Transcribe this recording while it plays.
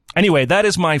Anyway, that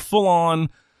is my full-on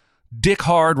dick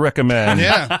hard recommend.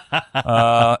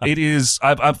 Yeah. It is.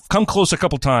 I've come close a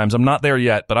couple times. I'm not there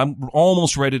yet, but I'm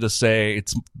almost ready to say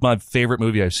it's my favorite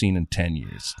movie I've seen in 10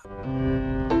 years.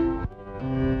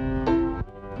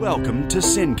 Welcome to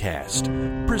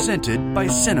Sincast, presented by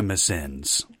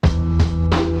CinemaSins.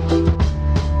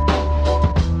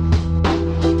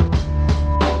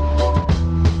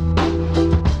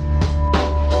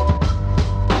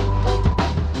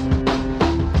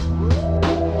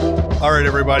 All right,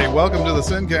 everybody. Welcome to the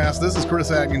Sincast. This is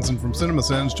Chris Atkinson from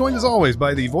CinemaSins, joined as always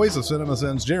by the voice of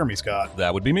CinemaSins, Jeremy Scott.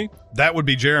 That would be me. That would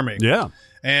be Jeremy. Yeah.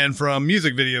 And from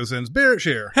Music Video Sins, Barrett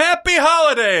Shear. Happy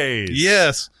holidays!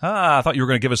 Yes. I thought you were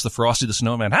going to give us the Frosty the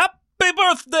Snowman. Happy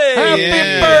birthday!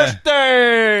 Happy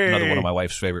birthday! Another one of my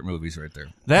wife's favorite movies right there.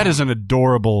 That is an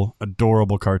adorable,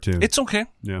 adorable cartoon. It's okay.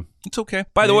 Yeah. It's okay.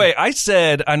 By the way, I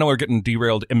said, I know we're getting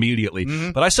derailed immediately,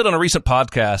 but I said on a recent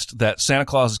podcast that Santa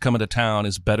Claus is Coming to Town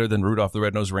is better than Rudolph the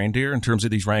Red-Nosed Reindeer in terms of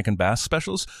these Rankin Bass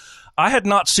specials. I had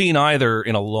not seen either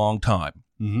in a long time.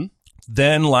 Mm-hmm.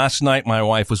 Then last night, my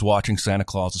wife was watching Santa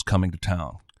Claus is Coming to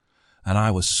Town, and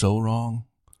I was so wrong.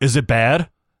 Is it bad?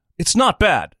 It's not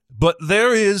bad, but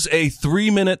there is a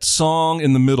 3-minute song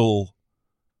in the middle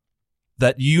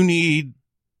that you need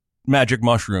magic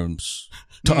mushrooms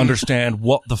to understand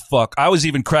what the fuck. I was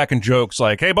even cracking jokes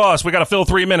like, hey, boss, we got to fill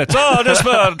 3 minutes. Oh, just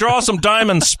draw some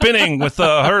diamonds spinning with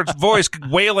her voice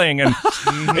wailing. And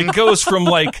it goes from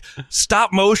like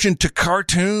stop motion to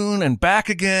cartoon and back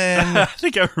again. I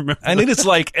think I remember. And it is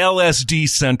like LSD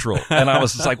Central. And I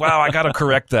was just like, wow, I got to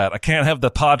correct that. I can't have the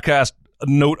podcast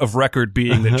note of record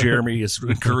being that Jeremy is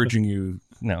encouraging you.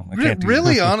 No, I can't do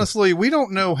Really, that. honestly, we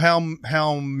don't know how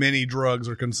many drugs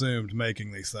are consumed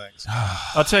making these things.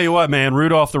 I'll tell you what, man,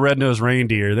 Rudolph the Red-Nosed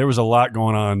Reindeer, there was a lot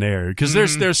going on there because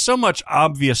there's so much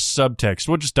obvious subtext.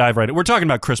 We'll just dive right in. We're talking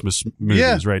about Christmas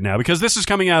movies right now because this is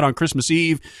coming out on Christmas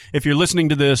Eve. If you're listening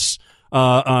to this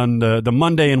on the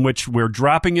Monday in which we're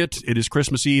dropping it, it is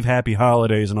Christmas Eve, happy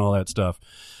holidays and all that stuff.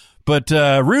 But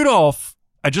Rudolph,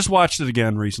 I just watched it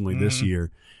again recently this year.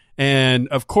 And,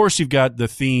 of course, you've got the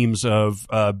themes of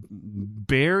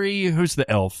Barry, who's the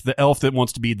elf that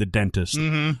wants to be the dentist,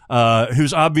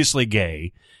 who's obviously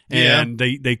gay. And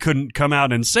they couldn't come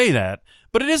out and say that.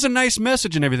 But it is a nice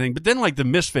message and everything. But then, like, the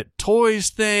Misfit Toys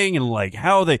thing and, like,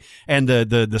 how they – and the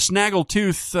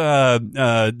Snaggletooth,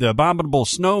 the Abominable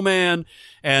Snowman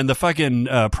and the fucking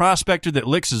prospector that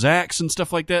licks his axe and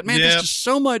stuff like that. Man, there's just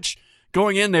so much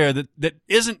going in there that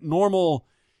isn't normal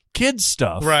kids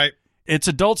stuff. Right. It's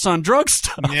adults on drug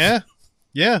stuff. Yeah.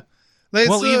 Yeah.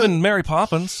 Well, even Mary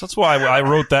Poppins. That's why I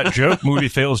wrote that joke. Movie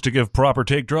fails to give proper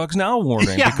take drugs now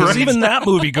warning. Yeah, because right. even that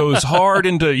movie goes hard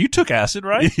into, you took acid,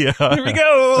 right? Yeah. Here we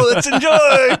go. Let's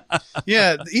enjoy.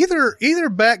 Yeah. Either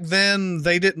back then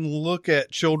they didn't look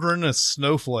at children as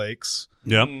snowflakes.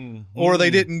 Yep. Or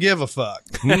they didn't give a fuck.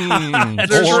 That's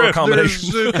There's a combination.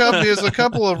 there's a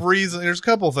couple of reasons. There's a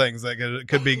couple of things that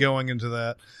could be going into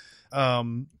that.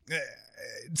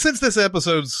 Since this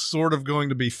episode's sort of going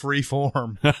to be free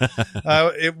form,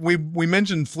 we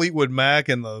mentioned Fleetwood Mac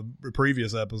in the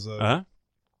previous episode,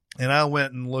 and I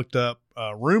went and looked up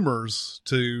rumors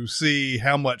to see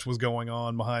how much was going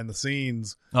on behind the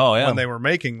scenes when they were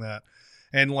making that.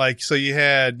 And like, so you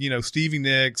had, Stevie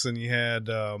Nicks and you had,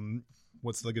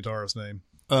 what's the guitarist's name?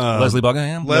 Leslie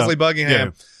Buckingham? Leslie Buckingham.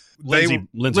 Yeah.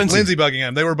 Lindsey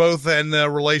Buckingham. They were both in a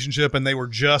relationship and they were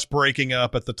just breaking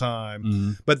up at the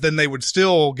time. But then they would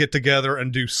still get together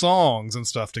and do songs and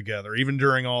stuff together, even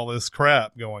during all this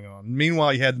crap going on.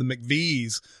 Meanwhile, you had the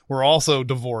McVies were also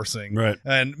divorcing. Right.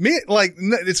 And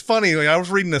it's funny. Like, I was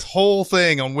reading this whole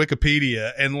thing on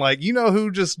Wikipedia and like,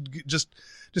 who just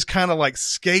kind of like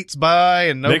skates by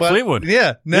and nobody. Mick Fleetwood.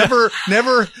 Yeah. Never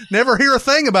hear a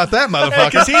thing about that motherfucker.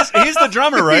 Because he's the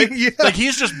drummer, right? Yeah. Like,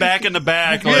 he's just back in the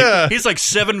back. Like, Yeah. he's like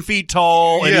 7 feet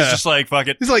tall, and Yeah. he's just like, fuck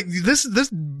it. He's like, this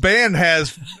band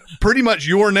has pretty much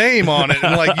your name on it,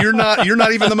 and like you're not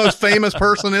even the most famous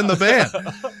person in the band.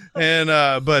 And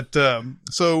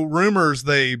so rumors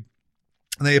they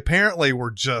apparently were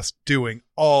just doing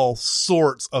all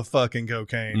sorts of fucking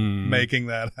cocaine making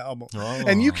that album.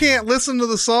 And you can't listen to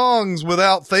the songs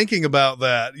without thinking about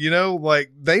that.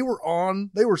 Like they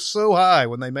were so high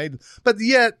when they made it. But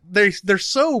yet they're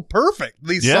so perfect,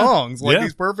 these songs, like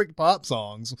these perfect pop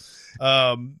songs.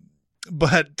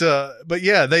 But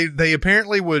yeah, they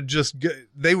apparently would just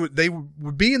they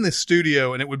would be in this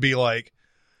studio and it would be like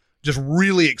just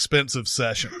really expensive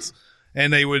sessions.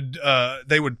 and they would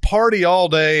party all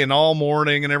day and all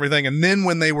morning and everything, and then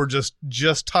when they were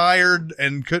just tired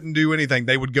and couldn't do anything,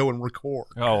 they would go and record.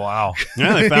 Oh wow!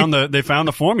 Yeah, they found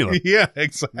the formula. Yeah,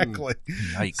 exactly.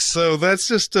 Yikes! So that's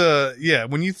just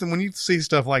when you see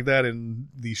stuff like that in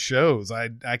these shows, I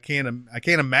can't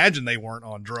imagine they weren't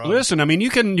on drugs. Listen, I mean, you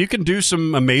can do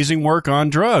some amazing work on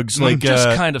drugs. Like just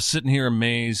kind of sitting here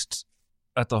amazed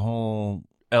at the whole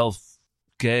elf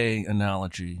gay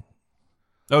analogy.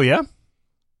 Oh yeah.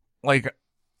 Like,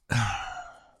 I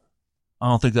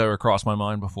don't think that ever crossed my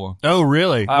mind before. Oh,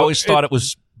 really? I always thought it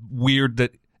was weird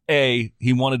that A,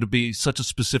 he wanted to be such a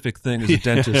specific thing as a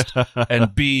dentist,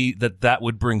 and B, that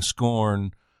would bring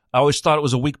scorn. I always thought it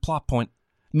was a weak plot point.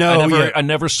 No, I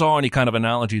never saw any kind of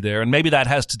analogy there, and maybe that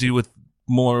has to do with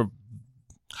more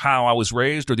how I was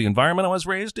raised or the environment I was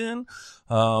raised in.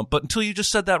 But until you just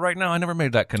said that right now, I never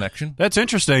made that connection. That's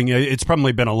interesting. It's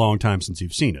probably been a long time since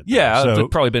you've seen it. Yeah, so,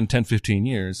 it's probably been 10, 15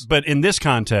 years. But in this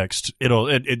context,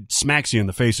 it smacks you in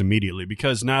the face immediately,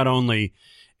 because not only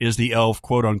is the elf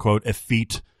quote unquote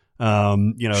effete,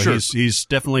 Sure. he's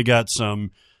definitely got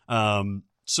some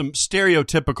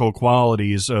stereotypical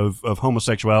qualities of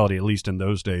homosexuality, at least in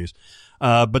those days.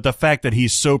 But the fact that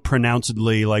he's so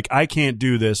pronouncedly like, I can't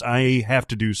do this, I have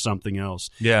to do something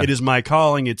else. Yeah. It is my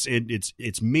calling.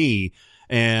 It's me,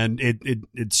 and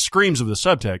it screams of the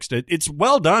subtext. It's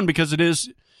well done because it is,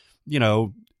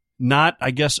 not, I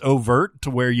guess, overt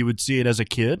to where you would see it as a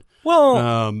kid.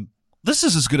 Well, this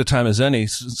is as good a time as any,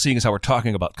 seeing as how we're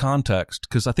talking about context,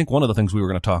 because I think one of the things we were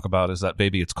going to talk about is that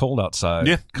Baby It's Cold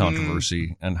Outside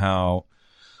controversy and how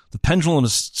the pendulum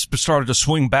has started to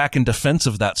swing back in defense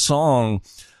of that song.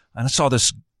 And I saw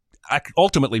this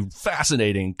ultimately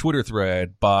fascinating Twitter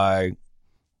thread by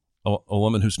a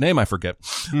woman whose name I forget,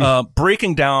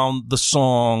 breaking down the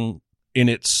song in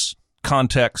its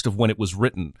context of when it was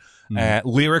written,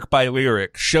 lyric by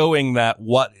lyric, showing that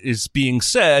what is being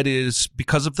said is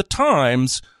because of the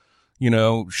times,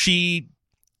 she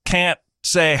can't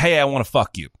say, hey, I want to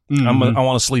fuck you. I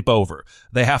want to sleep over.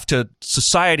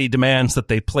 Society demands that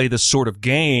they play this sort of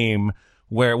game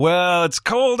where, well, it's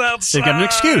cold outside. They got an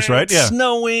excuse, right? It's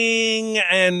snowing,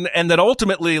 and that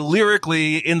ultimately,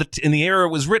 lyrically, in the era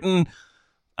it was written,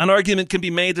 an argument can be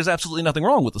made there's absolutely nothing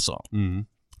wrong with the song.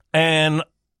 And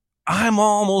I'm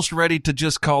almost ready to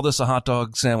just call this a hot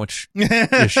dog sandwich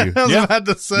issue. I was about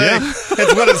to say,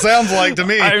 it's what it sounds like to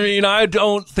me. I mean, I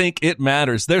don't think it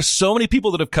matters. There's so many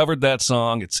people that have covered that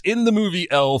song. It's in the movie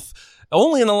Elf.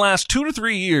 Only in the last 2 to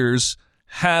 3 years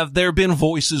have there been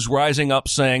voices rising up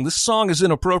saying this song is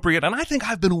inappropriate. And I think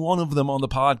I've been one of them on the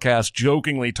podcast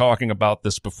jokingly talking about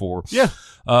this before. Yeah.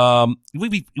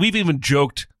 We've even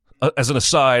joked as an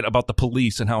aside about the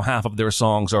Police and how half of their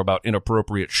songs are about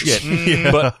inappropriate shit.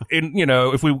 But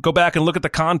if we go back and look at the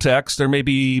context, there may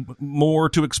be more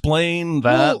to explain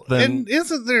that. And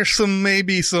isn't there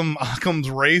maybe some Occam's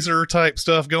razor type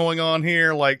stuff going on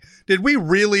here? Like, did we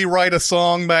really write a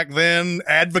song back then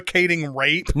advocating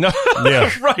rape? No.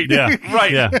 Yeah. Right. Yeah.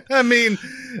 Right. Yeah. I mean,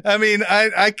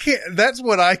 I can't. That's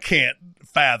what I can't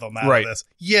fathom out of this.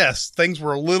 Yes, things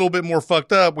were a little bit more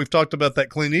fucked up. We've talked about that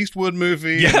Clint Eastwood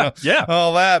movie,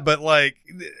 all that, but like,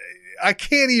 I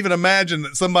can't even imagine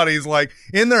that somebody's like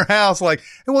in their house, like,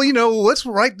 well, let's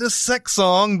write this sex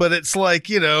song, but it's like,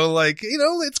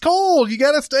 it's cold. You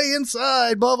got to stay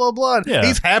inside, blah, blah, blah. Yeah.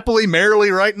 He's happily, merrily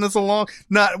writing this along.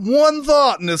 Not one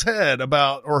thought in his head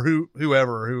about, or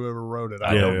whoever wrote it.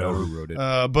 I don't know who wrote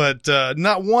it. But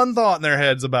not one thought in their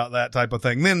heads about that type of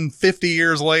thing. Then 50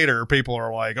 years later, people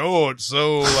are like, oh, it's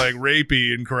so like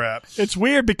rapey and crap. It's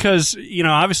weird because,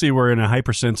 obviously we're in a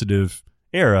hypersensitive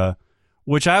era,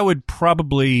 which I would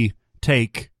probably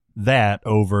take that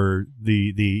over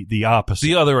the opposite.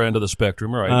 The other end of the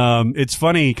spectrum, right? It's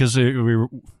funny because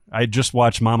I just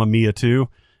watched Mamma Mia 2,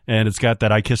 and it's got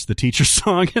that I Kissed the Teacher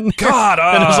song in there. God,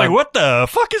 and I was like, what the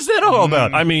fuck is that all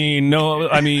about?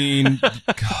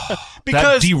 Because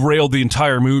that derailed the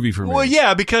entire movie for me. Well,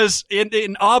 yeah, because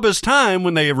in ABBA's time,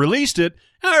 when they released it,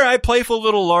 all right, playful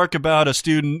little lark about a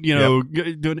student,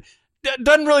 doing...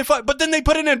 Doesn't really fuck, but then they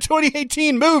put it in a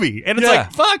 2018 movie, and it's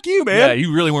like, fuck you, man. Yeah,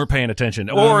 you really weren't paying attention.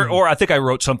 Or I think I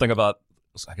wrote something about,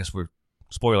 I guess we're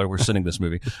sending this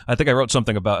movie. I think I wrote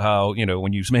something about how,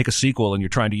 when you make a sequel and you're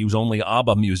trying to use only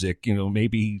ABBA music,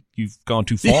 maybe you've gone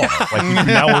too far. Like,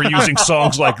 now we're using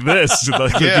songs like this.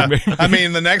 I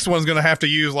mean, the next one's going to have to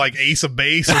use like Ace of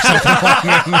Base or something like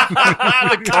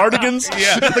that. The Cardigans?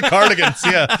 Yeah, the Cardigans,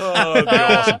 yeah. Oh, that'd be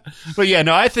awesome. But yeah,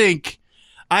 no, I think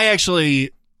I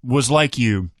actually was like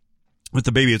you with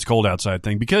the Baby It's Cold Outside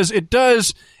thing, because it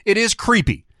is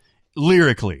creepy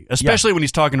lyrically, especially when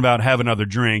he's talking about have another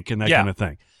drink and that kind of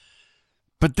thing.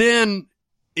 But then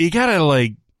you gotta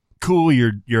like cool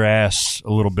your ass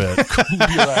a little bit. Cool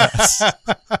your ass.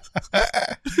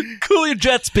 Cool your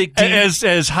jets, Big D.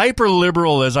 As hyper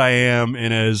liberal as I am,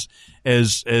 and as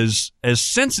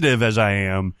sensitive as I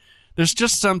am, there's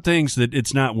just some things that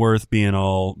it's not worth being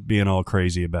all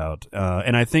crazy about.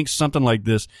 And I think something like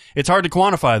this, it's hard to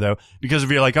quantify though, because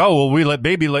if you're like, oh well,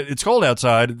 it's cold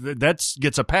outside, that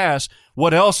gets a pass.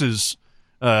 What else is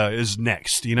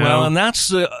next? You know. Well, and that's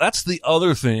the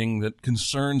other thing that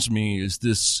concerns me is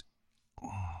this.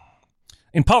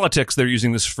 In politics, they're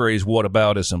using this phrase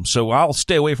 "whataboutism." So I'll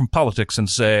stay away from politics and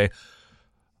say,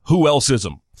 "Who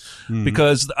elseism?" Mm-hmm.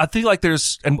 Because I feel like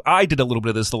there's, and I did a little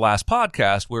bit of this the last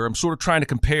podcast, where I'm sort of trying to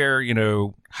compare,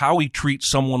 how we treat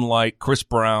someone like Chris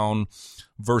Brown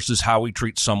versus how we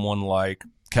treat someone like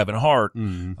Kevin Hart.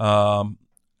 Mm-hmm.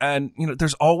 And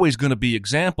there's always going to be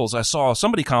examples. I saw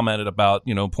somebody commented about,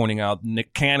 pointing out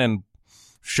Nick Cannon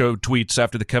showed tweets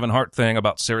after the Kevin Hart thing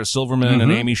about Sarah Silverman mm-hmm.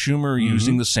 and Amy Schumer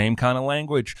using the same kind of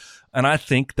language. And I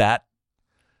think that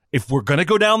if we're going to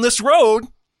go down this road,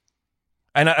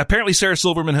 and apparently Sarah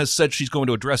Silverman has said she's going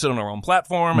to address it on her own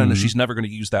platform and that she's never going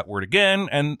to use that word again.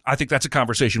 And I think that's a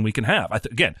conversation we can have.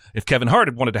 Again, if Kevin Hart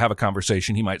had wanted to have a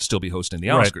conversation, he might still be hosting the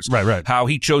Oscars. Right. How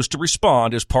he chose to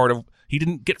respond is part of, he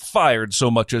didn't get fired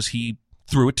so much as he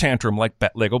threw a tantrum like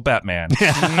Lego Batman.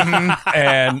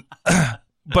 And...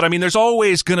 But I mean, there's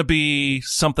always going to be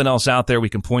something else out there we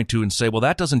can point to and say, well,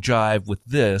 that doesn't jive with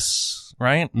this,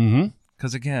 right? Mm-hmm.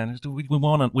 Because again, we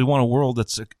want a world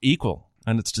that's equal,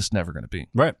 and it's just never going to be.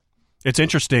 Right. It's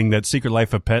interesting that Secret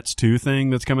Life of Pets 2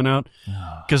 thing that's coming out,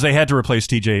 because they had to replace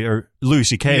Louis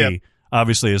C.K.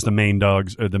 Obviously as the main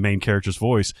character's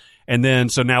voice. And then,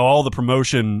 so now all the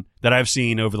promotion that I've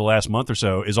seen over the last month or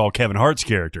so is all Kevin Hart's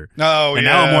character. Oh, and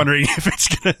now I'm wondering if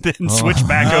it's going to then switch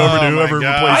back over to whoever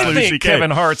replaced Louis C.K. I think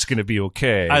Kevin Hart's going to be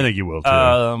okay. I think he will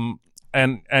too.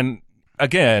 And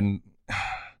again,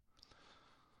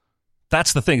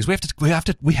 that's the thing, is we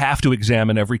have to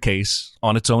examine every case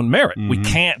on its own merit. Mm-hmm. We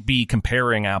can't be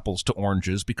comparing apples to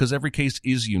oranges because every case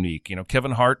is unique.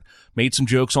 Kevin Hart made some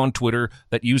jokes on Twitter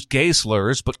that used gay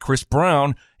slurs, but Chris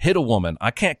Brown hit a woman.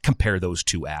 I can't compare those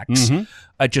two acts. Mm-hmm.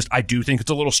 I do think it's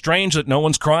a little strange that no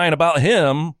one's crying about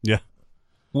him. Yeah.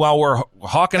 While we're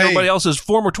hawking everybody else's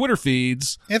former Twitter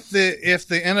feeds. If the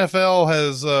NFL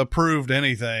has proved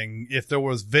anything, if there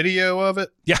was video of it,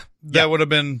 that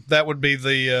would be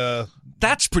the.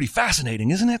 That's pretty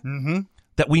fascinating, isn't it? Mm-hmm.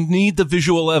 That we need the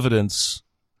visual evidence,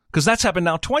 because that's happened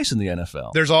now twice in the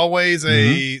NFL. There's always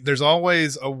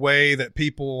a way that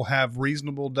people have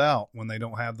reasonable doubt when they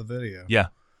don't have the video. Yeah.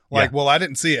 Well, I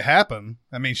didn't see it happen.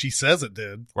 I mean, she says it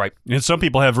did. Right. And some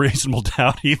people have reasonable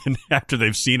doubt even after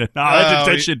they've seen it. No,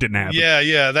 that shit didn't happen.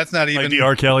 Yeah. That's not even like the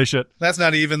R. Kelly shit. That's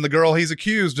not even the girl he's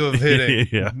accused of hitting.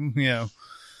 Yeah.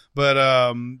 But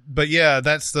yeah,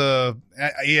 that's the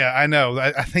I know.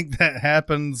 I think that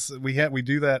happens. We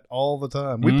do that all the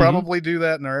time. We probably do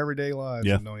that in our everyday lives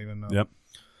and don't even know. Yep.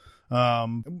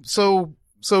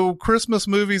 So Christmas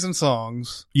movies and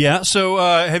songs. Yeah. So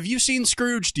have you seen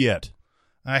Scrooged yet?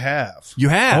 I have. You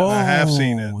have? Oh, I have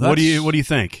seen it. What do you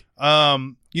think?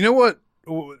 You know what?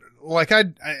 Like I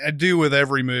do with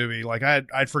every movie. Like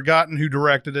I'd forgotten who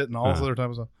directed it and all this other type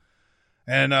of stuff.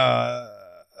 And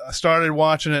I started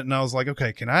watching it and I was like,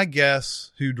 okay, can I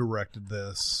guess who directed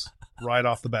this right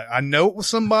off the bat? I know it was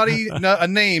somebody, a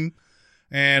name.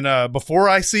 And before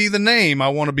I see the name, I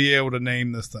want to be able to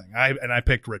name this thing. I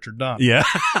picked Richard Donner. Yeah.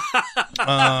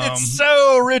 It's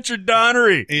so Richard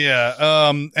Donnery.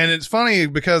 Yeah. And it's funny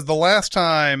because the last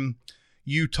time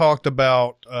you talked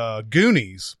about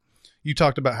Goonies, you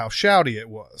talked about how shouty it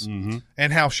was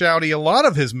and how shouty a lot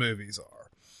of his movies are.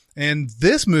 And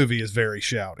this movie is very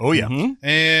shouty. Oh, yeah. Mm-hmm.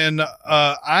 And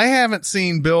I haven't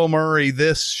seen Bill Murray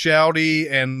this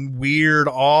shouty and weird,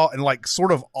 and like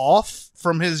sort of off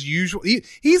from his usual.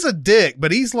 He's a dick,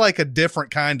 but he's like a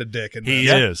different kind of dick. He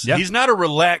is. Yep. He's not a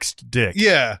relaxed dick.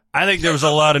 Yeah. I think there was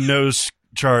a lot of nose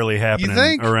Charlie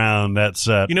happening around that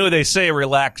set. They say a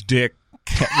relaxed dick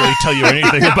can't really tell you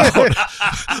anything about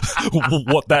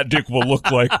what that dick will look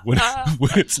like when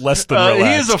it's less than relaxed.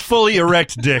 He is a fully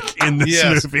erect dick in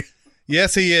this movie.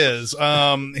 Yes, he is.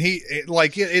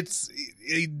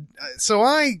 So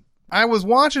I was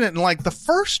watching it and like the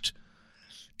first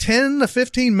 10 to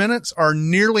 15 minutes are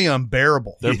nearly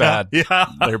unbearable. They're bad. Yeah.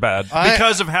 They're bad.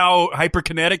 Because of how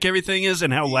hyperkinetic everything is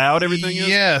and how loud everything is?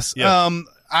 Yes. Yeah.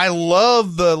 I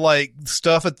love the like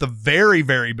stuff at the very,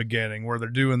 very beginning where they're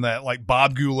doing that like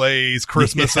Bob Goulet's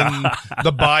Christmas in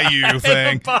the Bayou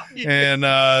thing, and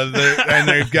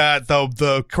they've got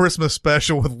the Christmas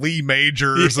special with Lee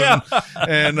Majors,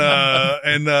 and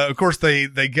of course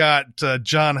they got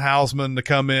John Houseman to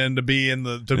come in to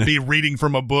be reading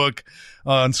from a book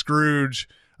on Scrooge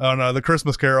on the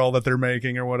Christmas Carol that they're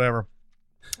making or whatever.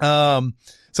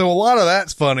 So a lot of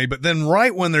that's funny, but then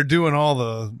right when they're doing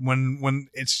all when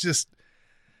it's just,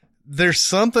 there's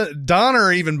something,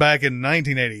 Donner even back in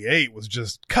 1988 was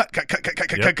just cut.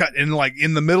 And like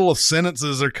in the middle of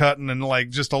sentences they're cutting and like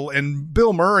and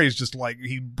Bill Murray's just like,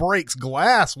 he breaks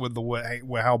glass with the way,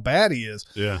 how bad he is.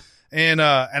 Yeah. And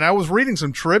I was reading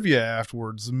some trivia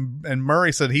afterwards and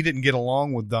Murray said he didn't get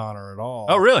along with Donner at all.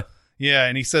 Oh, really? Yeah.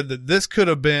 And he said that this could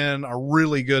have been a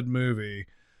really good movie.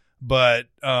 But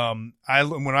when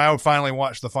I finally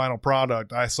watched the final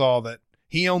product, I saw that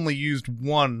he only used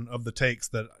one of the takes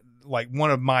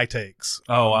one of my takes.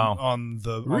 Oh, wow. On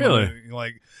the really?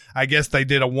 Like, I guess they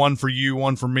did a one for you,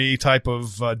 one for me type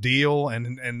of deal,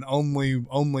 and only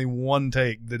one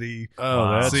take did he.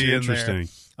 Oh, that's see interesting.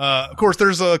 Of course,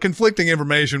 there's conflicting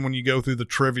information when you go through the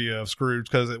trivia of Scrooge,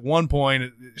 because at one point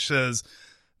it says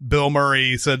Bill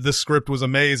Murray said this script was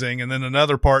amazing, and then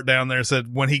another part down there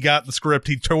said when he got the script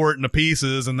he tore it into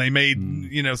pieces and they made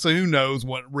so who knows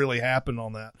what really happened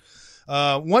on that.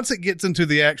 Once it gets into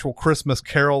the actual Christmas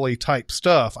carol-y type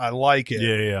stuff, I like it.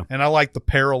 Yeah. And I like the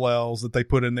parallels that they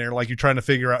put in there, like you're trying to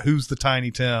figure out who's the Tiny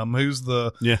Tim, who's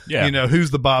the who's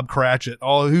the Bob Cratchit,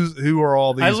 who are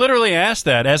all these. I literally asked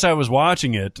that as I was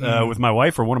watching it with my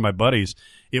wife or one of my buddies.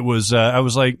 It was, I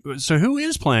was like, so who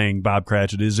is playing Bob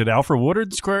Cratchit? Is it Alfred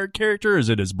Woodard's character? Is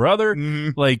it his brother?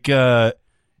 Like,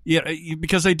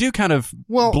 because they do kind of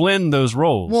blend those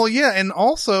roles. Well, yeah, and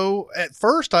also at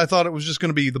first I thought it was just going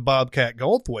to be the Bobcat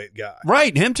Goldthwait guy.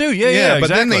 Right, him too. Yeah,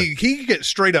 but exactly. then he gets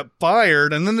straight up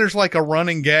fired, and then there's like a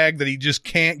running gag that he just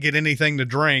can't get anything to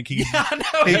drink. He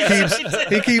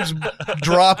keeps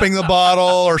dropping the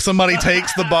bottle, or somebody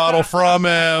takes the bottle from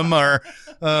him, or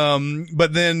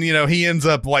but then he ends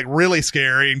up like really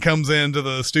scary and comes into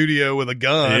the studio with a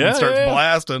gun and starts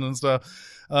blasting and stuff.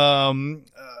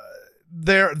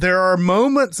 There are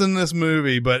moments in this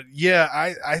movie, but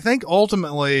yeah, I think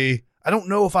ultimately I don't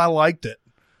know if I liked it.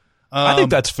 I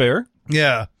think that's fair.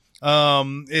 Yeah.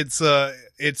 It's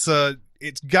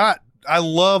got, I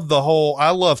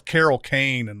love Carol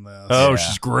Kane in this. Oh,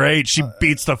 she's great. She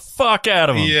beats the fuck out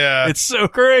of him. Yeah. It's so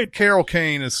great. Carol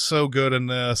Kane is so good in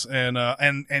this.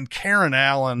 And Karen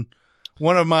Allen,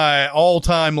 one of my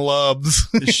all-time loves.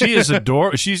 She is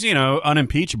adorable. She's,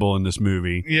 unimpeachable in this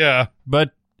movie. Yeah.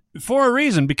 But for a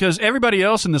reason, because everybody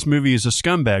else in this movie is a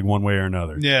scumbag one way or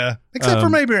another. Yeah. Except for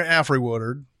maybe Alfred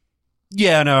Woodard.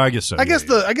 Yeah, no, I guess so. I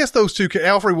guess those two,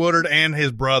 Alfred Woodard and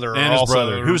his brother, and are his also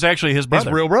brother, who's actually his brother,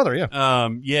 his real brother. Yeah.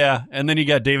 Yeah, and then you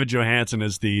got David Johansen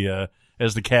as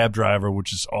the cab driver,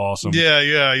 which is awesome. Yeah.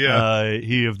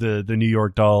 He of the New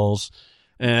York Dolls,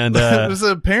 and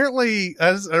apparently,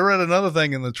 I read another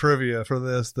thing in the trivia for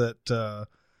this that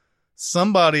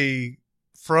somebody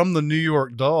from the New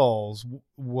York Dolls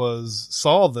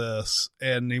saw this,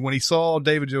 and when he saw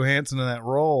David Johansen in that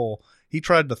role, he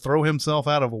tried to throw himself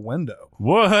out of a window.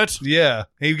 What? Yeah,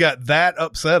 he got that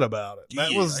upset about it.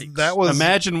 That was.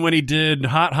 Imagine when he did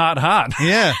Hot, Hot, Hot.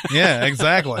 Yeah,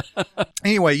 exactly.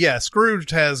 Anyway, yeah,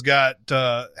 Scrooge has got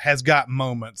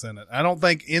moments in it. I don't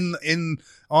think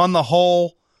on the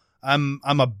whole, I'm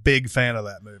a big fan of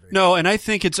that movie. No, and I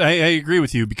think I agree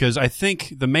with you, because I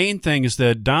think the main thing is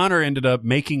that Donner ended up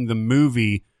making the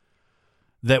movie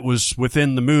that was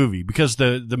within the movie, because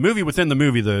the movie within the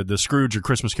movie, the Scrooge or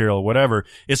Christmas Carol or whatever,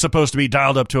 is supposed to be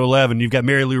dialed up to 11. You've got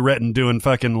Mary Lou Retton doing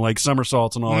fucking like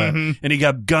somersaults and all that, and you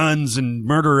got guns and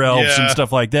murder elves and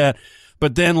stuff like that.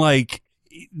 But then like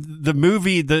the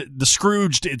movie, the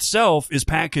Scrooged itself is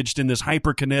packaged in this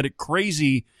hyperkinetic,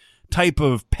 crazy type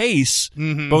of pace,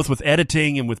 both with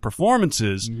editing and with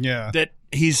performances. Yeah, that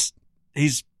he's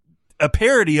a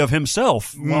parody of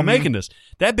himself while making this.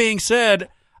 That being said,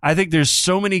 I think there's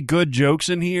so many good jokes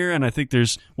in here, and I think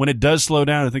when it does slow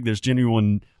down, I think there's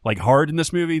genuine like heart in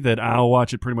this movie that I'll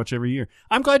watch it pretty much every year.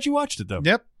 I'm glad you watched it though.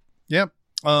 Yep.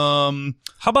 How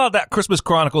about that Christmas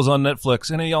Chronicles on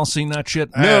Netflix? Any of y'all seen that shit?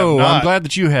 No, I'm glad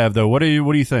that you have though. What do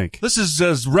you think? This is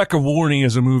as wreck-a-warning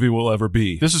as a movie will ever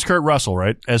be. This is Kurt Russell,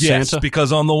 right? As yes, Santa?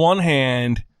 Because on the one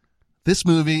hand, this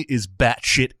movie is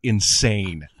batshit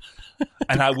insane.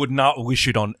 And I would not wish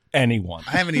it on anyone.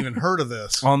 I haven't even heard of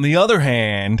this. On the other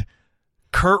hand,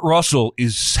 Kurt Russell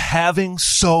is having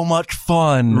so much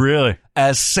fun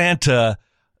as Santa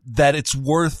that it's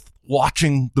worth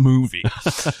watching the movie.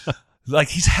 like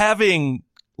he's having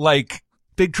like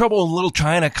Big Trouble in Little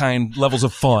China kind levels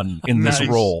of fun in this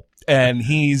role. And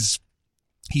he's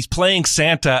playing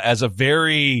Santa as a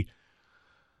very,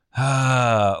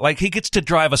 like he gets to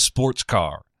drive a sports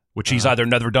car, which he's either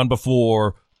never done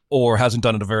before or hasn't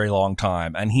done in a very long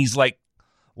time. And he's like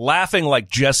laughing like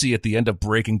Jesse at the end of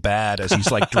Breaking Bad as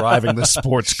he's like driving the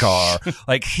sports car.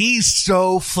 Like he's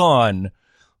so fun,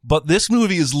 but this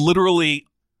movie is literally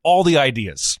all the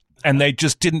ideas and they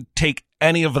just didn't take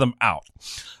any of them out.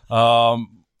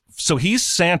 So he's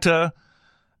Santa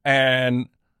and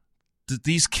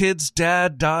these kids'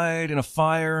 dad died in a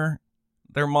fire.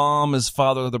 Their mom is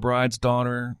father of the bride's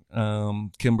daughter.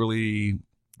 Kimberly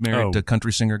married to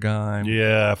country singer guy.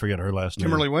 Yeah, I forget her last name.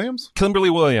 Kimberly Williams? Kimberly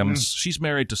Williams. She's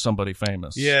married to somebody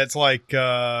famous. Yeah, it's like,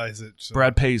 is it?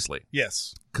 Brad Paisley.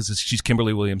 Yes. Because she's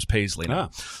Kimberly Williams Paisley now.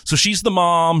 Ah. So she's the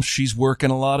mom. She's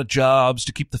working a lot of jobs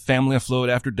to keep the family afloat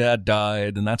after dad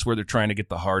died. And that's where they're trying to get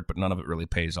the heart, but none of it really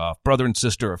pays off. Brother and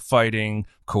sister are fighting,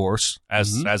 of course,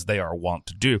 as they are wont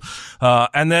to do.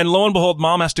 And then lo and behold,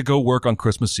 mom has to go work on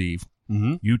Christmas Eve.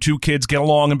 Mm-hmm. You two kids get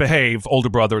along and behave, older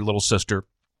brother, little sister.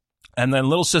 And then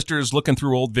little sister is looking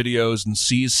through old videos and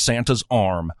sees Santa's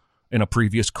arm in a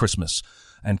previous Christmas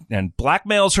and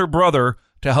blackmails her brother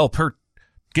to help her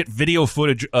get video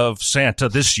footage of Santa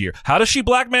this year. How does she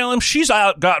blackmail him? She's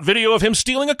got video of him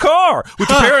stealing a car, which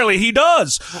apparently he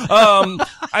does.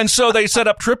 And so they set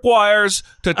up tripwires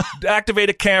to activate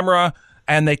a camera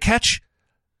and they catch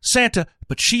Santa,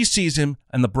 but she sees him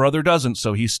and the brother doesn't,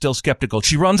 so he's still skeptical.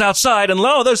 She runs outside and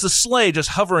lo, there's the sleigh just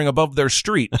hovering above their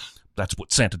street. That's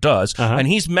what Santa does. And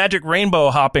he's magic rainbow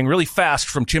hopping really fast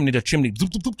from chimney to chimney,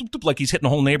 like he's hitting the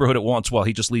whole neighborhood at once while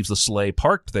he just leaves the sleigh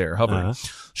parked there hovering.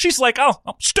 She's like, oh,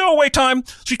 stowaway time.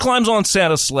 She climbs on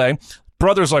Santa's sleigh.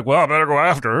 Brother's like, well, I better go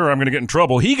after her. I'm going to get in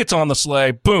trouble. He gets on the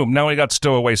sleigh. Boom. Now we got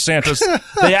stowaway Santas.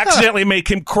 They accidentally make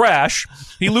him crash.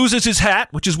 He loses his hat,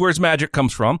 which is where his magic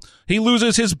comes from. He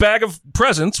loses his bag of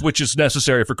presents, which is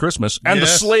necessary for Christmas. And the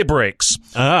sleigh breaks.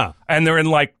 And they're in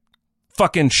like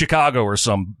fucking Chicago or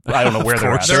some, I don't know where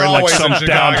they're at. They're in like some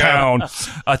downtown.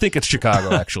 I think it's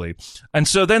Chicago, actually. And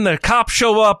so then the cops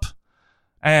show up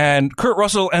and Kurt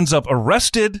Russell ends up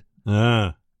arrested.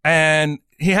 And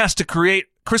he has to create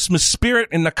Christmas spirit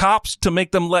in the cops to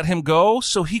make them let him go.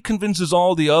 So he convinces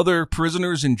all the other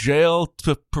prisoners in jail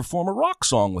to perform a rock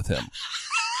song with him.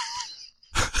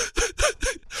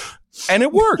 And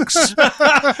it works.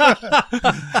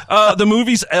 The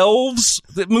movie's elves.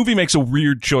 The movie makes a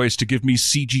weird choice to give me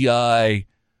CGI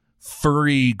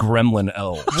furry gremlin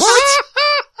elves. What?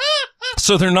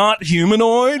 So they're not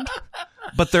humanoid,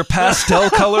 but they're pastel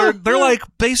colored. They're like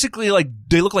basically like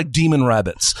they look like demon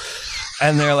rabbits,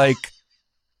 and they're like.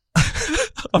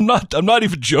 I'm not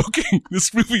even joking.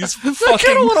 This movie is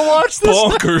fucking watch this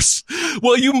bonkers.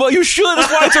 Well, you should.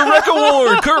 That's why it's a Rec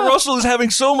Award. Kurt Russell is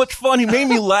having so much fun. He made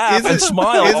me laugh and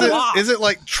smile a lot. Is it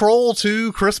like Troll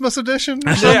 2 Christmas edition?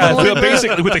 Yeah,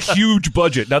 basically with a huge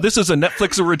budget. Now, this is a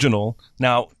Netflix original.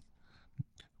 Now,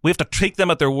 we have to take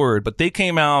them at their word, but they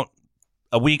came out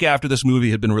a week after this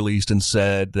movie had been released and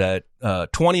said that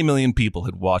 20 million people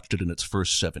had watched it in its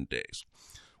first 7 days,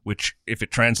 which, if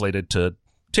it translated to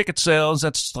ticket sales,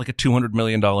 that's like a $200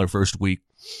 million first week,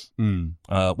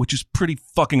 which is pretty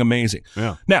fucking amazing.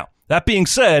 Yeah. Now, that being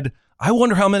said, I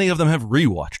wonder how many of them have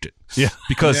rewatched it. Yeah.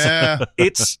 Because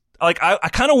it's like, I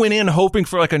kind of went in hoping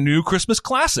for like a new Christmas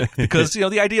classic because,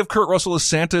 the idea of Kurt Russell as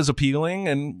Santa is appealing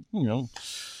and,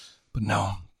 but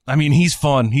no. I mean, he's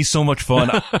fun. He's so much fun.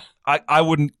 I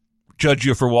wouldn't judge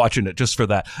you for watching it just for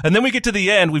that. And then we get to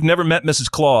the end. We've never met Mrs.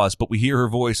 Claus, but we hear her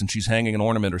voice and she's hanging an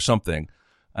ornament or something.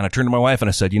 And I turned to my wife and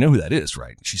I said, you know who that is,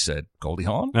 right? She said, Goldie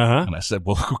Hawn. And I said,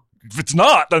 well, if it's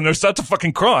not, then that's a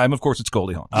fucking crime. Of course it's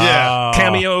Goldie Hawn. Yeah.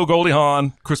 Cameo, Goldie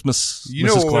Hawn, Christmas. You Mrs.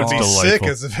 know what would Claus. be Delightful. sick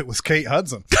as if it was Kate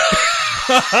Hudson.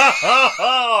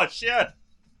 Oh, shit.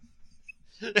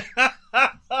 It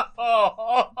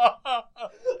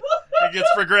gets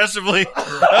progressively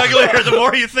uglier the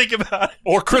more you think about it.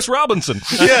 Or Chris Robinson.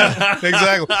 Yeah,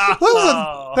 exactly.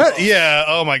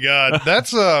 Oh my God.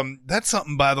 That's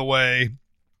something, by the way,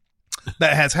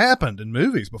 that has happened in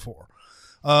movies before.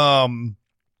 There's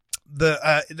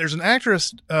an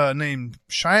actress named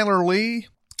Shyler Lee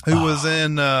who was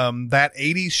in that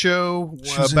 80s show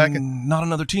back in Not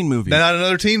Another Teen Movie. Not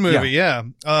Another Teen Movie, yeah.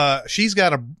 She's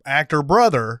got a actor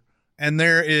brother, and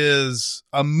there is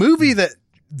a movie that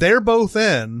they're both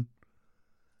in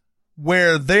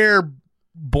where they're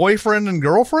boyfriend and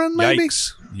girlfriend, maybe?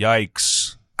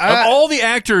 Yikes. Of all the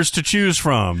actors to choose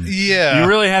from, Yeah. you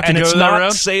really have to And go it's that not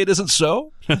route? Say It Isn't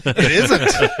So? It isn't.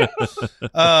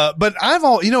 But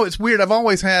it's weird. I've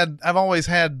always had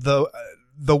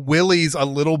the willies a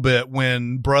little bit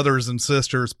when brothers and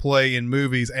sisters play in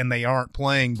movies and they aren't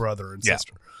playing brother and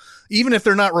sister. Even if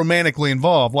they're not romantically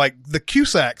involved. Like the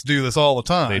Cusacks do this all the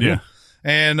time. They do.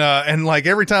 And like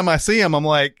every time I see them, I'm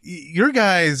like, you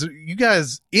guys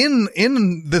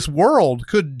in this world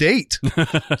could date.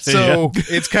 So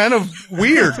it's kind of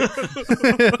weird.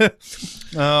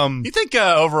 You think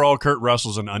overall Kurt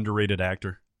Russell's an underrated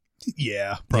actor?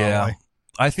 Yeah, probably. Yeah.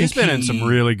 I think He's been in some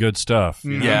really good stuff.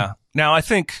 you know? Yeah. Now I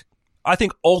think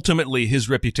ultimately his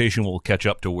reputation will catch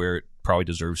up to where it probably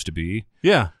deserves to be.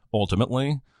 Yeah.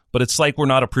 Ultimately, but it's like we're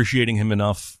not appreciating him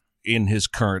enough in his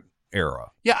current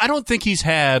era. Yeah, I don't think he's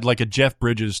had like a Jeff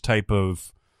Bridges type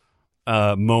of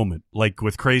moment, like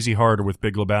with Crazy Heart or with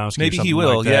Big Lebowski. Maybe or something he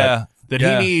will. like that, Yeah. That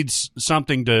Yeah. he needs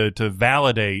something to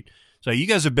validate. So you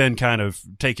guys have been kind of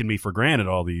taking me for granted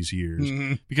all these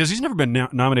years because he's never been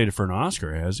nominated for an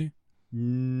Oscar, has he?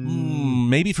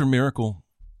 Maybe for Miracle.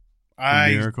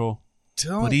 Miracle.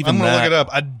 But even I'm going to look that- it up.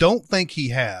 I don't think he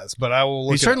has, but I will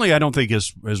look He it certainly, I don't think,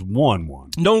 has won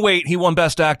one. No, wait. He won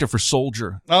Best Actor for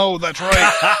Soldier. up. Oh, that's right.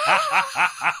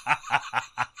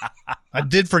 I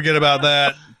did forget about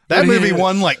that. That movie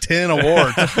won like 10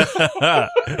 awards.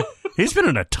 He's been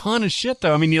in a ton of shit,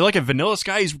 though. I mean, you look at Vanilla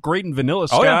Sky. He's great in Vanilla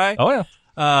Sky. Oh,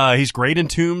 yeah. He's great in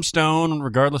Tombstone,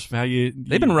 regardless of how you...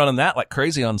 They've been running that like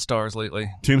crazy on Stars lately.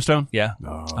 Tombstone? Yeah.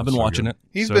 Oh, I've been so watching good. it.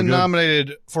 He's So been good.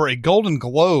 nominated for a Golden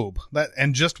Globe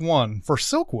and just won for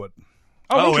Silkwood.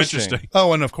 Oh, interesting.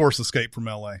 Oh, and of course, Escape from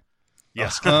L.A.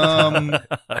 Yes. Um,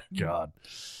 God.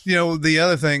 you know, the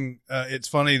other thing, it's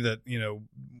funny that, you know,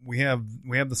 we have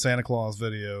the Santa Claus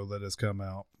video that has come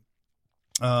out.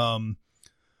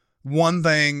 One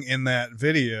thing in that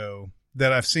video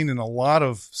that I've seen in a lot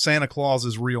of Santa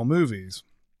Claus's real movies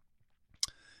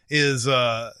is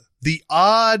the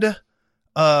odd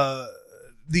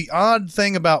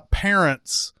thing about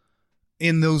parents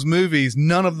in those movies.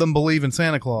 None of them believe in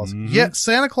Santa Claus, yet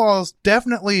Santa Claus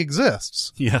definitely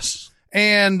exists. Yes.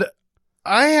 And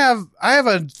I have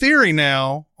a theory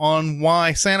now on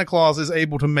why Santa Claus is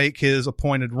able to make his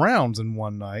appointed rounds in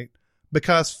one night,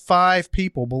 because 5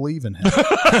 people believe in him.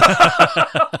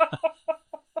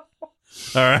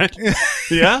 All right.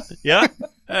 Yeah.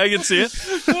 I can see it.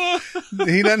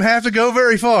 He doesn't have to go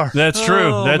very far. That's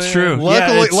true. Oh, That's man. true.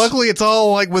 Luckily, it's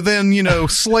all like within, you know,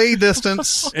 sleigh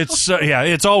distance.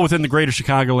 It's all within the greater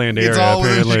Chicagoland area. It's all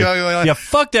within apparently. Chicagoland. Yeah,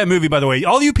 fuck that movie, by the way.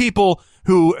 All you people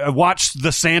who watched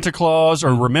the Santa Claus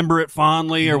or remember it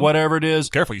fondly or whatever it is.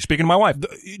 Careful, you're speaking to my wife.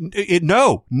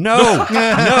 No.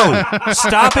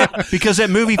 Stop it, because that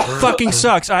movie fucking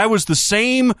sucks. I was the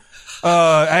same.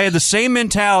 I had the same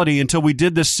mentality until we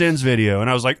did this Sins video, and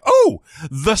I was like, "Oh,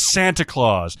 the Santa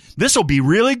Claus. This will be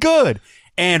really good."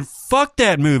 And fuck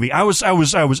that movie. I was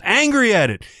angry at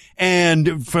it.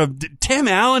 And Tim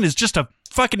Allen is just a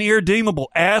fucking irredeemable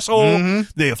asshole.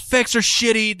 The effects are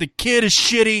shitty. The kid is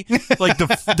shitty. Like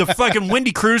the fucking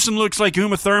Wendy Crewson looks like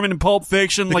Uma Thurman in Pulp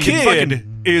Fiction. The like kid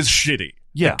is shitty.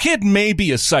 Yeah. The kid may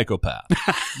be a psychopath.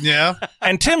 Yeah.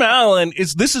 And Tim Allen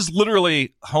this is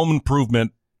literally Home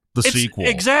Improvement, the It's- sequel.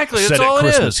 exactly, Set that's at all it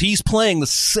Christmas. is. He's playing the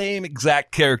same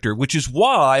exact character, which is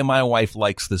why my wife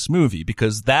likes this movie,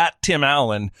 because that Tim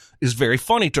Allen is very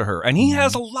funny to her. And he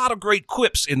has a lot of great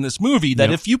quips in this movie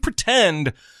that if you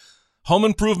pretend Home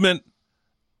Improvement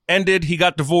ended, he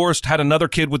got divorced, had another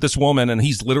kid with this woman, and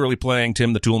he's literally playing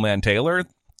Tim the Toolman Taylor,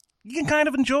 you can kind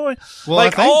of enjoy. Well,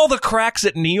 like, I think- all the cracks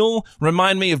at Neil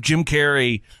remind me of Jim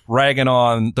Carrey ragging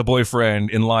on the boyfriend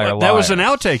in Liar Liar. That was an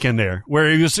outtake in there where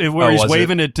he's was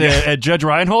waving at Judge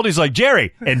Reinhold. He's like,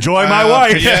 "Jerry, enjoy my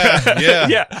wife." Yeah.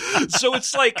 Yeah. So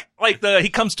it's like he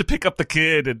comes to pick up the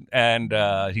kid and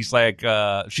he's like,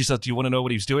 she says, "Do you want to know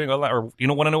what he's doing? Or you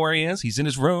don't want to know where he is? He's in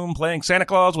his room playing Santa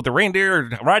Claus with the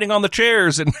reindeer riding on the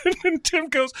chairs." And Tim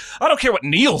goes, "I don't care what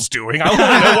Neil's doing. I want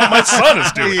to know what my son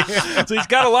is doing." So he's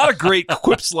got a lot of great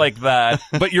quips like that.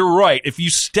 But you're right. If you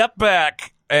step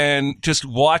back and just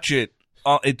watch it,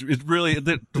 it really,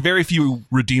 very few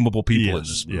redeemable people in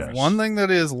this movie. Yes. One thing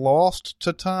that is lost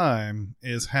to time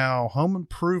is how Home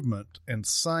Improvement and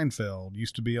Seinfeld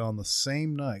used to be on the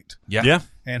same night. Yeah.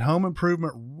 And Home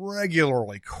Improvement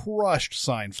regularly crushed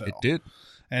Seinfeld. It did.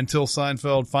 Until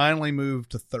Seinfeld finally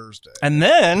moved to Thursday. And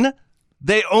then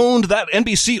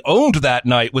NBC owned that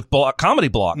night with comedy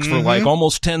blocks for like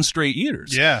almost 10 straight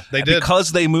years. Yeah, they did.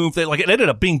 Because they moved, it ended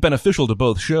up being beneficial to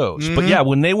both shows. But yeah,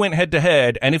 when they went head to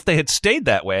head, and if they had stayed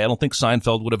that way, I don't think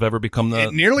Seinfeld would have ever become the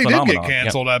It nearly phenomenon. did get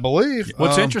canceled, I believe.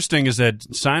 What's interesting is that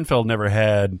Seinfeld never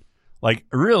had like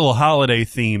real holiday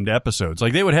themed episodes.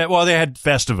 Like they would have, they had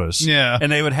Festivus. Yeah.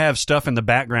 And they would have stuff in the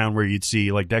background where you'd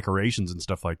see like decorations and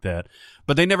stuff like that.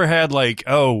 But they never had like,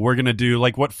 oh, we're going to do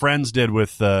like what Friends did with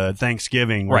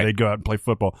Thanksgiving where they'd go out and play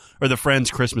football, or the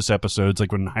Friends Christmas episodes,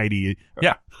 like when Heidi.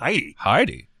 Yeah.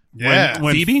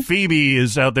 When Phoebe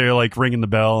is out there like ringing the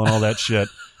bell and all that shit.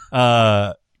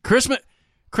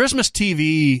 Christmas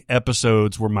TV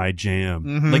episodes were my jam.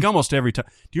 Mm-hmm. Like almost every time.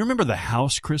 Do you remember the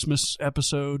House Christmas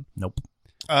episode? Nope.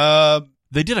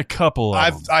 They did a couple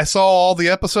of them. I saw all the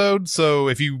episodes, so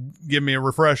if you give me a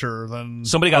refresher, then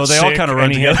Somebody got they sick all kind of run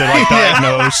and he had together. to like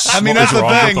diagnose. I mean, what that's was the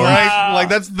wrong with thing, them. right? Like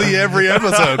that's the every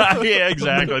episode. Yeah,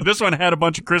 exactly. This one had a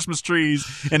bunch of Christmas trees,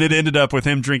 and it ended up with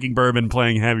him drinking bourbon,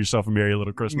 playing "Have Yourself a Merry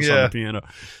Little Christmas" on the piano.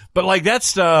 But like that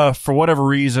stuff, for whatever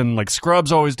reason, like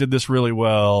Scrubs always did this really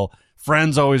well.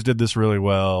 Friends always did this really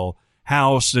well.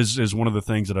 House is one of the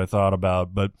things that I thought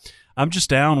about, but I'm just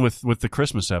down with the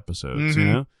Christmas episodes, you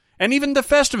know. And even the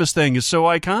Festivus thing is so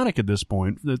iconic at this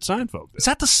point that Seinfeld did. Is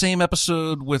that the same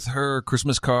episode with her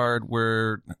Christmas card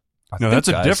where? No, that's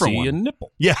a different one. A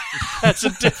nipple. Yeah, that's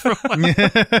a different one.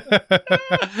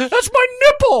 That's my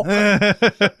nipple.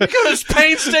 Because his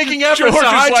painstaking efforts George to is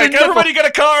hide like, your nipple. everybody get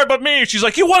a card but me. She's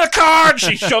like, you want a card?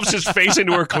 She shoves his face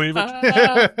into her cleavage.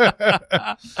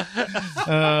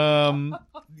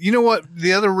 You know what?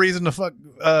 The other reason to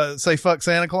say fuck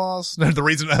Santa Claus. The other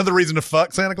reason to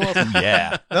fuck Santa Claus.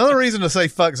 Yeah. The other reason to say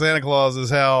fuck Santa Claus is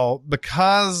how,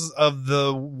 because of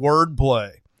the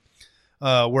wordplay,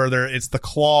 where it's the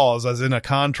clause as in a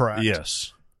contract.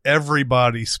 Yes.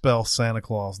 Everybody spells Santa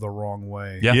Claus the wrong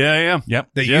way. Yeah. Yep.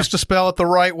 They used to spell it the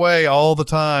right way all the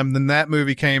time. Then that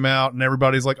movie came out, and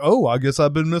everybody's like, "Oh, I guess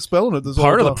I've been misspelling it this whole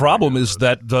time." Part of the problem is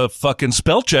that the fucking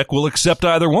spell check will accept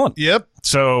either one. Yep.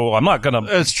 So I'm not gonna.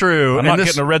 That's true. I'm not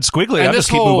getting a red squiggly. And I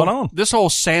just keep moving on. This whole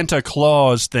Santa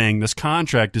Claus thing, this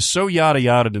contract is so yada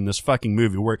yada in this fucking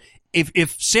movie where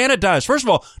if Santa dies, first of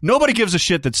all, nobody gives a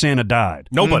shit that Santa died.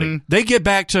 Nobody. Mm-hmm. They get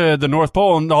back to the North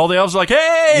Pole and all the elves are like,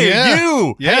 hey,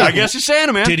 you. Yeah. Hey, I guess you're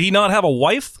Santa, man. Did he not have a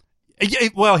wife? Yeah,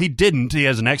 well, he didn't. He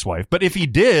has an ex-wife. But if he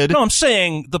did... No, I'm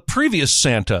saying the previous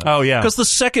Santa. Oh, yeah. Because the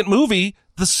second movie,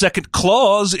 the second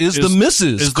clause is the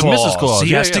Mrs. is the Claus. Mrs. Claus. He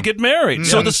Yeah, has yeah. to get married.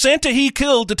 So the Santa he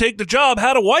killed to take the job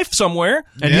had a wife somewhere.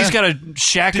 And Yeah. he's got to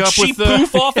shack Did up she with the...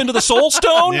 poof off into the Soul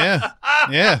Stone? Yeah.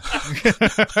 Yeah.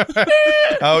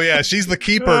 Oh yeah, she's the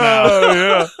keeper now. Oh,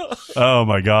 yeah. Oh,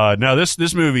 my God. Now,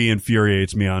 this movie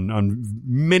infuriates me on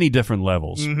many different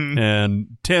levels.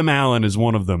 And Tim Allen is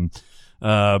one of them.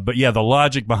 But yeah, the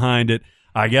logic behind it,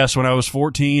 I guess when I was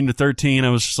 14 to 13, I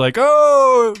was just like,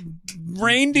 oh,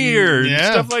 reindeer and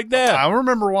stuff like that. I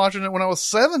remember watching it when I was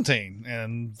 17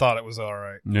 and thought it was all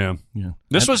right. Yeah. Yeah.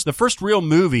 This was the first real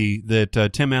movie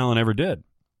that Tim Allen ever did.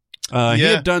 He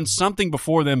had done something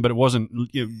before then, but it wasn't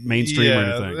mainstream or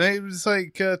anything. It was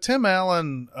like Tim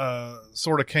Allen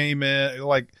sort of came in.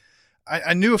 Like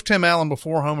I knew of Tim Allen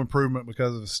before Home Improvement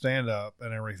because of his stand-up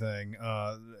and everything.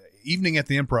 Evening at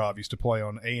the Improv used to play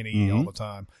on A&E all the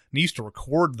time. And he used to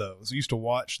record those. He used to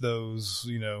watch those,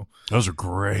 Those are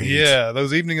great. Yeah,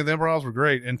 those Evening at the Improvs were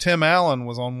great. And Tim Allen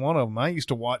was on one of them. I used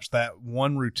to watch that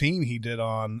one routine he did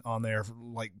on there for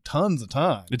like tons of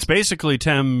time. It's basically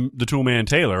Tim the Toolman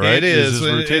Taylor, right? It is. his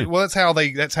routine. Well, that's how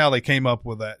they came up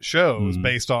with that show. It was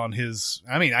based on his.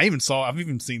 I mean, I've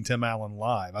even seen Tim Allen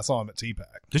live. I saw him at TPAC.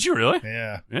 Did you really?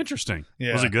 Yeah. Interesting.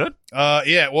 Yeah. Was it good?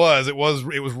 Yeah, it was. It was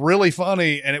really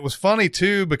funny, and it was funny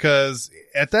too because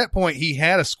at that point he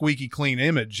had a squeaky clean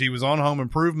image. He was on Home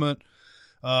Improvement,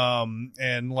 and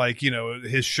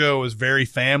his show is very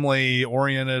family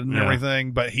oriented and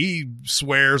everything. But he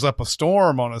swears up a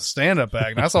storm on a stand up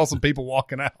act. And I saw some people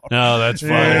walking out. No, that's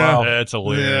funny. Yeah. Wow. That's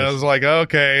hilarious. Yeah, I was like,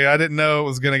 okay, I didn't know it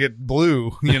was gonna get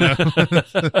blue.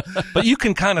 But you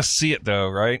can kind of see it though,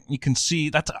 right? You can see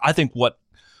that's. I think what.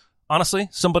 Honestly,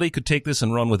 somebody could take this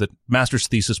and run with it. Master's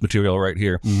thesis material right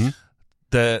here. Mm-hmm.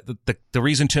 The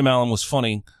reason Tim Allen was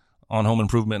funny on Home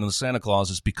Improvement and the Santa Claus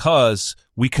is because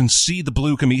we can see the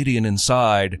blue comedian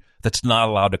inside that's not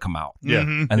allowed to come out. Yeah.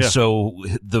 And so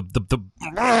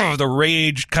the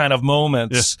rage kind of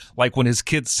moments, like when his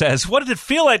kid says, "What did it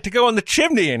feel like to go in the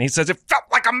chimney?" And he says, "It felt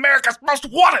like America's Most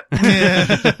Wanted."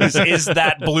 is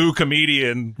that blue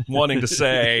comedian wanting to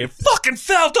say, "It fucking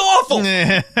felt awful."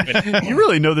 You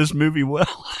really know this movie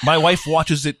well. My wife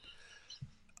watches it.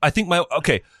 I think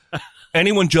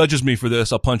anyone judges me for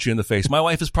this, I'll punch you in the face. My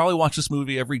wife has probably watched this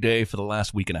movie every day for the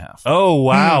last week and a half. Oh,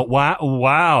 wow.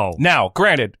 Wow. Now,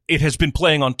 granted, it has been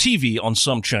playing on TV on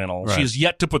some channel. Right. She has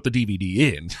yet to put the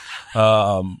DVD in.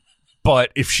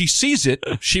 But if she sees it,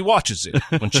 she watches it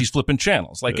when she's flipping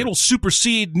channels. Like, it'll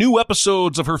supersede new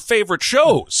episodes of her favorite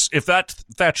shows if that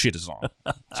shit is on.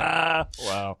 So,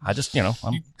 Wow. I just, I'm...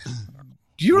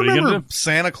 Do you What are you remember gonna do?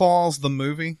 Santa Claus the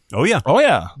movie? Oh yeah. Oh,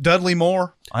 yeah. Dudley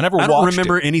Moore? I never I watched don't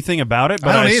remember it. anything about it, but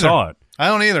I don't I either. saw it. I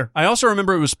don't either. I also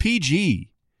remember it was PG.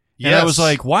 And I was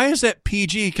like, why is that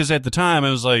PG? Because at the time, I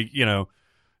was like,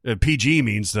 PG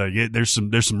means there's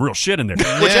some real shit in there.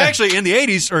 Which actually, in the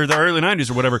 80s or the early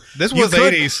 90s or whatever, This was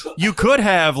 80s. You could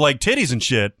have like titties and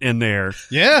shit in there,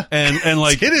 Yeah. and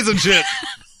like It isn't shit.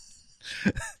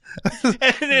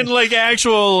 and like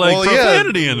actual like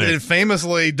profanity in there. It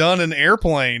famously done in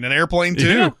Airplane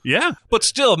 2. Yeah. But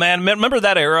still, man, remember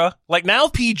that era? Like, now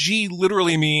PG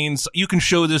literally means you can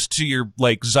show this to your,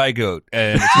 like, zygote,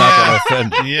 and it's not going to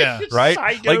offend you. Yeah. Right?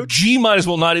 Zygote. Like, G might as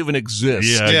well not even exist.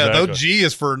 Yeah. Yeah, exactly. though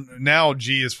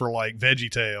G is for like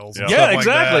Veggie Tales. and Yeah, stuff like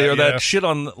exactly. that, Or yeah. that shit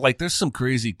on, like, there's some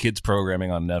crazy kids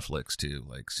programming on Netflix, too.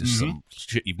 Like, it's just some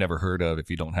shit you've never heard of if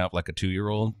you don't have, like, a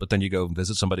 2-year-old. But then you go and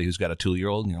visit somebody who's got a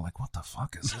 2-year-old, and you're like, what the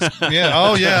fuck is this? Yeah.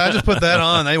 Oh, yeah. I just put that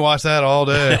on. They watch that all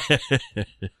day.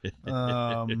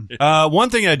 One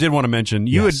thing I did want to mention,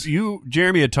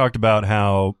 Jeremy had talked about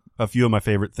how a few of my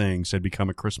favorite things had become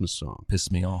a Christmas song.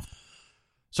 Pissed me off.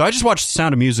 So I just watched The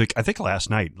Sound of Music, I think last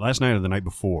night or the night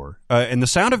before. And The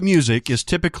Sound of Music is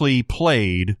typically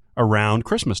played around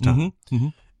Christmas time.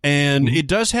 And it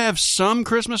does have some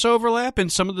Christmas overlap in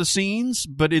some of the scenes,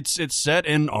 but it's set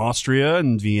in Austria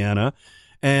and Vienna.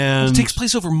 And It takes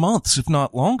place over months, if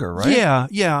not longer, right?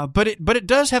 Yeah, but it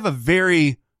does have a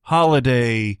very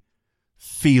holiday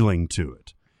feeling to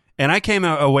it. And I came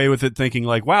away with it thinking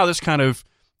like, wow, this kind of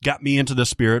got me into the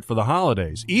spirit for the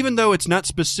holidays, even though it's not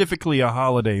specifically a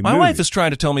holiday My movie. wife is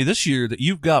trying to tell me this year that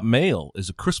You've Got Mail is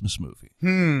a Christmas movie.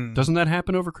 Doesn't that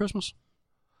happen over Christmas?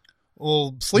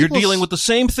 Well, You're dealing with the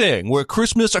same thing where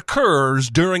Christmas occurs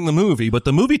during the movie, but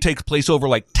the movie takes place over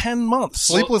like 10 months.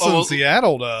 Sleepless in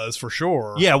Seattle does for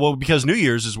sure. Yeah, well, because New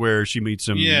Year's is where she meets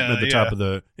him at the top of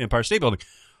the Empire State Building.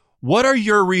 What are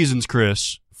your reasons,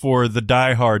 Chris, for the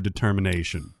Die Hard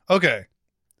determination? Okay.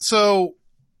 So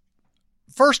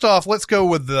first off, let's go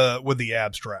with the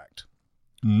abstract.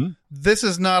 This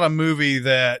is not a movie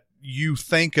that you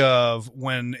think of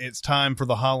when it's time for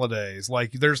the holidays.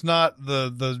 Like, there's not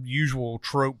the usual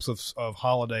tropes of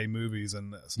holiday movies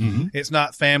in this. It's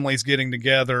not families getting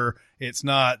together. It's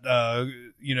not,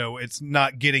 it's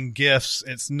not getting gifts.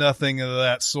 It's nothing of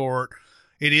that sort.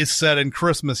 It is set in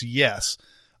Christmas. Yes.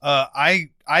 I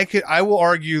will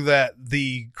argue that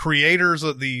the creators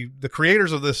of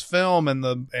this film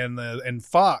and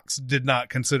Fox did not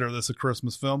consider this a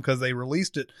Christmas film because they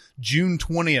released it June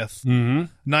 20th,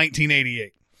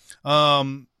 1988.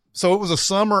 So it was a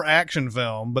summer action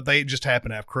film, but they just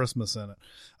happened to have Christmas in it.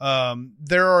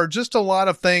 There are just a lot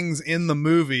of things in the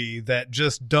movie that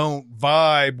just don't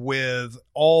vibe with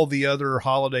all the other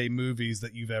holiday movies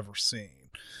that you've ever seen.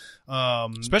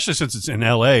 Especially since it's in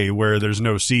L.A. where there's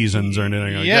no seasons or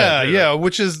anything like that. Yeah,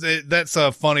 which is that's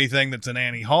a funny thing that's in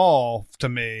Annie Hall to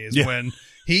me is when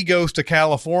he goes to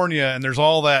California and there's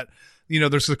all that,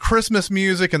 there's the Christmas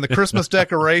music and the Christmas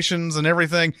decorations and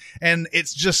everything, and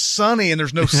it's just sunny and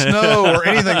there's no snow or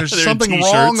anything. There's something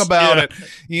wrong about it.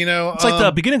 It's like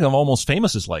the beginning of Almost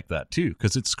Famous is like that too,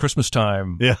 because it's Christmas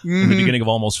time Yeah. in the beginning of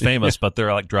Almost Famous, but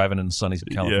they're like driving in sunny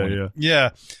California.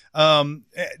 Yeah.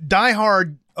 Die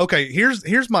Hard. Okay,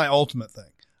 here's my ultimate thing.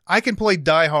 I can play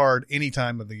Die Hard any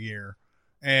time of the year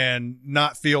and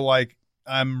not feel like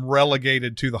I'm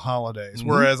relegated to the holidays.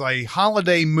 Whereas a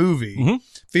holiday movie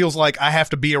feels like I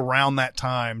have to be around that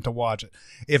time to watch it.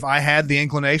 If I had the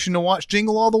inclination to watch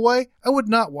Jingle All the Way, I would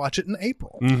not watch it in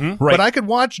April. Right. But I could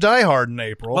watch Die Hard in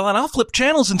April. Well, and I'll flip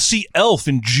channels and see Elf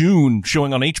in June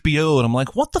showing on HBO, and I'm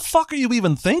like, what the fuck are you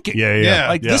even thinking? Yeah.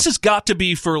 Like, this has got to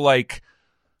be for, like,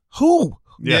 who?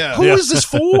 Yeah. Who is this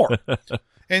for?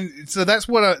 And so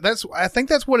I think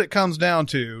that's what it comes down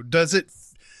to. Does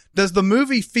the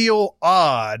movie feel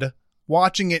odd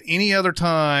watching it any other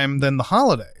time than the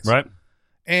holidays? Right.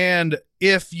 And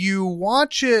if you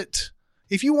watch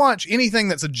anything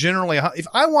that's if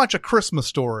I watch A Christmas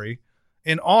Story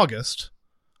in August,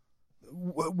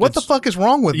 what the fuck is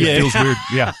wrong with It me? feels weird.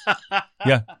 Yeah.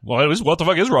 Yeah. Well, what the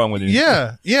fuck is wrong with you?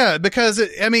 Yeah, because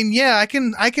I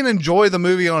can enjoy the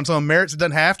movie on its own merits. It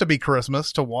doesn't have to be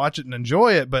Christmas to watch it and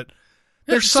enjoy it, but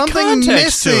there's It's something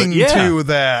context to it, missing yeah. to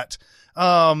that.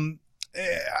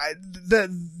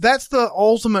 That's the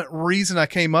ultimate reason I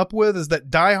came up with is that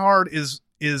Die Hard is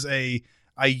a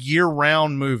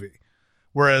year-round movie,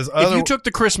 whereas If you took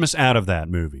the Christmas out of that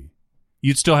movie,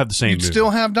 you'd still have the same You'd movie. still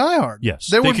have Die Hard. Yes.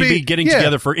 There they would could be getting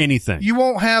together for anything. You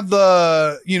won't have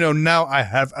the, now I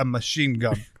have a machine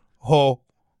gun. Ho,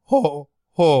 ho,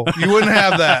 ho. You wouldn't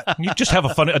have that. You just have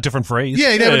a different phrase.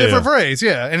 Yeah, you'd have a different phrase.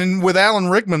 Yeah. And then with Alan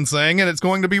Rickman saying it, it's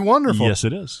going to be wonderful. Yes,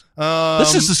 it is.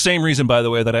 This is the same reason, by the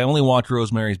way, that I only watch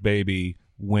Rosemary's Baby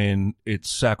when it's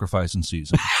sacrificing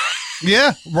season.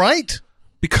 Yeah, right.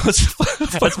 Because if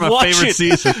That's I my watch favorite it,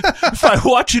 season. If I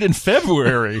watch it in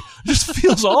February, it just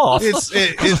feels off.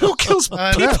 Who kills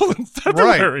I know. people in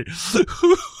February?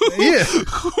 Yeah.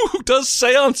 Who does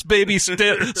seance baby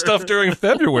stuff during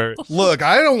February? Look,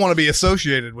 I don't want to be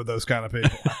associated with those kind of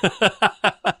people.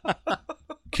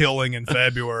 Killing in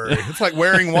February. It's like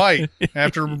wearing white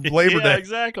after Labor Day.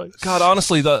 Exactly. God,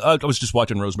 honestly, I was just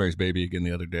watching Rosemary's Baby again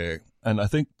the other day, and I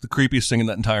think the creepiest thing in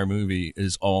that entire movie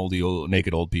is all the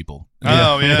naked old people.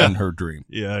 Oh, yeah. In her dream.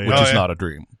 Yeah, Which Oh, is yeah. not a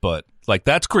dream. But, like,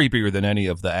 that's creepier than any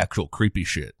of the actual creepy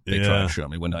shit they try Yeah. to show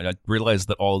me. When I realized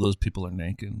that all those people are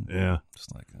naked. Yeah.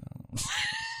 Just like,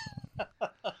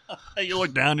 You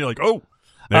look down, you're like, oh,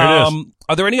 there it is.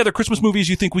 Are there any other Christmas movies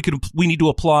you think we need to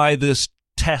apply this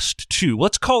test to?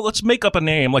 Let's make up a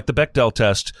name like the Bechdel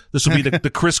test. This will be the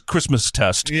Christmas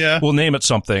test. Yeah. We'll name it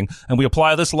something, and we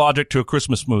apply this logic to a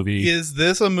Christmas movie. Is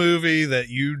this a movie that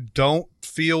you don't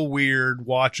feel weird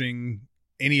watching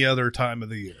any other time of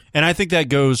the year? And I think that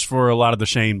goes for a lot of the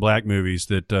Shane Black movies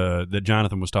that that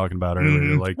Jonathan was talking about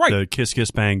earlier, like Right. the Kiss Kiss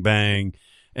Bang Bang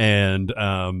and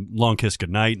Long Kiss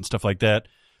Goodnight and stuff like that.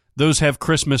 Those have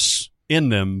Christmas in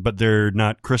them, but they're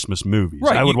not Christmas movies.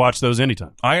 Right. I would watch those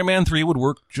anytime. Iron Man 3 would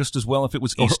work just as well if it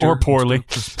was Or- Easter. or poorly.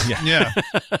 Yeah. Yeah.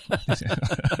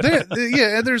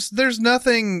 There's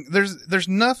nothing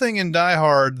in Die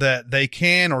Hard that they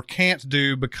can or can't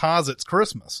do because it's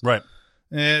Christmas. Right.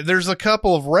 There's a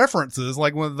couple of references,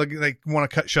 like when they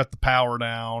want to shut the power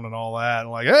down and all that.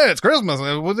 Like, hey, it's Christmas.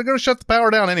 Well, they're going to shut the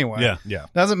power down anyway. Yeah. Yeah.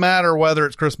 Doesn't matter whether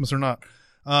it's Christmas or not.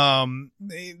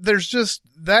 There's just,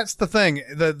 that's the thing.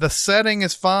 The setting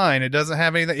is fine. It doesn't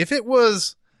have anything. If it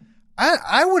was,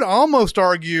 I would almost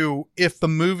argue if the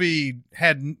movie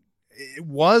it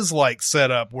was like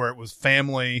set up where it was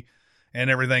family and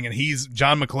everything, and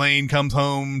John McClane comes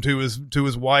home to his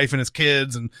wife and his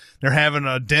kids, and they're having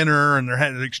a dinner and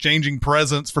they're exchanging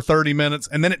presents for 30 minutes,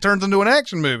 and then it turns into an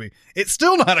action movie. It's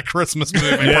still not a Christmas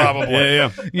movie, probably. Yeah.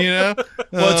 You know?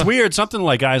 Well, it's weird. Something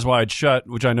like Eyes Wide Shut,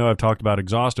 which I know I've talked about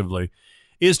exhaustively,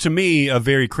 is to me a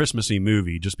very Christmassy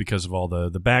movie just because of all the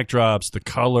backdrops, the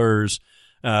colors,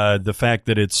 the fact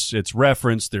that it's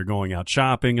referenced, they're going out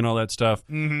shopping and all that stuff.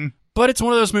 Mm-hmm. But it's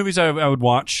one of those movies I would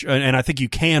watch, and I think you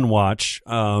can watch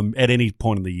at any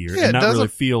point of the year Yeah, and it not really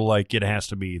doesn't- feel like it has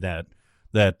to be that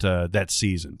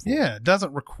season. Yeah, it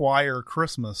doesn't require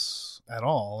Christmas at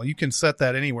all. You can set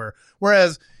that anywhere.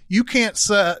 Whereas you can't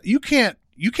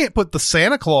put the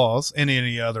Santa Claus in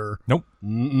any other. Nope.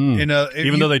 Even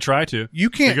though they try to. you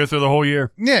They can't. go through the whole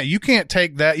year. Yeah, you can't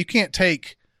take that. You can't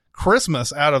take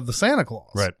Christmas out of the Santa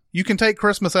Claus. Right. You can take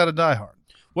Christmas out of Die Hard.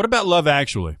 What about Love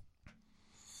Actually?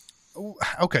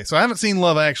 Okay, so I haven't seen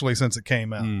Love Actually since it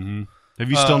came out. Mm-hmm. Have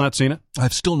you still not seen it?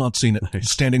 I've still not seen it.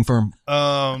 Standing firm.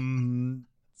 I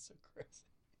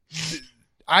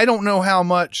don't know how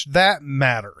much that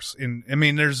matters.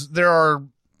 There are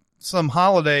some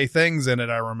holiday things in it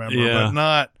I remember, Yeah. but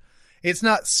not. It's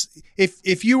not.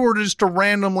 If you were just to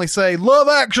randomly say Love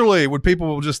Actually, would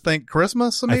people just think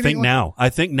Christmas? I think now Do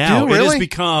it really? has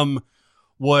become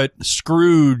what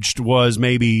Scrooged was,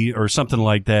 maybe, or something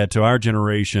like that to our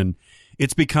generation.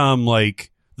 It's become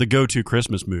like the go-to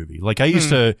Christmas movie. Like I used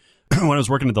to, when I was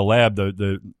working at the lab,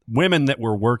 the women that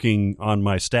were working on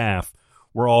my staff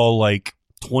were all like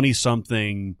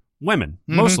 20-something women,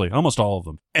 mostly, almost all of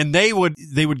them. And they would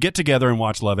get together and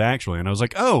watch Love Actually. And I was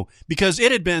like, oh, because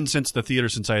it had been since the theater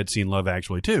since I had seen Love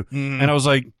Actually too. And I was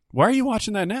like, why are you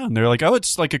watching that now? And they're like, oh,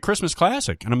 it's like a Christmas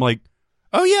classic. And I'm like,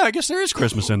 oh yeah, I guess there is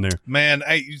Christmas in there. Man,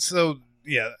 I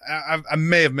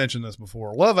may have mentioned this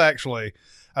before. Love Actually,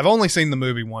 I've only seen the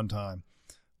movie one time,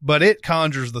 but it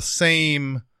conjures the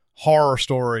same horror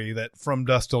story that From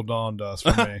Dusk Till Dawn does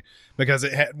for me, because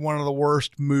it had one of the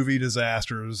worst movie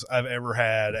disasters I've ever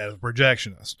had as a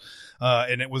projectionist.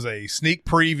 And it was a sneak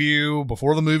preview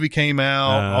before the movie came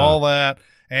out, all that.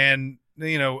 And,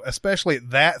 especially at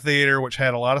that theater, which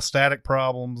had a lot of static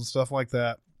problems and stuff like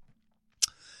that.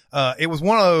 It was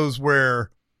one of those where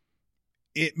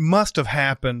it must have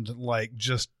happened like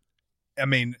this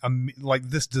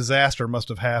disaster must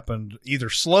have happened either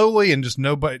slowly and just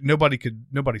nobody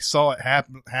saw it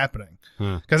happening.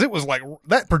 Because it was like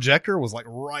that projector was like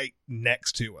right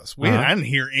next to us. I didn't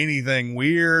hear anything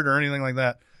weird or anything like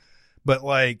that. But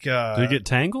like, Did it get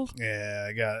tangled? yeah,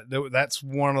 I got it. That's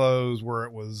one of those where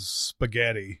it was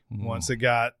spaghetti. Once it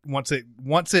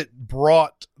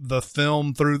brought the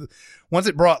film through, once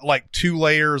it brought like 2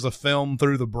 layers of film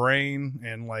through the brain,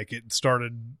 and like it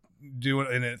started doing,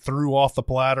 and it threw off the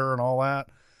platter and all that.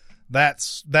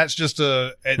 That's just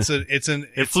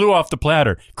It flew off the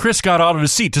platter. Chris got out of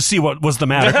his seat to see what was the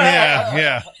matter.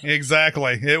 yeah,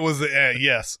 exactly. It was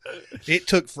yes. It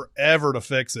took forever to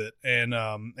fix it, and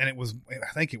it was,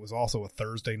 I think it was also a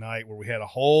Thursday night where we had a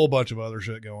whole bunch of other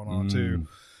shit going on too.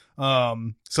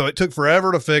 So it took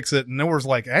forever to fix it, and there was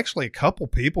like actually a couple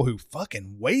people who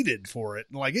fucking waited for it.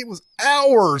 Like it was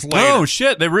hours later. Oh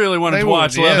shit! They really wanted to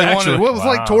watch Love Actually. Well, it was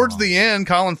like towards the end,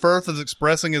 Colin Firth is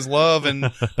expressing his love in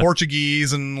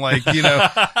Portuguese, and like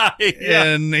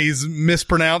and he's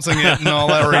mispronouncing it and all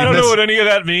that. I don't know what any of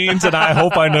that means, and I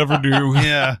hope I never do.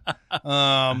 Yeah,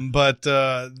 but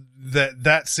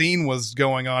that scene was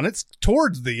going on. It's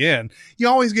towards the end. You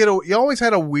always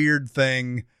had a weird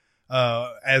thing.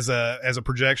 As a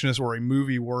projectionist or a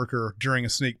movie worker during a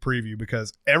sneak preview,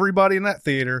 because everybody in that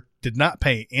theater did not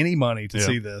pay any money to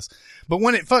see this. But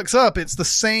when it fucks up, it's the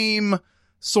same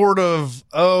sort of,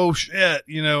 oh shit,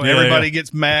 everybody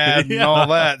gets mad and all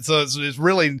that. So it's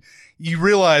really, you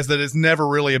realize that it's never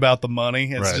really about the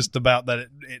money. It's just about that it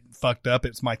fucked up.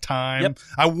 It's my time. Yep.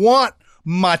 I want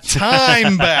my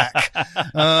time back.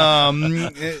 But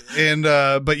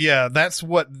yeah, that's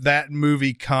what that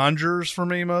movie conjures for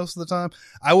me most of the time.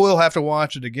 I will have to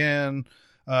watch it again.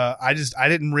 I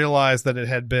didn't realize that it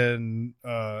had been,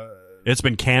 it's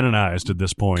been canonized at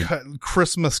this point.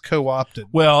 Christmas co-opted.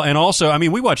 Well, and also, I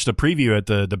mean, we watched a preview at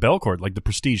the Belcourt, like the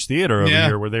Prestige Theater over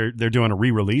here, where they're doing a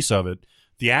re-release of it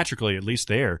theatrically, at least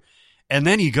there. And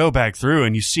then you go back through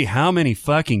and you see how many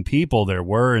fucking people there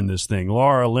were in this thing.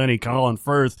 Laura Linney, Colin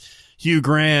Firth, Hugh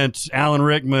Grant, Alan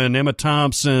Rickman, Emma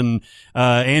Thompson,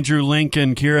 Andrew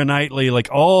Lincoln, Keira Knightley, like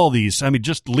all these. I mean,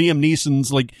 just Liam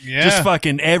Neeson's, just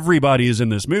fucking everybody is in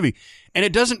this movie. And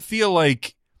it doesn't feel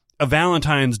like a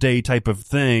Valentine's Day type of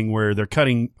thing where they're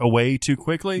cutting away too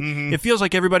quickly. Mm-hmm. It feels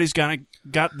like everybody's got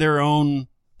their own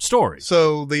story.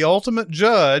 So the ultimate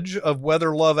judge of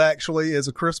whether Love Actually is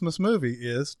a Christmas movie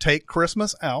is take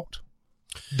Christmas out.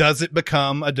 Does it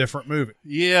become a different movie?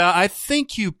 Yeah, I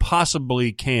think you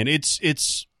possibly can.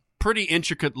 It's pretty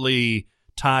intricately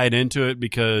tied into it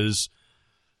because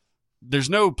there's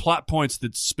no plot points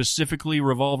that specifically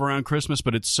revolve around Christmas,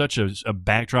 but it's such a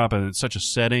backdrop and it's such a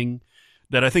setting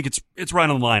that I think it's right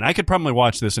on the line. I could probably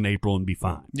watch this in April and be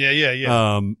fine.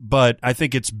 Yeah. But I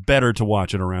think it's better to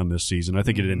watch it around this season. I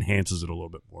think it enhances it a little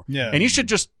bit more. Yeah. And you should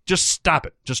just stop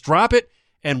it. Just drop it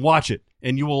and watch it.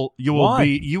 And you will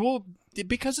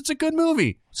because it's a good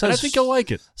movie. And I think you'll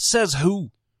like it. Says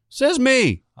who? Says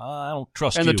me. I don't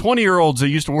trust and you. And the 20-year-olds that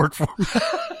used to work for me.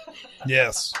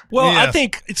 Yes. Well, yes. I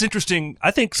think it's interesting.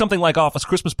 I think something like Office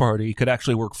Christmas Party could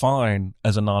actually work fine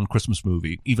as a non-Christmas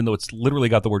movie, even though it's literally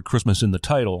got the word Christmas in the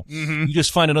title. Mm-hmm. You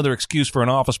just find another excuse for an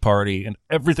office party, and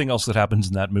everything else that happens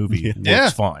in that movie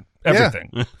works fine.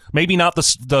 Everything. Yeah. Maybe not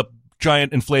the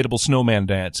giant inflatable snowman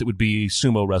dance. It would be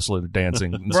sumo wrestler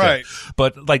dancing instead. Right.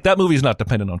 But like that movie is not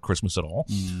dependent on Christmas at all.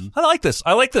 Mm. I like this.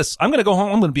 I'm going to go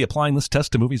home. I'm going to be applying this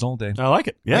test to movies all day. I like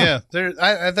it. Yeah.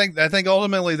 I think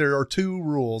ultimately there are 2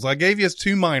 rules. I gave you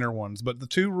 2 minor ones, but the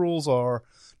 2 rules are: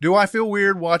 do I feel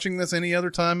weird watching this any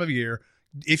other time of year?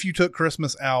 If you took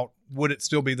Christmas out, would it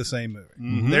still be the same movie?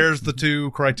 Mm-hmm. There's the 2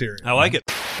 criteria. I like it.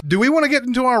 Do we want to get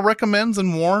into our recommends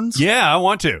and warns? Yeah, I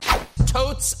want to.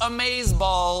 Totes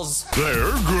Amazeballs.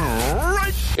 They're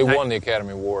great. It won the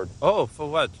Academy Award. Oh, for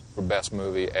what? For best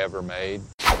movie ever made.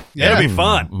 Yeah. It'll be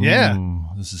fun. Yeah.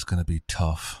 This is going to be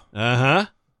tough. Uh-huh.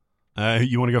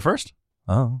 You want to go first?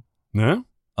 Oh. No?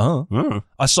 Oh.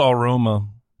 I saw Roma.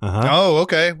 Uh-huh. Oh,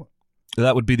 okay.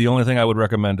 That would be the only thing I would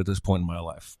recommend at this point in my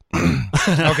life.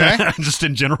 Okay. Just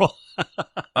in general?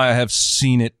 I have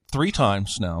seen it 3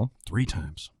 times now. 3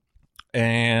 times.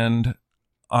 And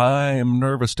I am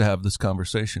nervous to have this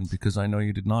conversation because I know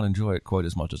you did not enjoy it quite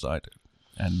as much as I did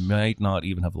and might not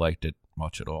even have liked it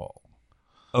much at all.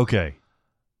 Okay.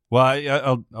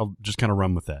 Well, I'll just kind of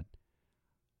run with that.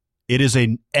 It is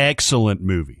an excellent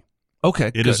movie.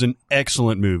 Okay. It is an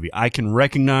excellent movie. I can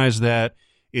recognize that.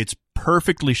 It's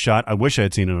perfectly shot. I wish I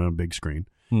had seen it on a big screen.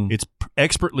 It's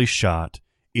expertly shot.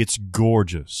 It's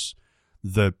gorgeous.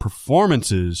 The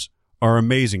performances are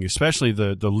amazing, especially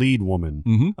the lead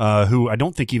woman, who I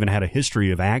don't think even had a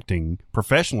history of acting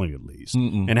professionally, at least,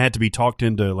 and had to be talked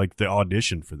into like the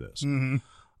audition for this. Mm-hmm.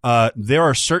 There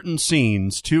are certain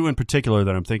scenes, 2 in particular,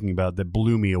 that I'm thinking about that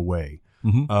blew me away.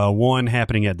 one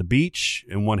happening at the beach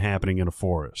and one happening in a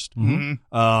forest.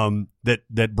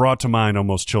 That brought to mind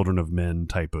almost Children of Men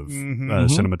type of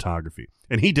cinematography.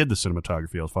 And he did the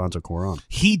cinematography, Alfonso Cuarón.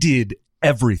 He did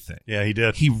everything. Yeah, he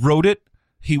did. He wrote it.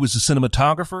 He was the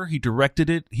cinematographer. He directed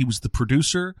it. He was the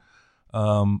producer,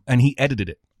 and he edited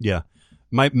it. Yeah.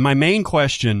 My main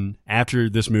question after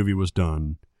this movie was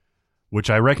done, which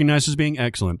I recognize as being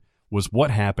excellent, was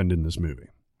what happened in this movie.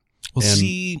 Well,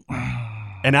 see,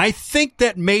 and I think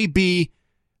that may be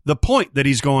the point that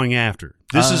he's going after.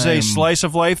 This is a slice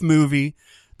of life movie.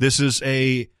 This is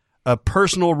a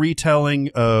personal retelling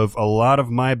of a lot of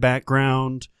my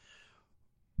background.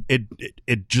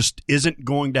 It just isn't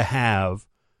going to have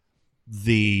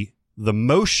the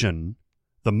motion,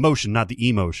 not the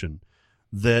emotion,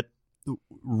 that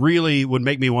really would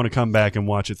make me want to come back and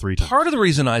watch it 3 times. Part of the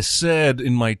reason I said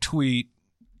in my tweet,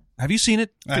 have you seen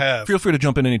it? I have. Feel free to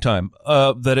jump in anytime.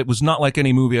 That it was not like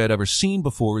any movie I'd ever seen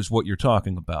before is what you're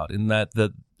talking about. In that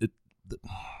the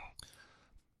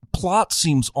plot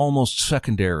seems almost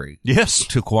secondary. Yes.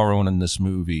 To Cuarón in this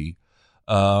movie,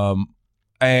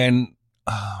 and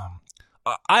I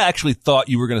actually thought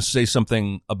you were going to say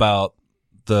something about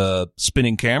the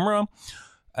spinning camera.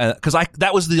 Because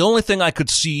that was the only thing I could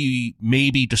see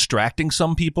maybe distracting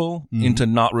some people into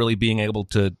not really being able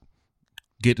to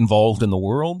get involved in the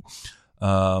world,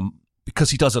 because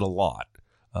he does it a lot.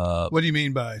 What do you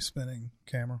mean by spinning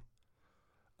camera?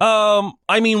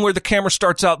 I mean where the camera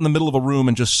starts out in the middle of a room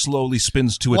and just slowly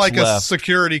spins to its like left. A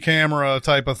security camera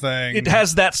type of thing. It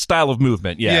has that style of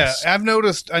movement, yes. Yeah,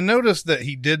 I noticed that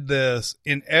he did this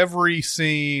in every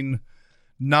scene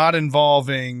not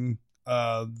involving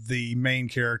the main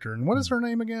character. And what is her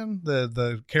name again?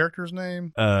 The character's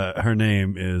name? Her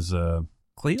name is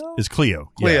Cleo? Is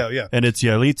Cleo. Cleo, yeah. And it's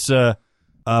Yalitza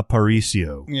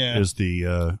Aparicio. Yeah. Is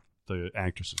the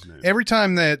actress's name. Every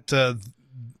time that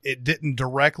it didn't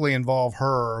directly involve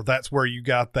her, that's where you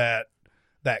got that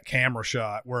camera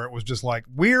shot where it was just like,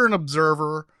 we're an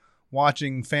observer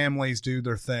watching families do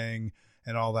their thing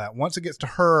and all that. Once it gets to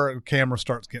her, the camera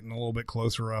starts getting a little bit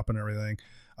closer up and everything.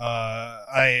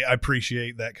 I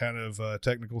appreciate that kind of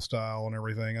technical style and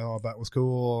everything. I thought that was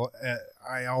cool.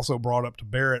 I also brought up to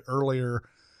Barrett earlier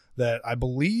that I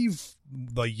believe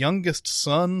the youngest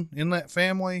son in that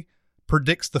family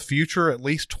predicts the future at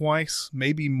least twice,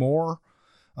 maybe more,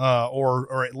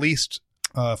 or at least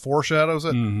foreshadows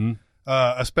it. Mm-hmm.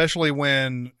 Especially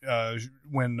when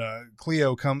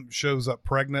Cleo shows up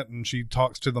pregnant and she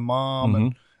talks to the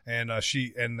mom and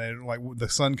then like the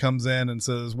son comes in and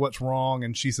says, "What's wrong?"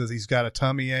 And she says he's got a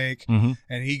tummy ache, and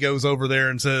he goes over there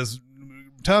and says,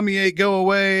 "Tummy ache, go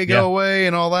away,"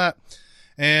 and all that.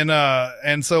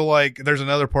 And so like there's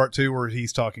another part too where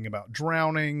he's talking about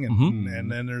drowning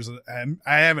and then there's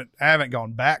I haven't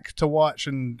gone back to watch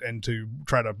and to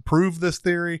try to prove this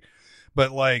theory.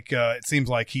 But like it seems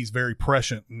like he's very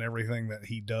prescient in everything that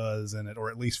he does in it, or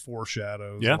at least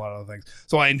foreshadows a lot of things.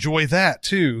 So I enjoy that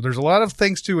too. There's a lot of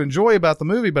things to enjoy about the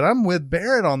movie, but I'm with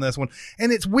Barrett on this one.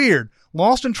 And it's weird.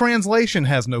 Lost in Translation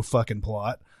has no fucking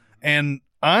plot. And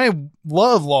I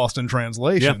love Lost in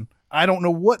Translation. Yep. I don't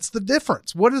know what's the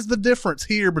difference. What is the difference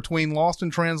here between Lost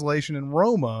in Translation and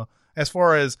Roma as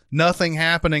far as nothing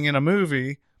happening in a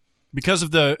movie? Because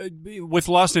of with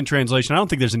Lost in Translation, I don't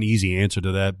think there's an easy answer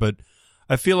to that, but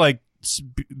I feel like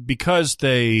because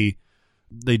they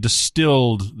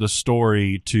distilled the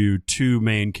story to 2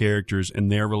 main characters and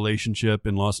their relationship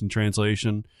in Lost in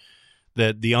Translation,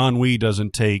 that the ennui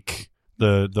doesn't take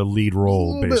the lead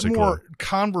role, a little basically. bit more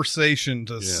conversation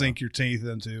to sink your teeth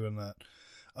into in that.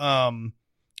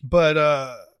 But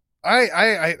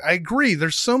I agree.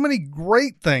 There's so many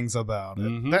great things about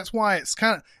it. That's why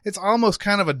it's almost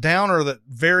kind of a downer that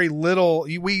very little,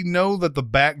 we know that the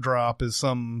backdrop is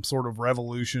some sort of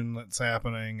revolution that's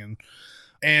happening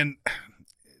and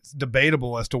it's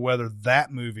debatable as to whether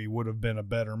that movie would have been a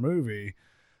better movie.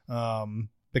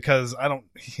 Because I don't,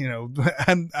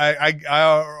 I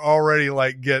already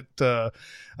like get,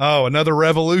 another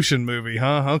revolution movie,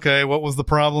 huh? Okay. What was the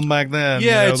problem back then?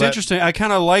 Yeah. It's interesting. I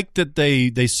kind of like that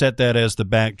they set that as the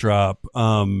backdrop,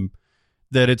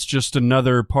 that it's just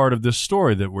another part of this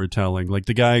story that we're telling. Like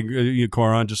the guy,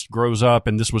 Cuarón, just grows up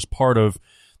and this was part of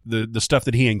the stuff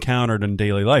that he encountered in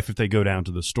daily life if they go down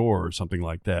to the store or something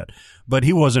like that. But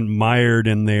he wasn't mired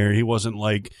in there. He wasn't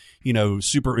like,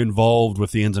 super involved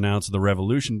with the ins and outs of the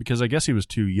revolution because I guess he was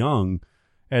too young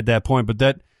at that point. But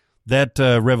that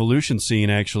revolution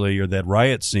scene actually, or that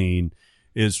riot scene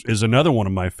is another one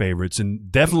of my favorites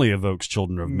and definitely evokes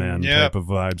Children of Men type of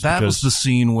vibes. That was the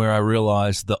scene where I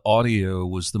realized the audio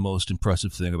was the most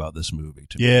impressive thing about this movie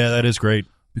to me. Yeah, that is great.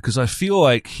 Because I feel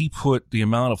like he put the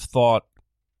amount of thought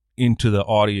into the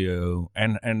audio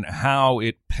and how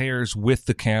it pairs with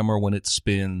the camera when it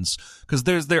spins, because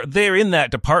they're in that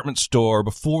department store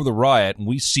before the riot and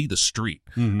we see the street,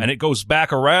 and it goes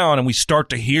back around and we start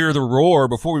to hear the roar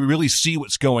before we really see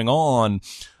what's going on,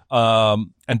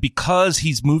 and because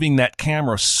he's moving that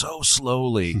camera so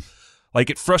slowly, like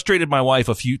it frustrated my wife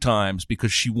a few times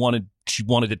because she wanted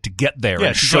it to get there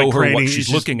and show like her what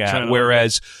she's looking at,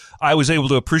 whereas I was able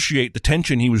to appreciate the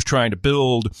tension he was trying to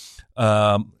build.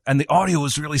 And the audio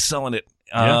was really selling it.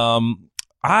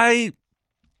 I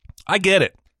get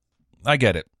it. I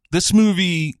get it. This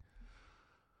movie,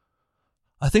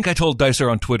 I think I told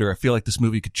Dicer on Twitter, I feel like this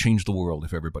movie could change the world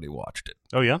if everybody watched it.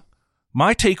 Oh, yeah?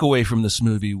 My takeaway from this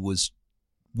movie was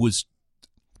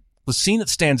the scene that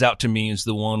stands out to me is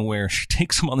the one where she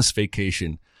takes him on this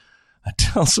vacation and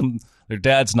tells him their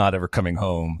dad's not ever coming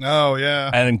home. Oh, yeah.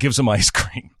 And then gives him ice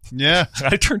cream. Yeah.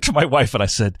 I turned to my wife and I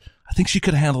said, I think she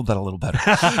could have handled that a little better.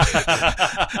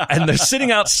 And they're sitting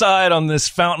outside on this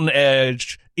fountain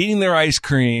edge, eating their ice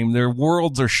cream. Their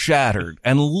worlds are shattered.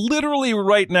 And literally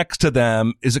right next to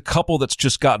them is a couple that's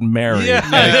just gotten married. Yeah,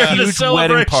 at a they're huge at a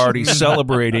wedding celebration. party,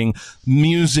 celebrating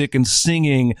music and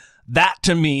singing. That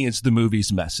to me is the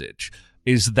movie's message,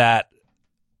 is that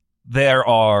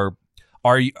do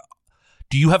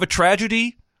you have a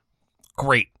tragedy?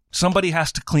 Great. Somebody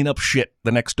has to clean up shit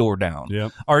the next door down.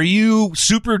 Yep. Are you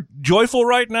super joyful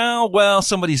right now? Well,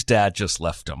 somebody's dad just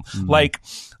left them. Like,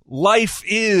 life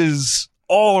is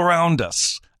all around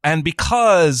us. And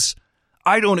because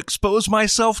I don't expose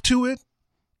myself to it,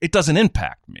 it doesn't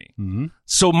impact me.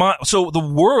 So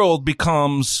the world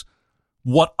becomes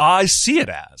what I see it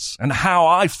as and how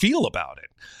I feel about it.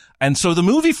 And so the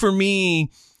movie for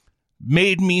me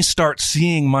made me start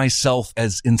seeing myself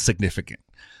as insignificant.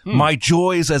 My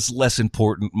joys as less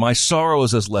important, my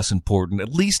sorrows as less important,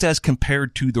 at least as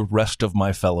compared to the rest of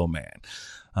my fellow man.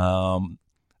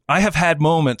 I have had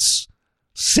moments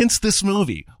since this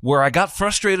movie where I got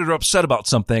frustrated or upset about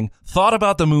something, thought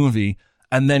about the movie,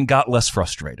 and then got less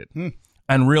frustrated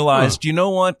and realized, you know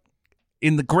what?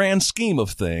 In the grand scheme of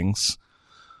things,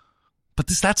 but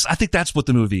I think that's what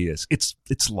the movie is. It's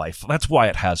life. That's why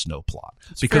it has no plot.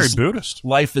 Because very Buddhist.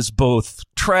 Life is both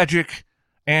tragic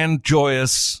and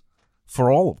joyous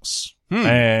for all of us.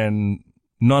 And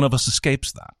none of us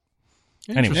escapes that.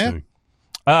 Interesting. Anyway.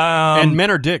 And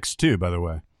men are dicks, too, by the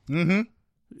way.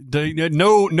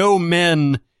 No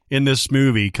men in this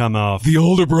movie come off. The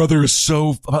older brother is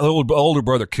the older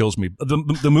brother kills me.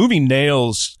 The movie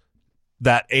nails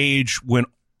that age when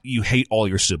you hate all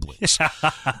your siblings.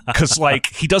 Because, like,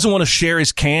 he doesn't want to share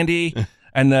his candy,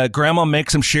 and the grandma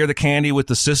makes him share the candy with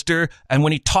the sister, and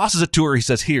when he tosses it to her, he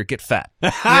says, "Here, get fat."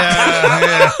 And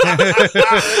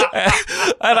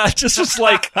I just was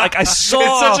like I saw...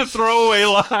 It's such a throwaway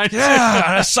line. Yeah,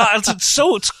 and I saw...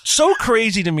 It's so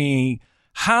crazy to me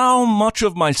how much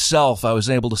of myself I was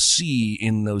able to see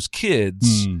in those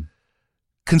kids,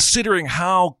 considering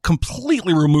how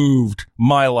completely removed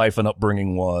my life and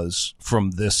upbringing was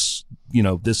from this,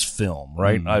 this film,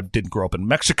 right? I didn't grow up in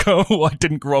Mexico. I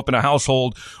didn't grow up in a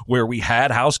household where we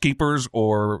had housekeepers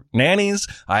or nannies.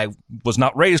 I was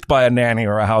not raised by a nanny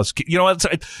or a housekeeper.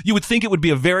 You would think it would be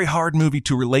a very hard movie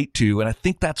to relate to, and I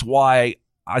think that's why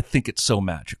I think it's so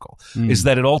magical, is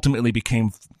that it ultimately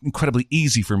became incredibly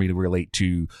easy for me to relate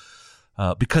to.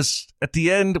 Because at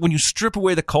the end, when you strip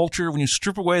away the culture, when you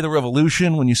strip away the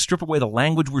revolution, when you strip away the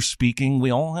language we're speaking,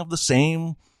 we all have the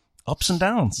same ups and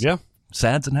downs. Yeah.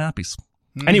 Sads and happies.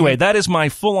 Anyway, that is my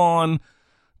full-on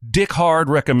dick hard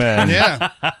recommend. Yeah.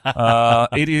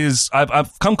 It is,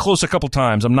 I've come close a couple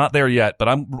times. I'm not there yet, but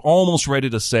I'm almost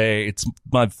ready to say it's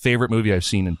my favorite movie I've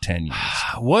seen in 10 years.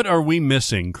 What are we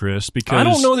missing, Chris? Because I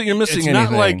don't know that you're missing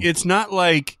anything. It's not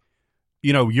like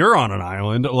you're on an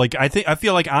island. Like I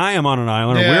feel like I am on an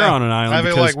island, or we're on an island. I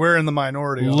feel like we're in the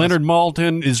minority. Leonard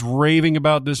Maltin is raving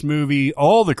about this movie.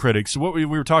 All the critics. What we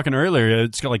were talking earlier,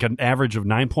 it's got like an average of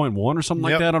 9.1 or something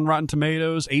like that on Rotten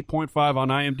Tomatoes, 8.5 on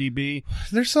IMDb.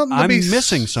 There's something I'm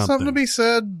missing something. Something to be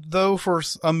said though for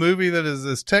a movie that is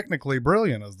as technically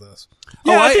brilliant as this.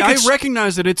 Yeah, I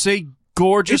recognize that it's a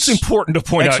gorgeous. It's important to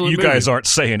point out you guys movie. aren't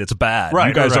saying it's bad. Right,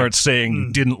 you guys right. aren't saying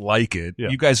you didn't like it. Yeah.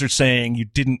 You guys are saying you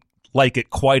didn't like it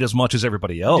quite as much as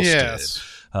everybody else Yes.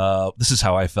 did. This is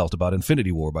how I felt about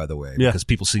Infinity War, by the way, because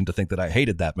people seem to think that I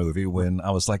hated that movie when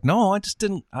I was like, no, I just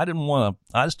didn't want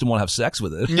to have sex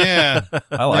with it. Yeah.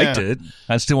 I liked it.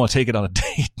 I just didn't want to take it on a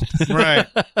date. Right.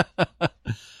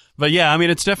 But yeah, I mean,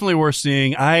 it's definitely worth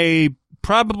seeing. It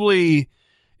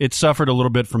suffered a little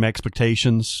bit from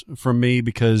expectations from me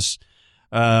because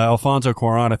Alfonso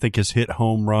Cuarón, I think, has hit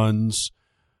home runs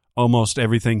almost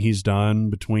everything he's done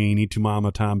between Y Tu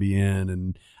Mama Tambien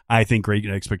and I think Great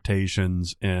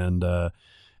Expectations and the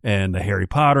Harry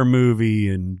Potter movie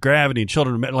and Gravity and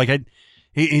Children of Men. Like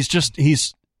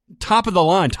he's top of the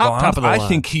line, top of the line. I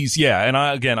think he's and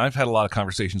I've had a lot of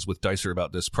conversations with Dicer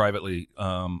about this privately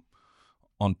on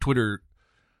Twitter.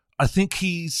 I think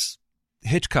he's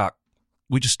Hitchcock.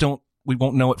 We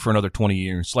won't know it for another 20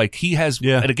 years. Like he has,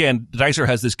 and again, Dicer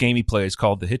has this game he plays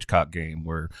called the Hitchcock game,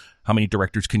 where how many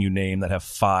directors can you name that have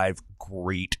 5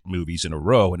 great movies in a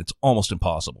row? And it's almost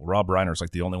impossible. Rob Reiner's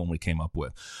like the only one we came up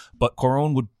with. But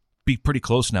Cuarón would be pretty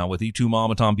close now with Y Tu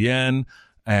Mama Tambien,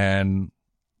 and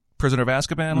Prisoner of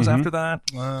Azkaban was after that.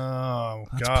 Oh,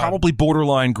 That's God. probably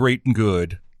borderline great and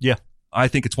good. Yeah. I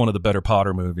think it's one of the better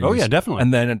Potter movies. Oh, yeah, definitely.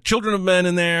 And then Children of Men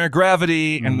in there,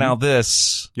 Gravity, and now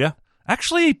this. Yeah.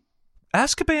 Actually,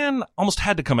 Azkaban almost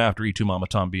had to come after Y Tu Mama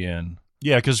Tambien.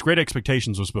 Yeah, because Great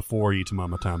Expectations was before Y Tu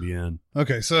Mama Tambien.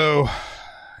 Okay, so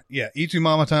Y Tu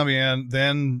Mama Tambien,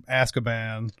 then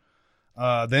Azkaban,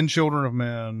 then Children of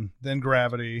Men, then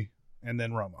Gravity, and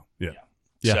then Roma. Yeah.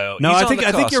 So no, he's I on think the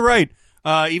I think cusp. you're right.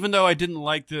 Even though I didn't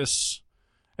like this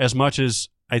as much as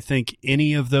I think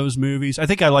any of those movies, I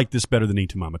think I like this better than Y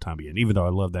Tu Mama Tambien, even though I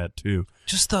love that too.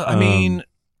 Just the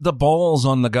balls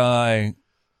on the guy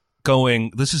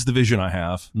going, this is the vision I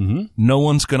have. Mm-hmm. No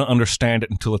one's going to understand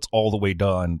it until it's all the way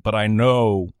done, but I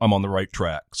know I'm on the right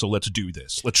track. So let's do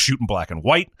this. Let's shoot in black and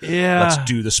white. Yeah. Let's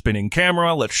do the spinning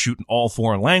camera. Let's shoot in all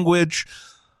foreign language.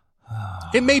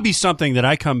 It may be something that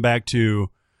I come back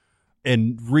to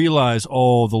and realize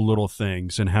all the little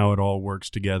things and how it all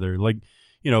works together. Like,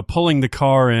 pulling the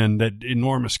car in, that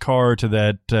enormous car to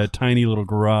that tiny little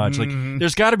garage. Like,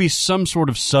 there's got to be some sort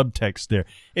of subtext there.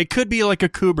 It could be like a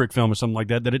Kubrick film or something like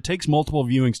that it takes multiple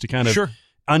viewings to kind of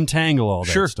untangle all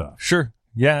that stuff. Sure.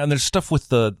 Yeah, and there's stuff with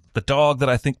the dog that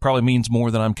I think probably means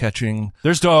more than I'm catching.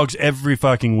 There's dogs every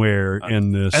fucking where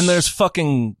in this. And there's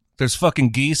fucking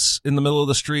geese in the middle of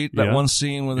the street. That one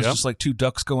scene where there's just like 2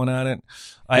 ducks going at it.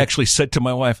 I actually said to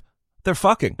my wife, they're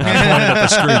fucking. I pointed at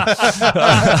the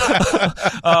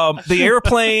screen. The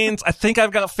airplanes, I think I've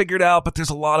got figured out, but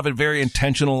there's a lot of it very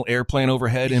intentional airplane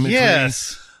overhead imagery.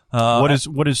 Yes.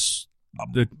 What is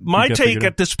my take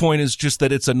at this point is just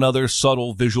that it's another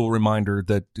subtle visual reminder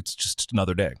that it's just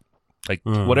another day. Like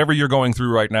whatever you're going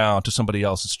through right now, to somebody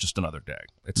else, it's just another day.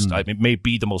 It may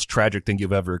be the most tragic thing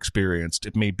you've ever experienced.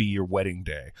 It may be your wedding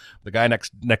day. The guy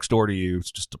next door to you,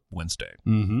 it's just a Wednesday.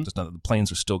 Mm-hmm. Just the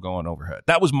planes are still going overhead.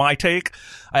 That was my take.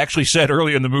 I actually said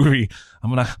early in the movie,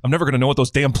 I'm never gonna know what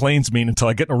those damn planes mean until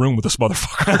I get in a room with this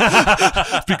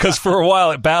motherfucker, because for a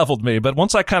while it baffled me. But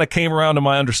once I kind of came around to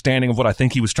my understanding of what I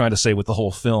think he was trying to say with the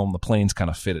whole film, the planes kind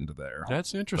of fit into there.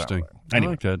 That's interesting. Anyway. I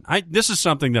like that. This is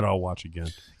something that I'll watch again.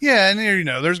 Yeah, and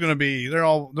there's going to be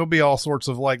there'll be all sorts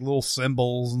of like little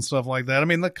symbols and stuff like that. I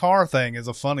mean, the car thing is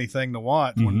a funny thing to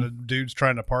watch when the dude's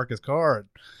trying to park his car. It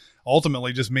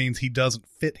ultimately just means he doesn't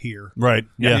fit here. Right.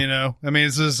 Yeah. I mean,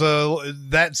 it's just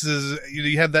that's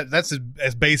you have that's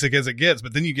as basic as it gets,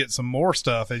 but then you get some more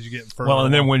stuff as you get further. Well,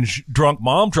 and then when drunk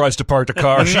mom tries to park the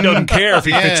car, she doesn't care if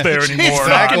he fits there anymore.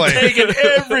 Exactly. Taking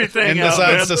everything and out,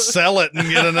 decides man. to sell it and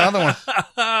get another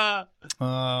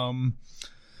one.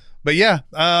 But yeah,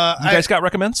 You guys got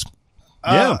recommends?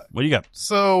 Yeah. What do you got?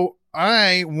 So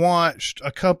I watched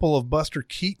a couple of Buster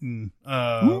Keaton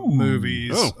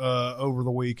movies over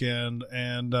the weekend,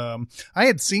 and I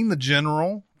had seen The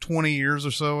General 20 years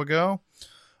or so ago.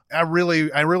 I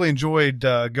really enjoyed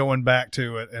going back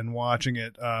to it and watching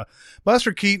it.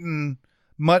 Buster Keaton,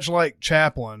 much like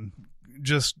Chaplin,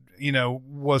 just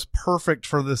was perfect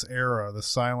for this era, the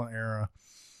silent era.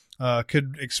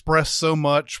 Could express so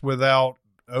much without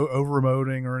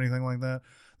over-emoting or anything like that.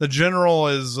 The General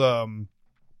is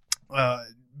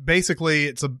basically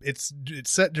it's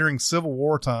set during Civil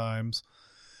War times,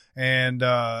 and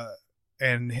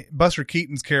Buster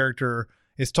Keaton's character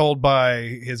is told by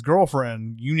his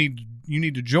girlfriend, you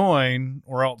need to join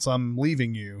or else I'm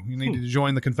leaving you. You need to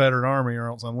join the Confederate Army or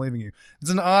else I'm leaving you.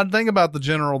 It's an odd thing about The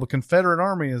General. The Confederate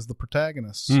Army is the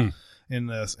protagonist in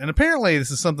this, and apparently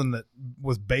this is something that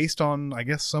was based on, I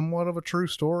guess, somewhat of a true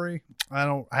story.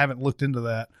 I haven't looked into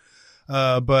that,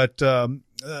 but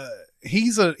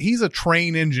he's a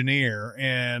trained engineer,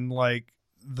 and like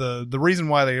the reason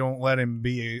why they don't let him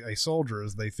be a soldier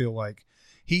is they feel like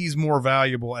he's more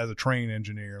valuable as a trained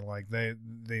engineer. Like they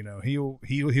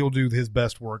he'll do his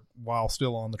best work while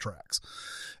still on the tracks,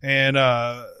 and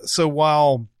so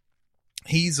while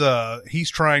he's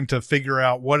trying to figure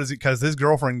out what is it, because his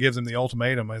girlfriend gives him the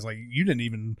ultimatum. He's like, you didn't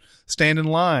even stand in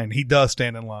line. He does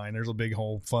stand in line. There's a big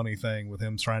whole funny thing with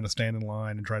him trying to stand in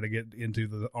line and try to get into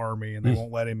the army, and they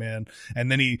won't let him in.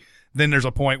 And then there's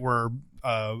a point where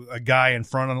a guy in the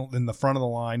front of the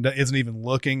line isn't even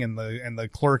looking, and the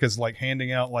clerk is like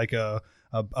handing out like a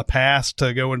pass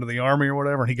to go into the army or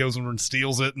whatever, and he goes over and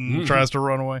steals it and tries to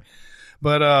run away.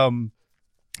 But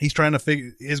he's trying to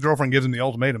figure. His girlfriend gives him the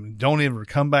ultimatum: don't ever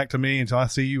come back to me until I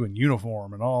see you in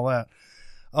uniform and all that.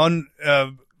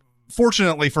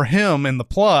 Fortunately for him in the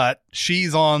plot,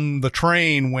 she's on the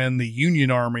train when the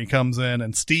Union Army comes in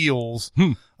and steals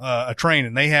a train,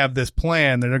 and they have this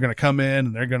plan that they're going to come in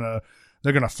and they're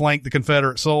going to flank the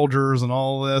Confederate soldiers and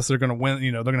all this. They're going to win.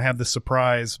 They're going to have this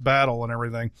surprise battle and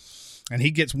everything. And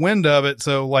he gets wind of it,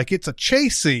 so like it's a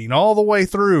chase scene all the way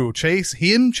through.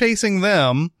 Him chasing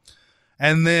them.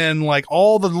 And then like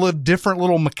all the different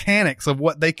little mechanics of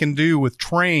what they can do with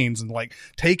trains, and like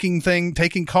taking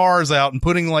cars out and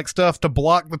putting like stuff to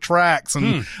block the tracks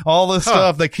and all this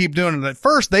stuff they keep doing. And at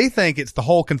first they think it's the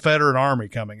whole Confederate army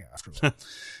coming after them.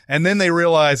 And then they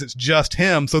realize it's just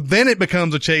him. So then it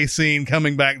becomes a chase scene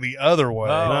coming back the other way.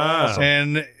 awesome.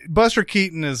 And Buster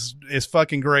Keaton is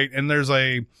fucking great. And there's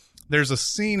a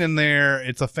scene in there.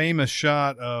 It's a famous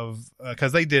shot of,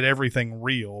 cause they did everything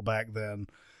real back then,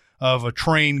 of a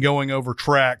train going over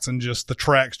tracks and just the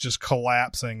tracks just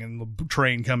collapsing and the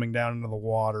train coming down into the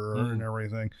water and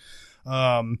everything.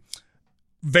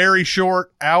 Very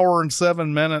short, hour and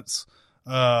 7 minutes.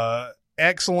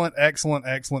 Excellent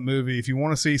movie. If you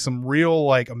want to see some real,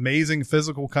 like, amazing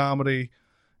physical comedy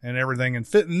and everything, and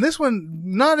this one,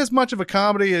 not as much of a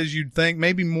comedy as you'd think,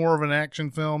 maybe more of an action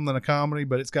film than a comedy,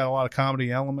 but it's got a lot of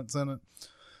comedy elements in it.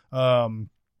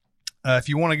 If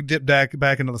you want to dip back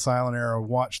into the silent era,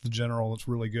 watch The General. It's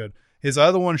really good. His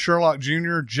other one, Sherlock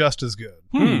Jr., just as good.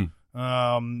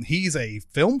 He's a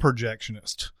film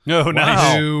projectionist. Oh,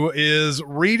 nice. Who is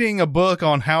reading a book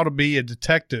on how to be a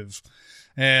detective.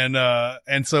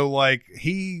 And so like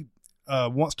he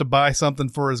wants to buy something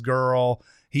for his girl.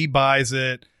 He buys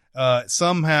it.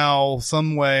 Somehow,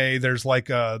 some way, there's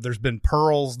been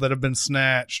pearls that have been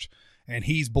snatched, and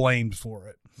he's blamed for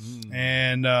it.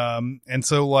 And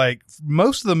so like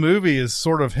most of the movie is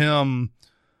sort of him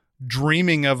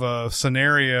dreaming of a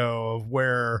scenario of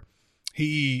where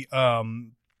he's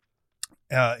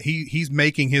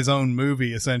making his own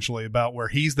movie essentially about where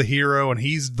he's the hero and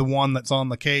he's the one that's on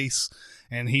the case,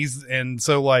 and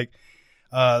so like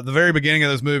the very beginning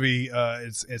of this movie,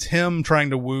 it's him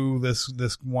trying to woo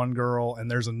this one girl, and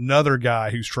there's another guy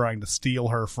who's trying to steal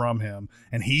her from him,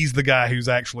 and he's the guy who's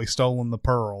actually stolen the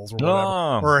pearls or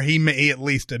whatever, or he at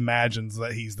least imagines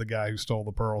that he's the guy who stole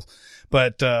the pearls.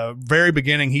 But very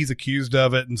beginning, he's accused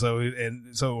of it, and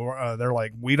so they're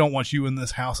like, we don't want you in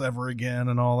this house ever again,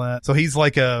 and all that. So he's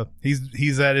like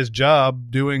he's at his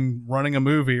job running a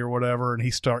movie or whatever, and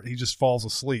he just falls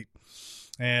asleep.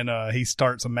 And he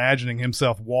starts imagining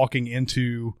himself walking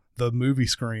into the movie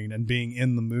screen and being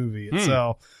in the movie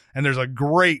itself. And there's a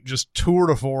great just tour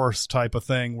de force type of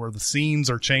thing where the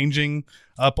scenes are changing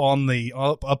up on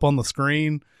the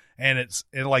screen. And it's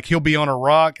like he'll be on a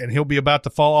rock and he'll be about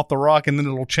to fall off the rock, and then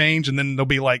it'll change, and then there'll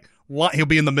be like he'll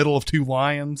be in the middle of two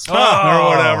lions or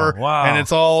whatever. Wow. And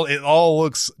it all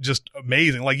looks just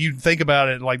amazing. Like you think about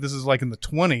it, like this is like in the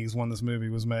 1920s when this movie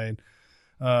was made.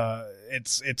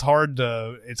 It's hard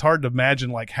to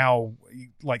imagine like how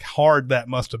like hard that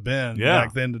must have been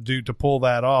back then to pull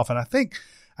that off. And I think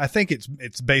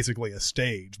it's basically a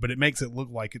stage, but it makes it look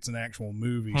like it's an actual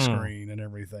movie screen and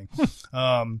everything.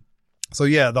 So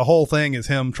yeah, the whole thing is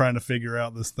him trying to figure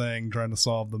out this thing, trying to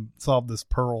solve this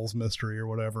pearls mystery or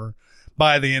whatever.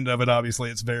 By the end of it, obviously,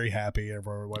 it's very happy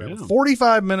or whatever. Yeah.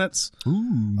 45 minutes.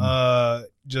 Ooh.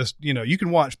 Just, you can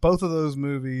watch both of those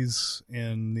movies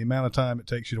in the amount of time it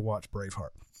takes you to watch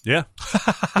Braveheart. Yeah.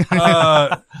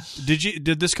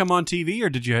 Did this come on TV, or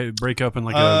did you break up in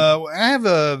like a I have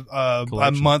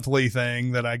a monthly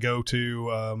thing that I go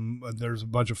to. There's a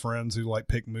bunch of friends who like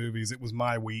pick movies. It was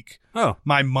my week. Oh.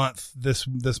 My month this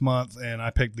month, and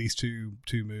I picked these two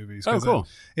movies. Oh, cool.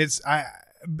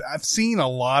 I've seen a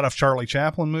lot of Charlie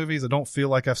Chaplin movies. I don't feel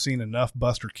like I've seen enough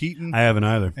Buster Keaton. I haven't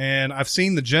either. And I've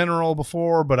seen The General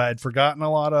before, but I had forgotten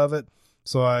a lot of it.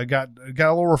 So I got a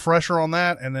little refresher on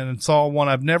that, and then saw one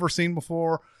I've never seen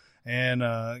before. And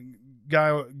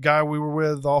guy we were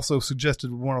with also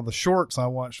suggested one of the shorts. I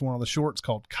watched one of the shorts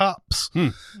called Cops.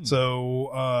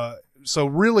 So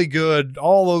really good.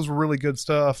 All those were really good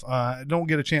stuff. I don't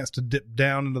get a chance to dip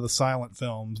down into the silent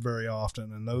films very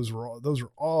often, and those are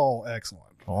all excellent.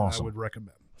 Awesome. I would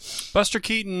recommend. Buster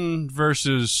Keaton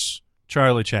versus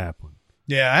Charlie Chaplin.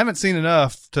 Yeah, I haven't seen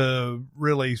enough to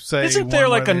really say. Isn't there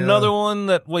one like way or the another other. one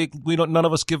that like none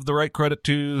of us give the right credit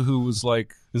to? Who was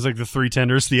like, It's like the Three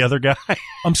Tenders, the other guy.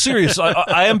 I'm serious.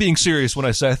 I am being serious when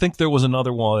I say I think there was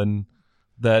another one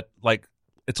that like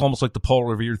it's almost like the Paul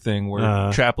Revere thing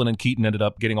where Chaplin and Keaton ended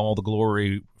up getting all the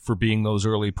glory for being those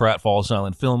early Pratfall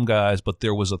silent film guys, but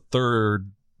there was a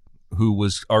third who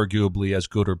was arguably as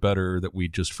good or better that we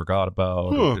just forgot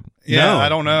about. Yeah, No. I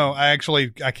don't know. I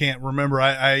can't remember.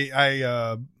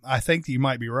 I think you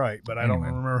might be right, but I don't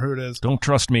remember who it is. Don't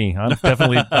trust me. I've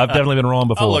definitely been wrong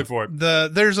before. I'll look for it.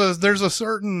 There's a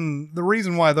certain the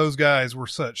reason why those guys were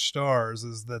such stars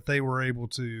is that they were able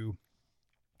to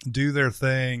do their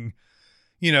thing,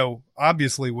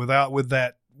 obviously without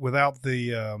the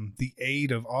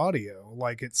aid of audio.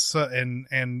 Like it's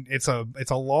and it's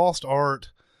a lost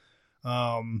art.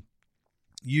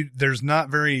 There's not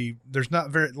very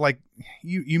like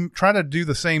you try to do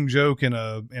the same joke in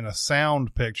a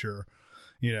sound picture,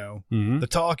 the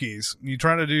talkies, you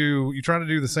try to do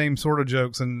the same sort of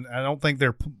jokes, and I don't think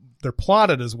they're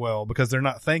plotted as well because they're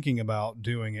not thinking about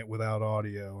doing it without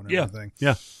audio and everything.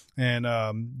 Yeah. And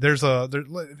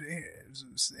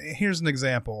here's an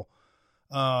example.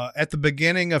 At the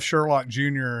beginning of Sherlock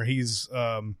Jr., his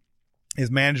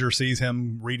manager sees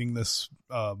him reading this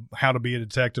How to Be a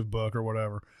Detective book or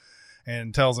whatever,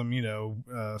 and tells him,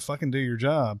 fucking do your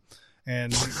job.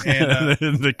 And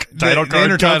the title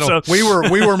card comes up. we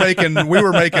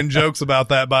were making jokes about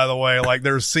that, by the way. Like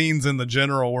there's scenes in The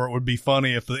General where it would be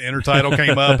funny if the intertitle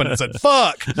came up and it said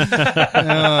 "fuck,"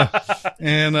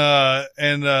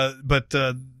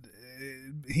 but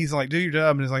he's like, do your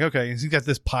job, and he's like, okay. He's got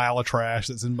this pile of trash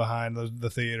that's in behind the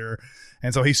theater,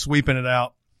 and so he's sweeping it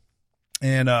out.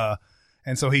 And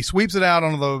so he sweeps it out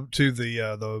to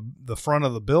the front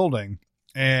of the building,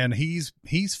 and he's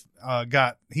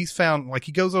found, like,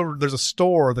 he goes over, there's a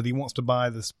store that he wants to buy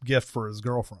this gift for his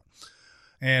girlfriend,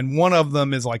 and one of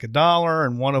them is like $1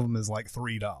 and one of them is like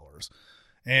 $3,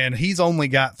 and he's only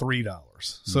got $3,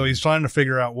 so he's trying to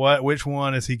figure out which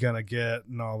one is he gonna get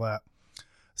and all that.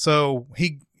 So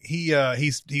he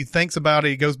thinks about it.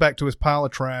 He goes back to his pile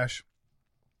of trash.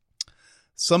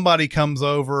 Somebody comes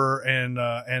over and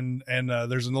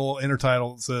there's a little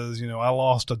intertitle that says, I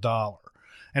lost $1,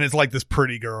 and it's like this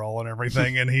pretty girl and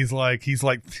everything. And he's got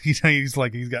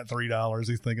 $3.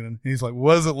 He's thinking, and he's like,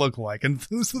 what does it look like? And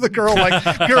so the girl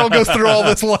goes through all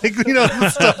this,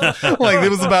 stuff, like it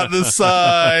was about this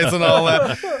size and all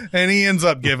that. And he ends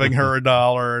up giving her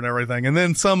 $1 and everything. And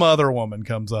then some other woman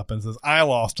comes up and says, I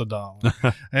lost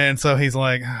 $1. And so he's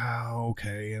like, oh,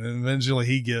 okay. And then eventually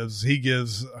he gives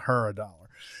her $1.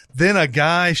 Then a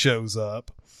guy shows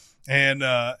up and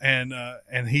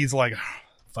he's like,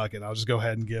 fuck it, I'll just go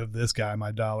ahead and give this guy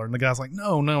my $1. And the guy's like,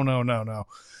 no.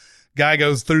 Guy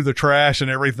goes through the trash and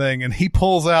everything, and he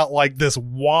pulls out like this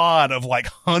wad of like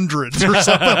hundreds or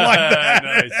something like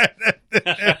that.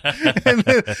 And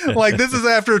then, like, this is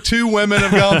after 2 women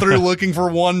have gone through looking for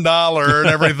 $1 and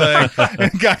everything.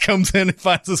 And the guy comes in and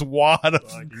finds this wad of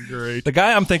Great. The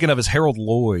guy I'm thinking of is Harold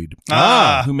Lloyd,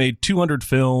 who made 200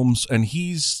 films, and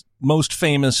he's most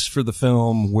famous for the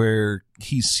film where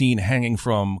he's seen hanging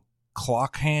from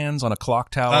clock hands on a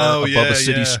clock tower above a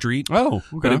city street. Oh, okay.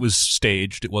 But it was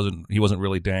staged. He wasn't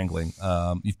really dangling.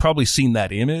 You've probably seen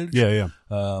that image. Yeah.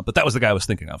 But that was the guy I was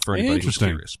thinking of for anybody who's Interesting.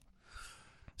 curious.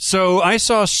 So I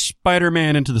saw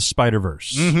Spider-Man Into the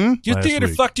Spider-Verse. Mm-hmm. Your last theater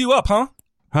week. fucked you up, huh?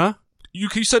 Huh? You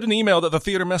said in an email that the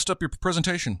theater messed up your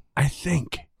presentation. I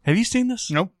think. Have you seen this?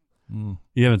 Nope.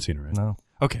 You haven't seen it, right? No.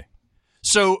 Okay.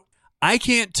 So I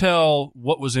can't tell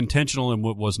what was intentional and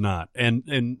what was not.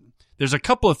 And there's a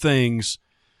couple of things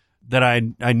that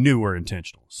I knew were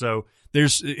intentional. So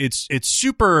it's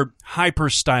super hyper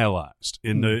stylized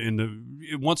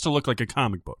it wants to look like a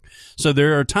comic book. So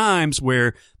there are times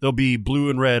where there'll be blue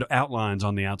and red outlines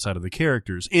on the outside of the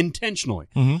characters intentionally.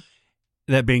 Mm-hmm.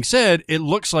 That being said, it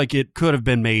looks like it could have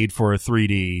been made for a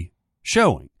 3D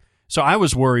showing. So I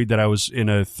was worried that I was in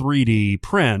a 3D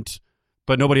print,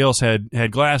 but nobody else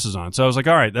had glasses on. So I was like,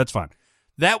 all right, that's fine.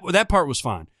 That part was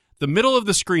fine. The middle of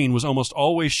the screen was almost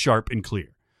always sharp and clear,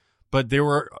 but there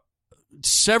were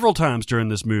several times during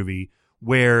this movie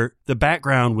where the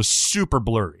background was super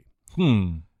blurry.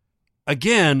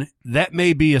 Again, that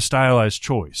may be a stylized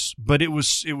choice, but it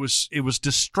was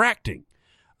distracting.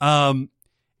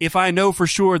 If I know for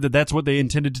sure that that's what they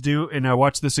intended to do, and I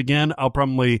watch this again, I'll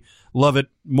probably love it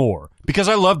more because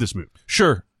I love this movie.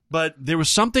 Sure. But there was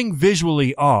something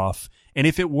visually off, and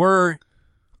if it were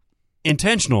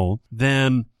intentional,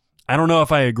 then I don't know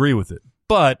if I agree with it.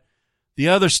 But the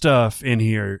other stuff in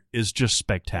here is just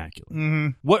spectacular. Mm-hmm.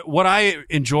 What I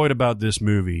enjoyed about this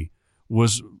movie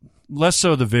was less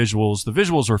so the visuals. The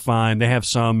visuals are fine. They have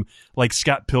some like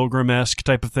Scott Pilgrim-esque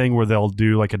type of thing where they'll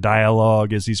do like a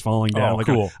dialogue as he's falling down, like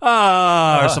cool.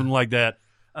 or something like that.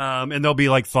 And there'll be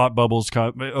like thought bubbles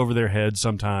over their heads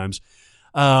sometimes.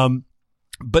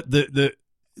 But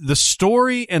the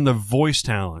story and the voice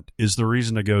talent is the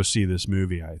reason to go see this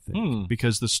movie, I think,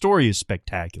 because the story is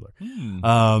spectacular.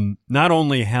 Not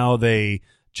only how they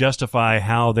justify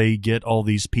how they get all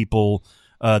these people,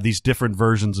 these different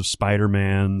versions of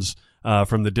Spider-Mans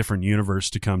from the different universe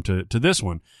to come to this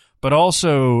one, but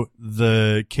also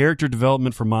the character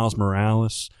development for Miles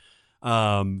Morales,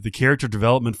 the character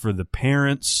development for the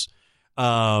parents.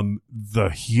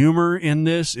 The humor in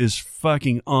this is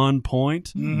fucking on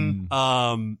point.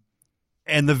 And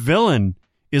the villain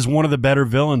is one of the better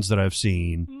villains that I've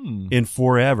seen in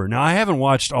forever. Now, I haven't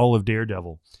watched all of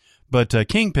Daredevil, but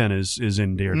Kingpin is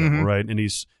in Daredevil, right? And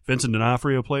Vincent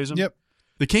D'Onofrio plays him. Yep.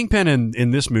 The Kingpin in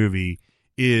this movie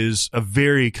is a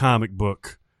very comic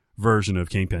book version of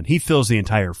Kingpin. He fills the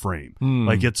entire frame.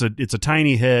 Like it's a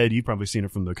tiny head. You've probably seen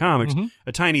it from the comics.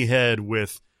 A tiny head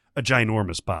with a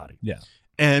ginormous body. Yeah.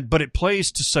 But it plays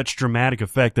to such dramatic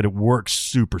effect that it works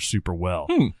super, super well.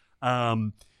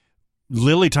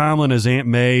 Lily Tomlin as Aunt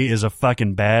May is a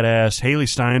fucking badass. Haley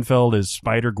Steinfeld as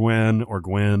Spider-Gwen or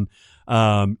Gwen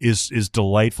is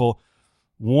delightful.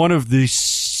 One of the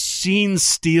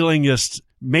scene-stealingest,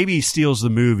 maybe he steals the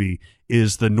movie,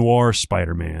 is the noir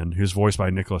Spider-Man, who's voiced by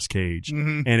Nicolas Cage.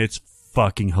 And it's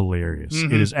fucking hilarious.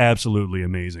 It is absolutely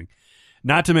amazing.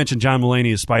 Not to mention John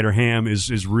Mulaney as Spider-Ham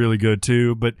is really good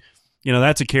too, but you know,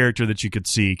 that's a character that you could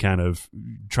see kind of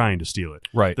trying to steal it.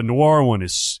 Right. The noir one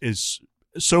is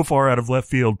so far out of left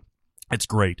field. It's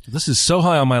great. This is so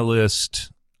high on my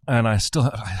list, and I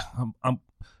still I'm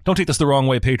don't take this the wrong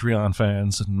way, Patreon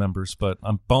fans and members, but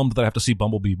I'm bummed that I have to see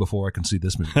Bumblebee before I can see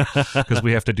this movie because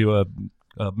we have to do a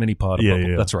mini pod.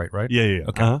 Yeah. That's right? Yeah.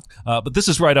 Okay. But this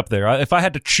is right up there. If I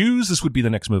had to choose, this would be the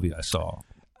next movie I saw.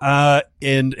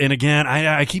 And again,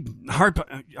 I keep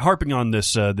harping on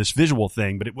this visual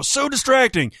thing, but it was so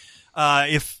distracting.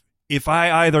 If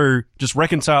I either just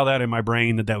reconcile that in my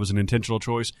brain that was an intentional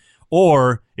choice,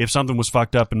 or if something was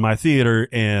fucked up in my theater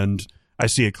and I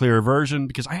see a clearer version,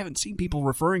 because I haven't seen people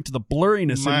referring to the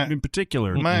blurriness in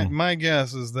particular. My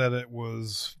guess is that it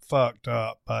was fucked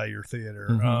up by your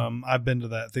theater. I've been to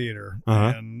that theater,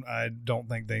 and I don't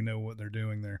think they know what they're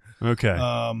doing there. Okay.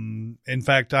 In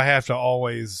fact, I have to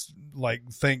always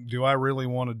think, do I really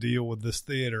want to deal with this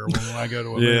theater when I go to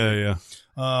a movie?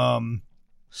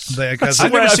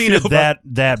 I've never seen it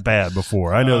that bad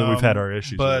before. I know that we've had our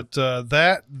issues, but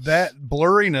that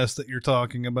blurriness that you're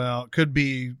talking about could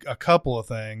be a couple of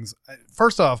things.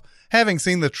 First off, having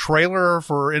seen the trailer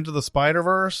for Into the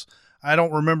Spider-Verse, I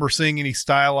don't remember seeing any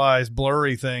stylized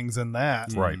blurry things in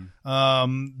that. Right.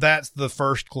 That's the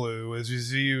first clue.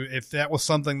 If that was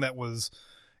something that was,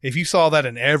 if you saw that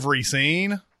in every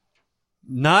scene,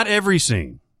 not every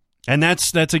scene, and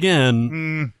that's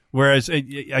again. Whereas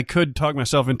I could talk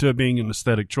myself into it being an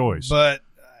aesthetic choice. But,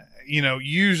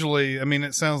 usually,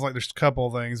 it sounds like there's a couple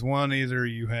of things. One, either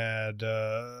you had,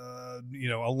 a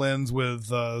lens with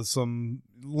some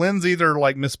lens either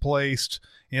misplaced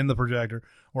in the projector,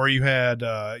 or you had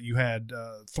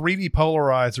 3D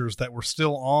polarizers that were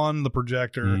still on the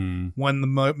projector when the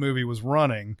movie was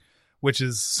running, which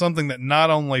is something that not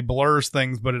only blurs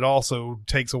things, but it also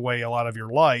takes away a lot of your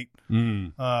light.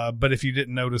 But if you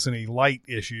didn't notice any light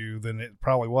issue, then it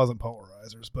probably wasn't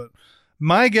polarizers. But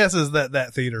my guess is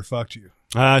that theater fucked you.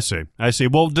 I see.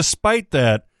 Well, despite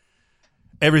that,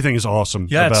 everything is awesome.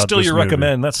 Yeah, about it's still this your movie.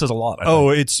 recommend. That says a lot.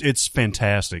 I think. It's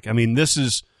fantastic. This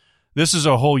is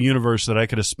a whole universe that I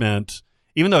could have spent.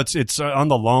 Even though it's on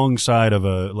the long side of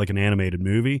an animated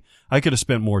movie, I could have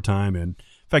spent more time in. In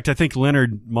fact, I think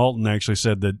Leonard Maltin actually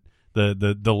said that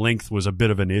the length was a bit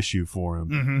of an issue for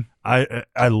him. I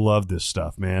love this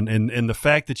stuff, man, and the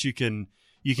fact that you can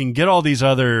get all these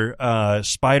other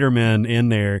Spider-Men in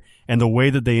there, and the way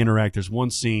that they interact. There's one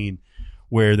scene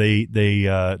where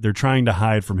they're trying to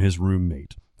hide from his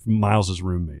roommate, from Miles's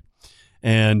roommate,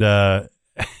 and I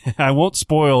won't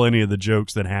spoil any of the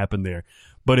jokes that happen there,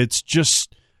 but it's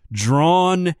just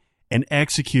drawn and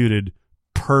executed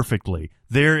perfectly.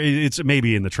 It's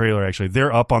maybe in the trailer actually.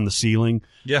 They're up on the ceiling,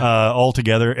 all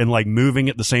together and moving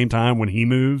at the same time when he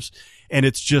moves, and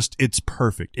it's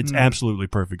perfect. It's absolutely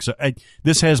perfect. So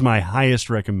this has my highest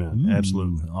recommend.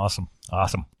 Absolutely awesome.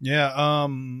 Yeah.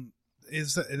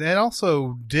 It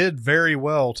also did very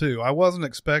well too. I wasn't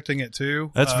expecting it to.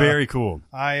 That's very cool.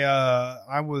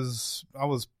 I was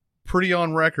pretty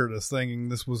on record as thinking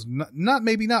this was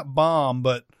not bomb,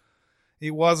 but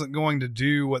it wasn't going to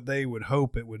do what they would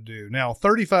hope it would do. Now,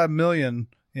 35 million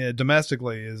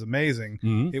domestically is amazing.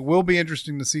 Mhm. It will be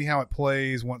interesting to see how it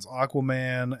plays once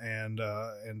Aquaman and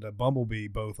Bumblebee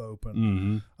both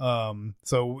open.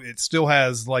 So it still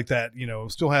has like that,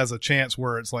 still has a chance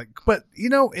where it's like, but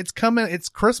it's coming. It's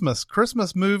Christmas.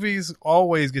 Christmas movies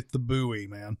always get the buoy,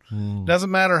 man. Doesn't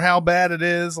matter how bad it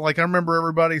is. Like I remember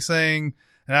everybody saying,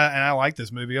 and I like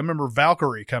this movie. I remember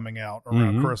Valkyrie coming out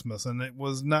around Christmas, and it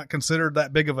was not considered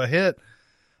that big of a hit.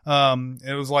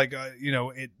 It was like,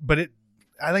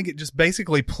 I think it just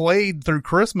basically played through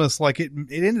Christmas. Like it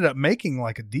ended up making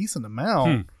like a decent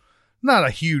amount. Not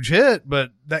a huge hit, but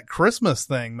that Christmas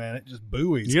thing, man, it just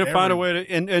buoys. You gotta find a way to,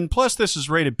 and plus this is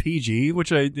rated PG,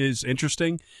 which is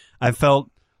interesting. I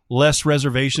felt less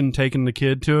reservation taking the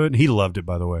kid to it. He loved it,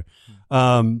 by the way.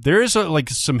 There is like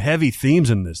some heavy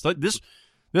themes in this. Like this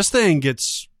thing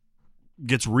gets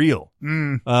real.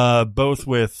 Both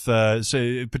with,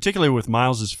 particularly with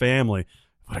Miles's family.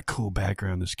 What a cool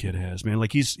background this kid has, man.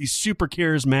 Like he's super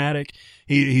charismatic.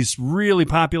 He's really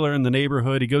popular in the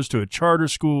neighborhood. He goes to a charter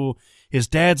school. His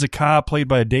dad's a cop played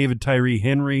by David Tyree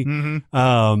Henry.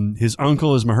 His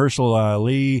uncle is Mahershala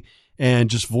Ali and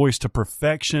just voiced to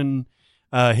perfection.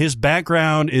 His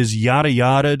background is yada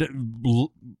yada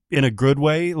in a good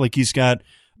way. Like he's got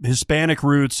Hispanic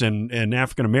roots and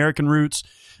African American roots.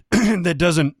 That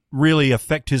doesn't really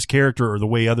affect his character or the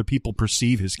way other people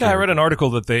perceive his character. Yeah, I read an article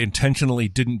that they intentionally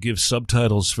didn't give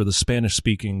subtitles for the Spanish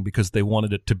speaking because they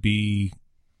wanted it to be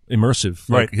immersive,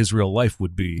 like his real life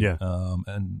would be. Yeah.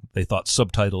 And they thought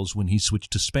subtitles, when he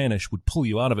switched to Spanish, would pull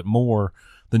you out of it more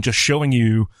than just showing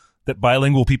you that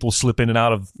bilingual people slip in and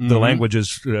out of the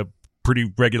languages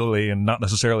pretty regularly and not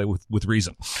necessarily with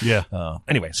reason. Yeah.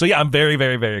 Anyway, so yeah, I'm very,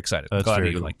 very, very excited. That's Glad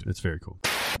very you cool. liked it. That's very cool.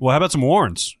 Well, how about some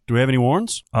warns? Do we have any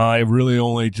warns? I really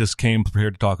only just came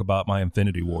prepared to talk about my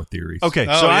Infinity War theories. Okay,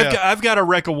 Oh, so yeah. I've got a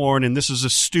Wreck-A-Warn, and this is a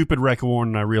stupid Wreck-A-Warn,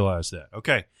 and I realize that.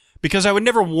 Okay, because I would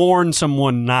never warn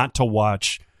someone not to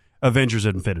watch Avengers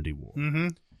Infinity War.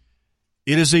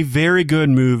 It is a very good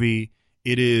movie.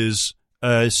 It is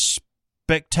a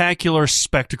spectacular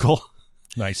spectacle.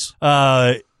 Nice.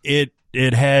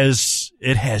 It has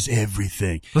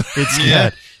everything. It's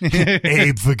got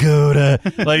Abe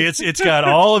Vigoda. Like it's got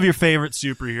all of your favorite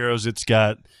superheroes. It's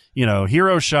got,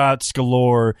 hero shots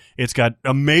galore. It's got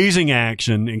amazing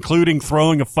action, including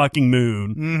throwing a fucking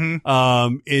moon.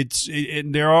 You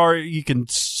can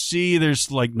see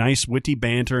there's like nice witty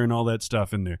banter and all that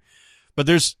stuff in there. But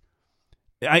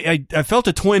I felt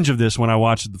a twinge of this when I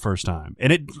watched it the first time,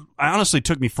 and it honestly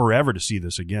took me forever to see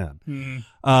this again.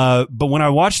 But when I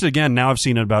watched it again, now I've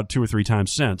seen it about 2 or 3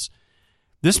 times since.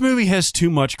 This movie has too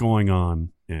much going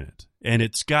on in it, and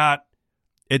it's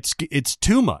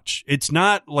too much. It's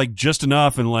not like just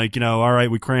enough, and like all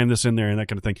right, we crammed this in there and that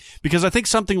kind of thing. Because I think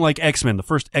something like X-Men, the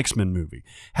first X-Men movie,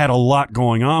 had a lot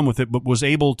going on with it, but was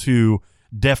able to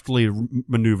deftly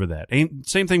maneuver that.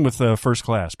 Same thing with First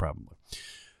Class, probably.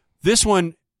 This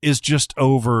one is just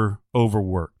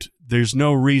overworked. There's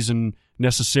no reason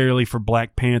necessarily for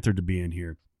Black Panther to be in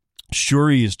here.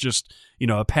 Shuri is just,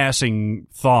 a passing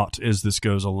thought as this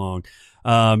goes along.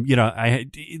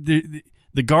 The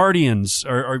Guardians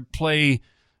are play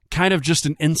kind of just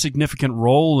an insignificant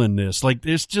role in this. Like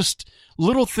there's just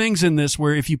little things in this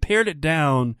where if you pared it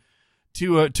down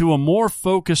to a more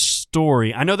focused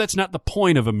story, I know that's not the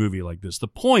point of a movie like this. The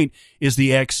point is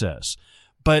the excess,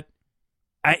 but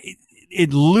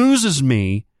it loses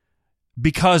me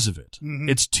because of it.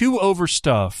 It's too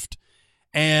overstuffed,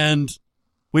 and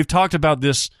we've talked about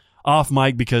this off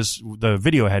mic because the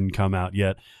video hadn't come out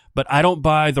yet, but I don't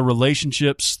buy the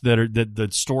relationships that the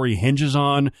story hinges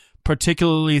on,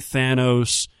 particularly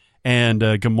Thanos and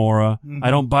Gamora. I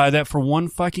don't buy that for one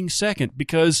fucking second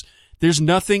because there's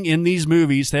nothing in these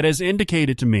movies that has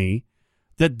indicated to me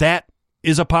that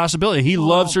is a possibility. He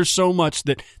loves her so much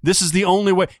that this is the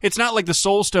only way. It's not like the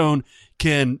Soul Stone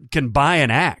can buy an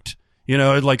act.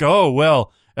 Like, oh,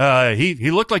 well,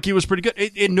 he looked like he was pretty good.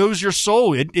 It knows your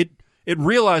soul. It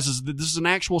realizes that this is an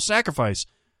actual sacrifice.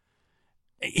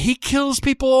 He kills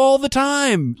people all the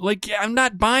time. Like, I'm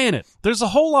not buying it. There's a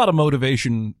whole lot of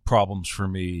motivation problems for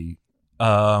me.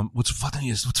 What's funny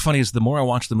is the more I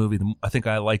watch the movie, I think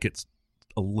I like it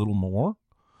a little more.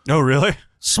 Oh, really?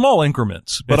 Small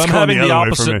increments, but It's I'm going having the the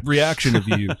other way for opposite me. reaction of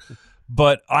you.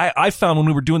 But I found when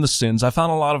we were doing the sins, I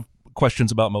found a lot of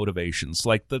questions about motivations.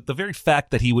 Like the very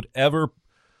fact that he would ever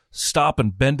stop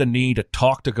and bend a knee to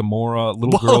talk to Gamora,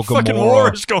 little What girl fucking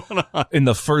war is Gamora, going on? in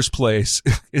the first place,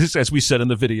 is, as we said in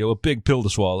the video, a big pill to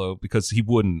swallow because he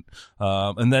wouldn't.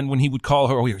 And then when he would call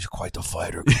her, oh, you're quite the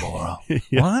fighter, Gamora.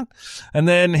 Yeah. What? And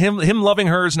then him loving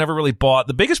her is never really bought.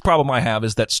 The biggest problem I have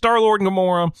is that Star-Lord and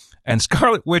Gamora and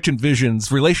Scarlet Witch and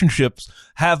Vision's relationships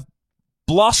have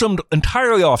blossomed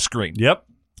entirely off screen. Yep.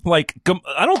 Like,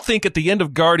 I don't think at the end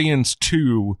of Guardians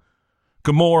 2,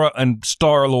 Gamora and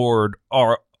Star-Lord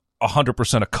are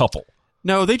 100% a couple.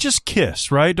 No, they just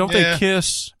kiss, right? Don't Yeah. they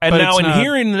kiss? And But now it's in not-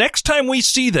 hearing, the next time we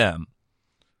see them,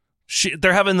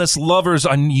 they're having this lovers,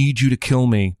 I need you to kill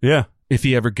me Yeah. if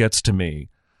he ever gets to me.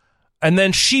 And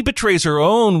then she betrays her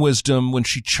own wisdom when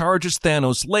she charges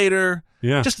Thanos later.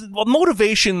 Yeah. Just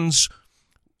motivations.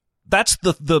 That's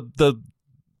the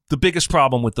biggest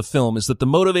problem with the film is that the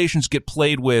motivations get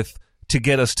played with to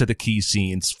get us to the key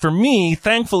scenes. For me,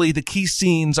 thankfully, the key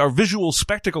scenes are visual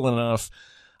spectacle enough.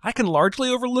 I can largely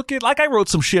overlook it. Like, I wrote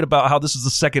some shit about how this is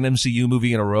the second MCU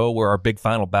movie in a row where our big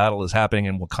final battle is happening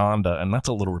in Wakanda, and that's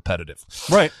a little repetitive.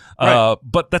 Right.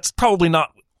 But that's probably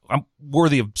not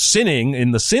worthy of sinning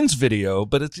in the sins video.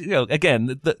 But it's,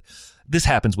 again, this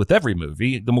happens with every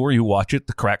movie. The more you watch it,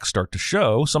 the cracks start to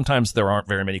show. Sometimes there aren't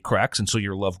very many cracks, and so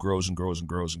your love grows and grows and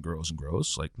grows and grows and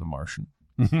grows, like The Martian.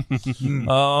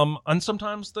 And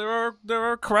sometimes there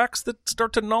are cracks that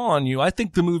start to gnaw on you. I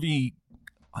think the movie,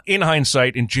 in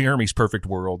hindsight, in Jeremy's perfect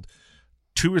world,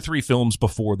 2 or 3 films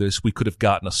before this, we could have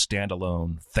gotten a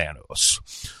standalone Thanos.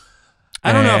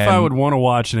 I don't know if I And- would want to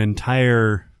watch an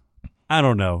entire. I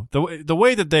don't know the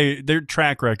way that their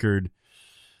track record.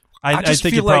 I just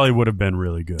think feel it probably like would have been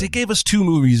really good. They gave us 2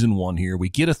 movies in one here. We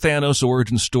get a Thanos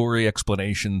origin story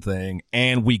explanation thing,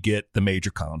 and we get the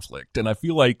major conflict. And I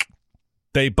feel like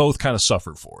they both kind of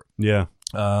suffer for it. Yeah.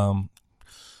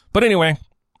 But anyway,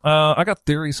 I got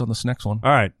theories on this next one.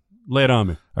 All right, lay it on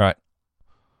me. All right.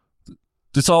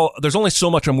 There's only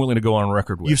so much I'm willing to go on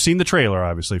record with. You've seen the trailer,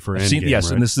 obviously, for I've Endgame, seen, yes,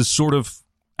 right? and this is sort of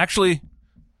actually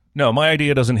no. My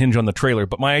idea doesn't hinge on the trailer,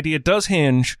 but my idea does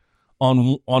hinge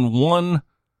on one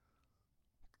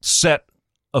set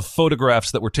of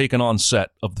photographs that were taken on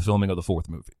set of the filming of the 4th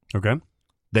movie. Okay.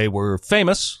 They were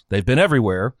famous. They've been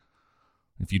everywhere.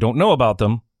 If you don't know about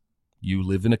them, you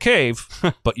live in a cave,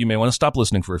 but you may want to stop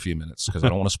listening for a few minutes because I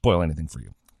don't want to spoil anything for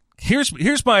you.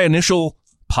 Here's my initial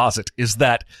posit is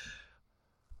that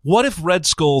what if Red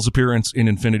Skull's appearance in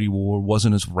Infinity War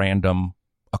wasn't as random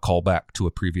a callback to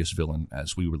a previous villain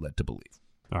as we were led to believe?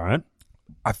 All right.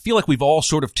 I feel like we've all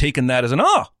sort of taken that as an,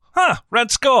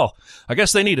 Red Skull. I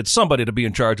guess they needed somebody to be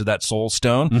in charge of that Soul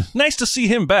Stone. Nice to see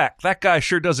him back. That guy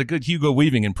sure does a good Hugo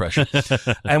Weaving impression.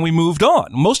 And we moved on.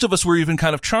 Most of us were even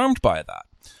kind of charmed by that.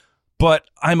 But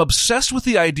I'm obsessed with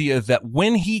the idea that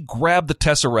when he grabbed the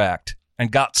Tesseract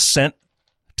and got sent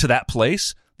to that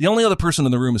place, the only other person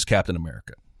in the room is Captain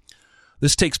America.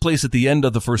 This takes place at the end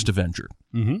of the first Avenger.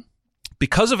 Mm-hmm.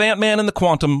 Because of Ant-Man in the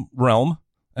Quantum Realm,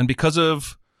 and because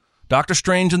of Doctor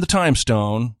Strange and the Time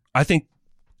Stone, I think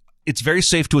it's very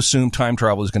safe to assume time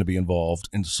travel is going to be involved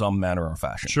in some manner or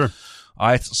fashion. Sure.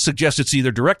 I suggest it's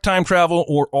either direct time travel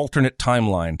or alternate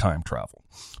timeline time travel.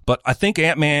 But I think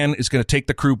Ant-Man is going to take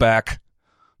the crew back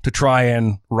to try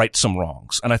and right some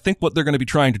wrongs. And I think what they're going to be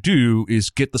trying to do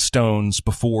is get the stones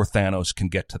before Thanos can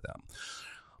get to them.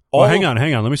 Well, hang on.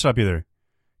 Let me stop you there.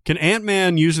 Can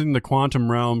Ant-Man, using the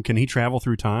quantum realm, can he travel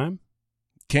through time?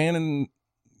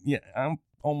 Yeah, I'm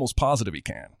almost positive he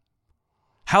can.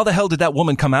 How the hell did that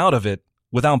woman come out of it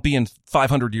without being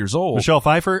 500 years old? Michelle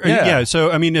Pfeiffer? Yeah.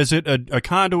 So, I mean, is it a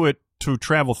conduit to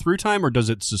travel through time, or does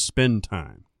it suspend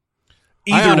time?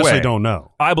 I Either honestly way, don't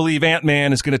know. I believe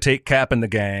Ant-Man is going to take Cap and the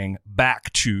gang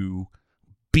back to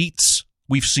beats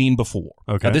we've seen before.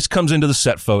 Okay. Now, this comes into the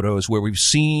set photos where we've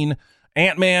seen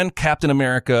Ant-Man, Captain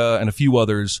America, and a few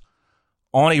others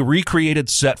on a recreated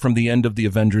set from the end of the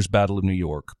Avengers Battle of New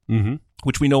York, Mm-hmm.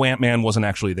 which we know Ant-Man wasn't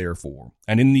actually there for.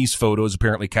 And in these photos,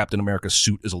 apparently Captain America's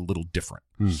suit is a little different.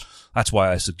 That's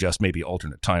why I suggest maybe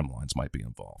alternate timelines might be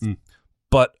involved.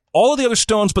 But all of the other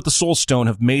stones but the Soul Stone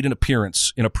have made an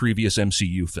appearance in a previous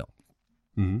MCU film.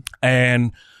 Mm-hmm.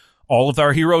 And all of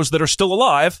our heroes that are still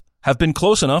alive have been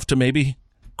close enough to maybe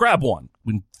grab one.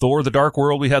 In Thor: The Dark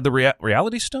World, we had the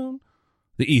Reality Stone?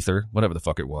 The Ether, whatever the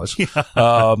fuck it was.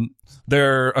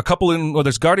 There are a couple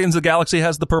there's Guardians of the Galaxy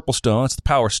has the Purple Stone. It's the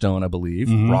Power Stone, I believe.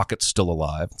 Rocket's still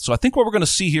alive. So I think what we're going to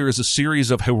see here is a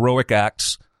series of heroic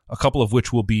acts, a couple of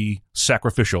which will be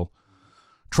sacrificial,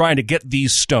 trying to get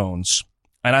these stones.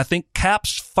 And I think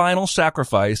Cap's final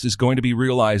sacrifice is going to be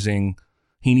realizing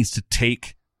he needs to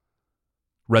take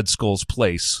Red Skull's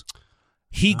place.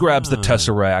 He grabs the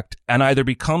Tesseract and either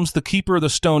becomes the keeper of the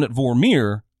stone at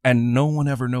Vormir and no one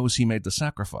ever knows he made the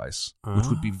sacrifice, which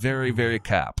would be very, very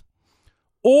Cap.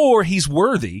 Or he's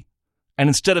worthy, and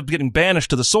instead of getting banished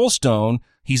to the Soul Stone,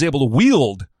 he's able to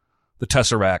wield the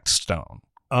Tesseract Stone.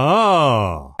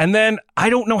 Oh. And then I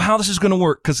don't know how this is going to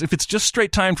work, because if it's just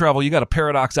straight time travel, you got a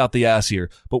paradox out the ass here.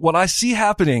 But what I see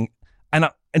happening, and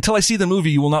until I see the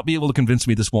movie, you will not be able to convince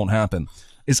me this won't happen,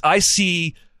 is I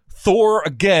see Thor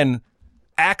again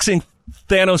axing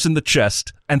Thanos in the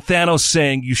chest, and Thanos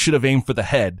saying, "You should have aimed for the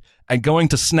head," and going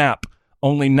to snap,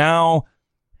 only now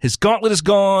his gauntlet is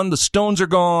gone, the stones are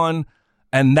gone,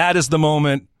 and that is the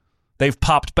moment they've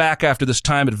popped back after this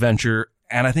time adventure.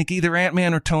 And I think either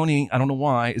Ant-Man or Tony, I don't know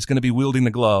why, is going to be wielding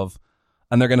the glove,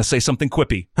 and they're going to say something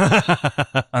quippy,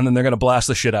 and then they're going to blast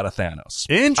the shit out of Thanos.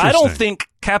 Interesting. I don't think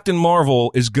Captain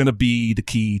Marvel is going to be the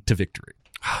key to victory.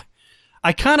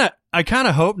 I kind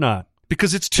of hope not.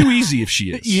 Because it's too easy if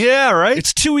she is. Yeah, right?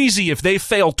 It's too easy if they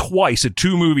fail twice in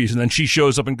 2 movies, and then she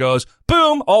shows up and goes,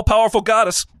 boom, all-powerful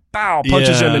goddess, bow,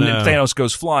 punches him, and Thanos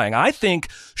goes flying. I think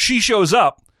she shows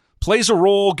up, plays a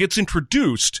role, gets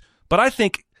introduced, but I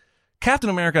think Captain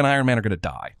America and Iron Man are going to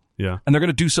die. Yeah. And they're going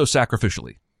to do so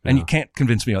sacrificially. And you can't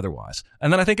convince me otherwise.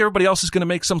 And then I think everybody else is going to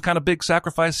make some kind of big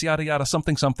sacrifice, yada, yada,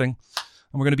 something.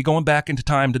 And we're going to be going back into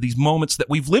time to these moments that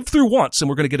we've lived through once, and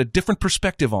we're going to get a different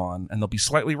perspective on, and they'll be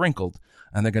slightly wrinkled,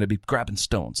 and they're going to be grabbing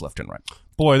stones left and right.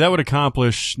 Boy, that would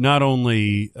accomplish not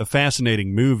only a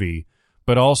fascinating movie,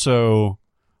 but also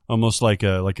almost like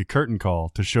a curtain call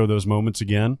to show those moments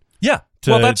again. Yeah.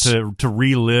 To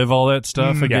relive all that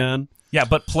stuff again. Yeah,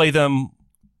 but play them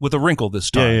with a wrinkle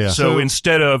this time. Yeah. So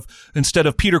instead of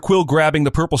Peter Quill grabbing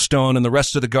the Purple Stone and the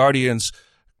rest of the Guardians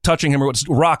touching him, or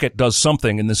Rocket does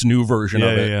something in this new version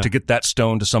of it to get that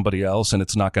stone to somebody else, and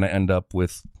it's not going to end up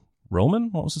with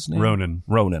Roman. What was his name?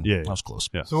 Ronan. Yeah, that was close.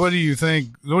 Yeah. So what do you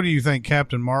think? What do you think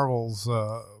Captain Marvel's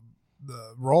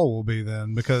role will be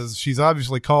then? Because she's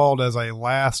obviously called as a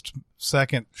last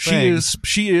second thing.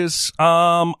 She is.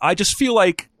 I just feel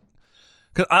like,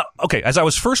 as I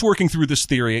was first working through this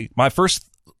theory, my first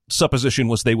supposition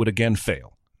was they would again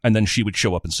fail, and then she would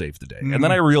show up and save the day. And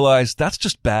then I realized that's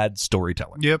just bad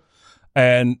storytelling. Yep.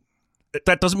 And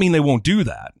that doesn't mean they won't do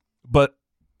that, but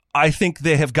I think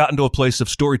they have gotten to a place of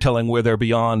storytelling where they're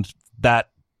beyond that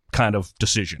kind of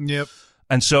decision. Yep.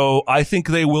 And so I think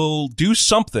they will do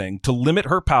something to limit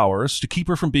her powers, to keep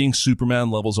her from being Superman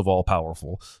levels of all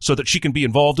powerful, so that she can be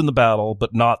involved in the battle,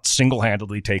 but not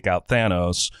single-handedly take out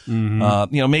Thanos.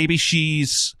 Maybe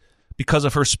she's, because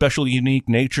of her special, unique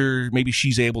nature, maybe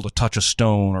she's able to touch a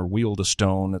stone or wield a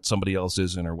stone that somebody else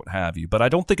isn't, or what have you. But I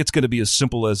don't think it's going to be as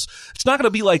simple as, it's not going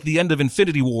to be like the end of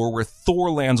Infinity War where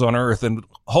Thor lands on Earth and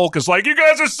Hulk is like, "You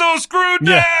guys are so screwed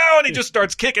now," and he just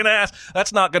starts kicking ass.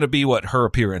 That's not going to be what her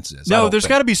appearance is. No, there's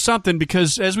got to be something,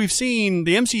 because as we've seen,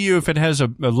 the MCU, if it has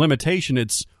a limitation,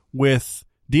 it's with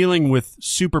dealing with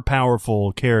super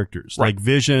powerful characters like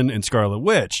Vision and Scarlet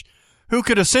Witch, who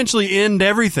could essentially end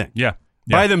everything.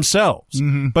 By themselves.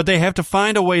 But they have to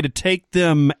find a way to take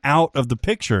them out of the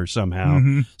picture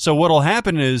somehow. So what I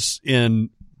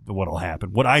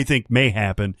think may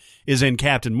happen is in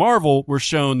Captain Marvel, we're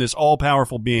shown this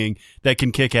all-powerful being that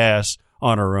can kick ass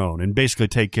on her own and basically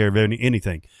take care of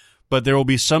anything. But there will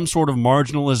be some sort of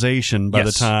marginalization by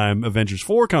the time Avengers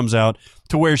 4 comes out,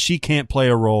 to where she can't play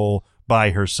a role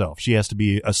by herself. She has to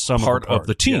be a part of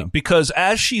the team. Because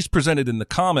as she's presented in the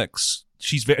comics,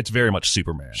 it's very much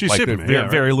Superman. She's Superman.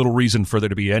 Very little reason for there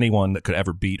to be anyone that could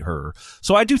ever beat her.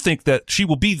 So I do think that she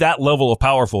will be that level of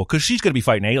powerful, because she's going to be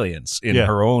fighting aliens in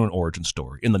her own origin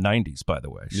story in the 90s, by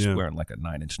the way. She's wearing like a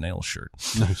 9 Inch Nails shirt.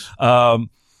 Nice.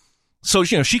 So,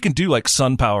 she can do like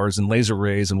sun powers and laser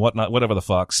rays and whatnot, whatever the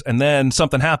fucks. And then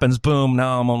something happens, boom,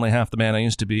 now I'm only half the man I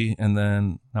used to be. And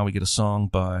then now we get a song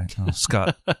by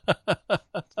Scott.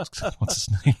 What's his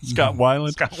name? Scott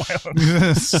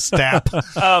Weiland. Stap.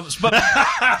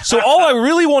 So all I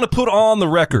really want to put on the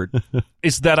record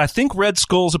is that I think Red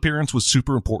Skull's appearance was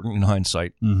super important in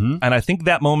hindsight. And I think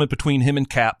that moment between him and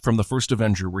Cap from the first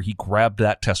Avenger, where he grabbed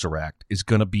that Tesseract, is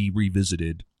going to be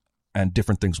revisited, and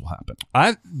different things will happen.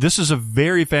 This is a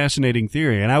very fascinating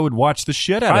theory, and I would watch the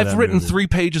shit out of it. I've written 3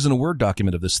 pages in a Word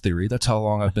document of this theory. That's how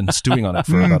long I've been stewing on it,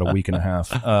 for about a week and a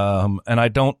half. And I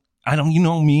don't, you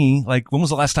know me, like, when was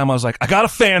the last time I was like, I got a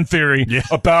fan theory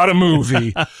about a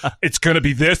movie. It's going to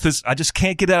be this. I just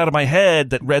can't get it out of my head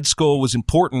that Red Skull was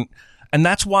important. And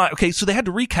that's why, so they had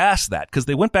to recast that, because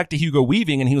they went back to Hugo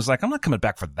Weaving, and he was like, I'm not coming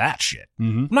back for that shit.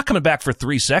 I'm not coming back for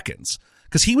 3 seconds.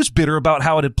 Because he was bitter about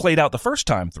how it had played out the first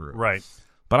time through. Right.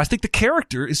 But I think the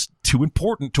character is too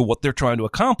important to what they're trying to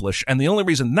accomplish. And the only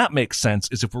reason that makes sense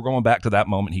is if we're going back to that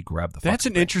moment he grabbed the That's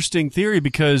fucking an interesting theory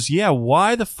because,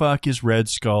 why the fuck is Red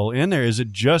Skull in there? Is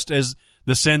it just as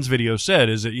the Sins video said?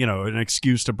 Is it, an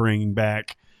excuse to bring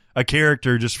back a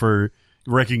character just for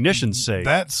recognition's sake?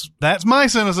 That's my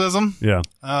cynicism. Yeah.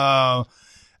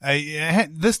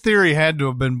 This theory had to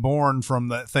have been born from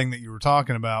that thing that you were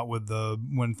talking about with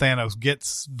when Thanos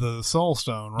gets the Soul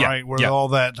Stone, right? Where all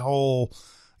that whole,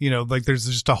 like there's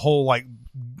just a whole like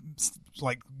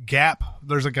gap.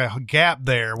 There's like a gap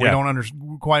there we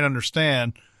don't quite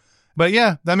understand. But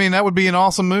yeah, I mean that would be an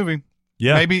awesome movie.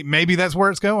 Yeah, maybe that's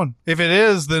where it's going. If it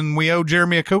is, then we owe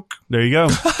Jeremy a Coke. There you go.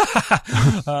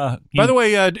 By the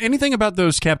way, anything about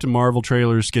those Captain Marvel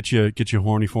trailers get you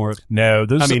horny for it? No,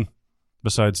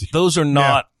 besides those are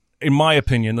not, in my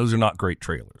opinion, those are not great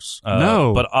trailers.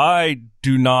 No, but I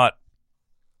do not.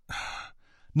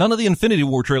 None of the Infinity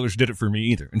War trailers did it for me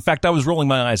either. In fact, I was rolling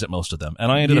my eyes at most of them, and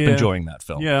I ended up enjoying that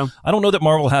film. Yeah. I don't know that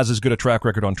Marvel has as good a track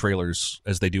record on trailers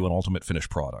as they do on ultimate finished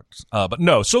product. But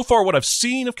no, so far what I've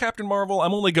seen of Captain Marvel,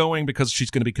 I'm only going because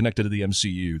she's going to be connected to the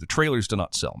MCU. The trailers do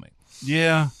not sell me.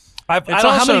 Yeah. I don't know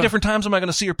how many different times am I going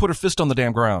to see her put her fist on the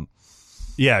damn ground?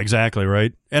 Yeah, exactly,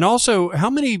 right. And also, how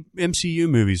many MCU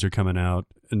movies are coming out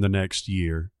in the next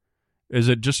year? Is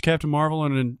it just Captain Marvel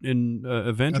and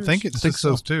Avengers? I think it's just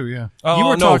those two, yeah. Oh, you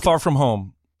were no, Far From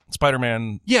Home.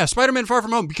 Spider-Man. Yeah, Spider-Man Far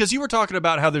From Home, because you were talking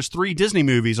about how there's 3 Disney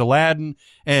movies, Aladdin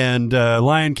and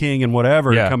Lion King and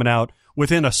whatever, coming out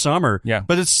within a summer. Yeah.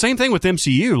 But it's the same thing with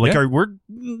MCU. Like,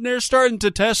 they're starting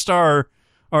to test our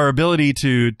ability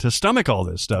to stomach all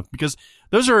this stuff, because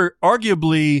those are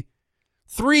arguably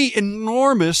 3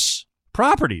 enormous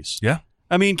properties. Yeah.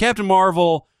 I mean, Captain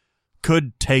Marvel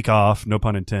could take off, no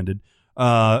pun intended.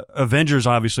 Avengers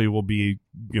obviously will be,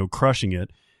 crushing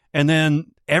it. And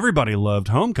then everybody loved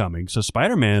Homecoming, so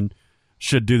Spider-Man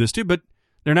should do this too, but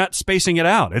they're not spacing it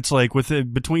out. It's like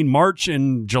between March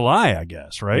and July, I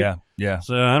guess, right? Yeah, yeah.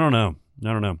 So I don't know.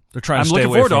 They're trying to I'm stay looking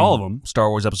away forward from to all of them. Star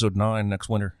Wars Episode 9 next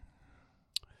winter.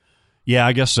 Yeah,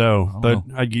 I guess so. But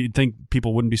know. you'd think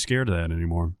people wouldn't be scared of that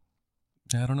anymore.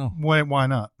 I don't know. Why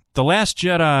not? The Last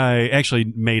Jedi actually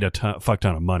made a fuck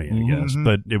ton of money, I guess,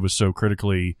 but it was so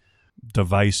critically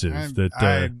divisive I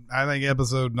think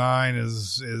Episode 9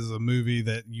 is a movie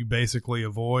that you basically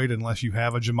avoid unless you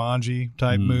have a Jumanji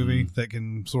type movie that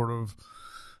can sort of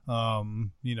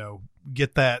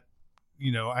get that,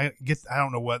 I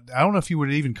don't know if you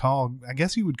would even I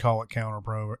guess you would call it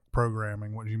counter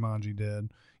programming what Jumanji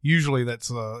did. Usually that's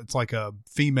it's like a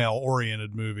female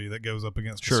oriented movie that goes up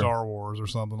against Star Wars or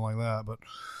something like that, but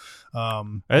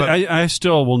I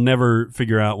still will never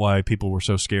figure out why people were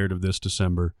so scared of this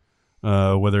December.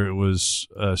 Whether it was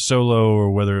Solo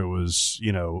or whether it was,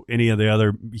 any of the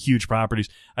other huge properties.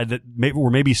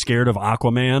 We're maybe scared of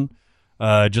Aquaman.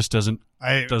 Just doesn't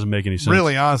make any sense.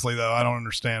 Really, honestly, though, I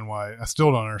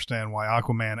still don't understand why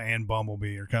Aquaman and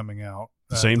Bumblebee are coming out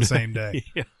the same day.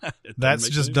 Yeah, that's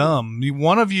just dumb.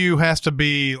 One of you has to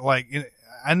be like,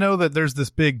 I know that there's this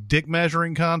big dick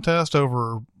measuring contest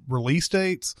over release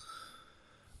dates,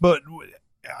 but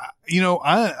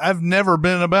I've never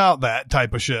been about that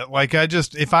type of shit. Like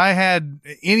if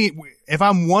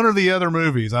I'm one or the other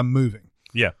movies, I'm moving.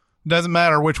 Yeah. Doesn't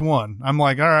matter which one. I'm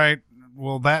like, all right,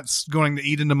 well, that's going to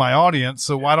eat into my audience.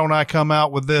 So why don't I come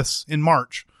out with this in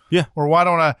March? Yeah. Or why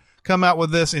don't I come out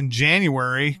with this in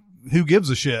January? Who gives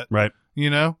a shit? Right.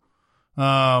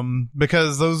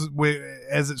 Because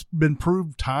as it's been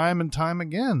proved time and time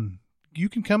again, you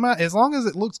can come out as long as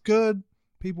it looks good.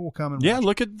 People will come and watch.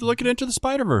 Look at Into the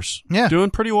Spider-Verse. Yeah. Doing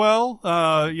pretty well,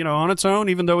 on its own,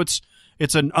 even though it's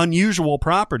an unusual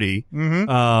property.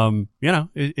 Mm-hmm.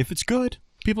 If it's good,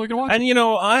 people are going to watch it. And,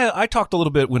 I talked a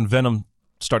little bit when Venom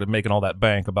started making all that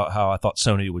bank about how I thought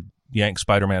Sony would yank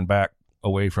Spider-Man back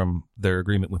away from their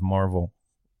agreement with Marvel.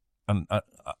 And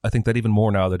I think that even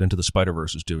more now that Into the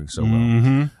Spider-Verse is doing so well.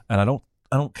 Mm-hmm. And I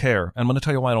don't care. And I'm going to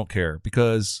tell you why I don't care.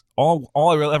 Because all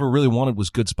I ever really wanted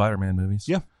was good Spider-Man movies.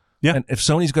 Yeah. Yeah. And if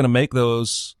Sony's going to make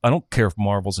those, I don't care if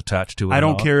Marvel's attached to it. I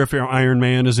don't care if Iron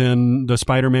Man is in the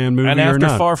Spider-Man movie or not. And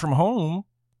after Far From Home,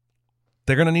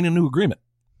 they're going to need a new agreement.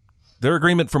 Their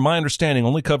agreement, from my understanding,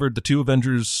 only covered the 2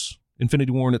 Avengers,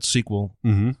 Infinity War and its sequel,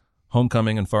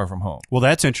 Homecoming and Far From Home. Well,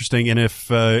 that's interesting. And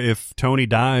if Tony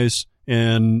dies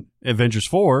in Avengers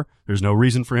 4, there's no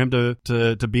reason for him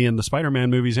to be in the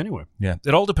Spider-Man movies anyway. Yeah.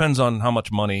 It all depends on how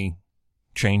much money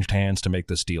changed hands to make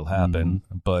this deal happen.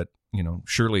 But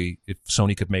surely if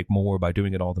Sony could make more by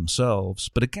doing it all themselves.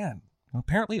 But again,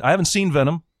 apparently, I haven't seen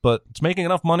Venom, but it's making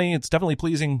enough money. It's definitely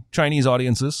pleasing Chinese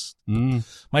audiences.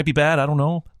 Might be bad, I don't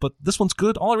know. But this one's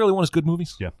good. All I really want is good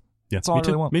movies. Yeah. Yeah, That's all I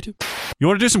really want. Me too. You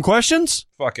want to do some questions?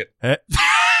 Fuck it. Eh.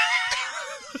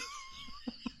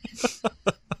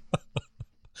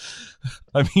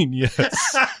 I mean, yes.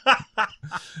 I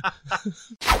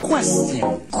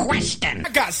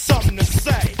got something to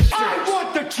say. I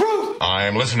want the truth.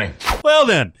 I'm listening. Well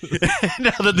then,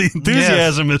 now that the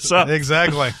enthusiasm is up,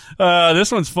 Exactly. this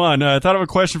one's fun. I thought of a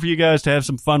question for you guys to have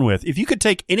some fun with. If you could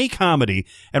take any comedy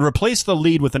and replace the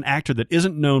lead with an actor that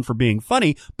isn't known for being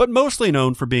funny, but mostly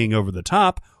known for being over the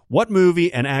top, what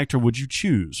movie and actor would you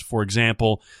choose? For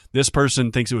example, this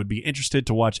person thinks it would be interested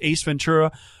to watch Ace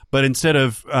Ventura, but instead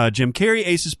of Jim Carrey,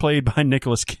 Ace is played by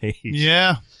Nicolas Cage.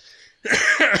 Yeah.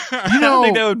 I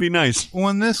think that would be nice.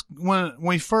 When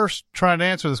we first tried to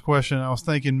answer this question, I was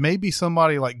thinking maybe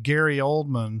somebody like Gary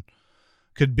Oldman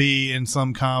could be in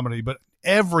some comedy, but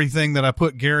everything that I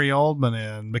put Gary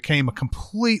Oldman in became a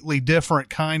completely different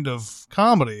kind of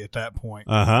comedy at that point.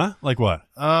 Like what?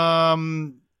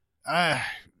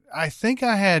 I think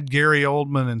I had Gary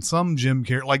Oldman in some Jim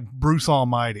Carrey, like Bruce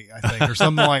Almighty, I think, or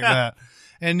something like that.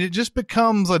 And it just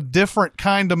becomes a different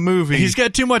kind of movie. He's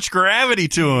got too much gravity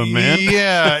to him, man.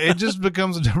 Yeah, it just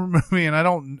becomes a different movie, and I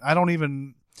don't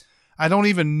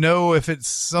even know if it's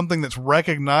something that's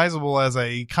recognizable as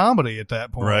a comedy at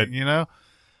that point. Right. You know.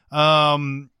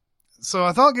 So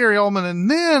I thought Gary Oldman, and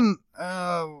then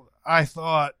I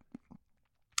thought,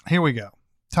 here we go,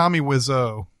 Tommy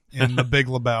Wiseau in The Big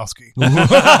Lebowski.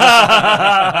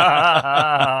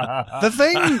 The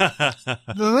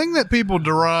thing that people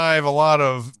derive a lot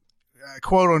of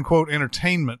quote unquote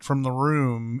entertainment from The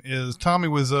Room is Tommy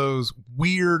Wiseau's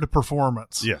weird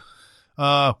performance. Yeah.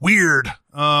 Weird.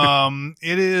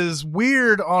 It is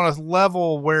weird on a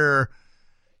level where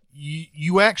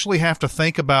you actually have to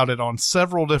think about it on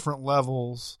several different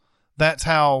levels. That's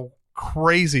how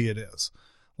crazy it is.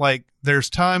 Like, there's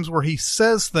times where he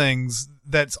says things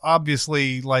that's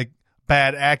obviously like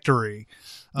bad actory.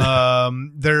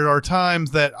 There are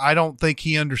times that I don't think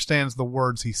he understands the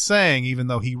words he's saying, even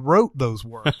though he wrote those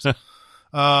words.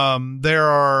 There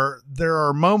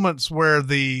are moments where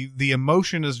the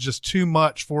emotion is just too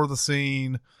much for the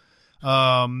scene. You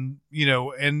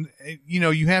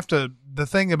have to, the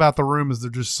thing about The Room is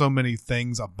there's just so many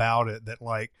things about it that,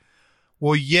 like,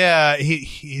 well, yeah,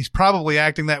 he's probably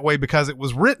acting that way because it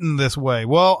was written this way.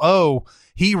 Well,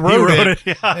 he wrote it.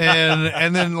 Yeah.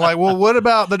 And then, like, well, what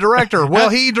about the director?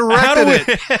 Well, he directed it.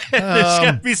 There's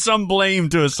got to be some blame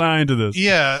to assign to this.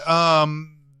 Yeah.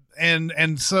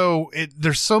 And so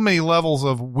there's so many levels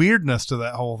of weirdness to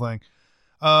that whole thing.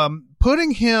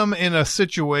 Putting him in a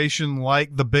situation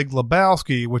like The Big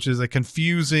Lebowski, which is a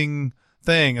confusing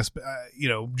thing.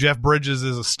 Jeff Bridges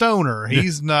is a stoner.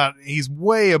 He's not, he's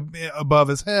way above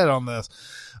his head on this.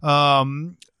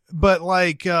 But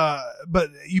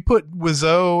you put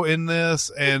Wiseau in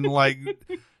this and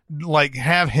like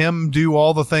have him do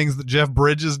all the things that Jeff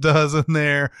Bridges does in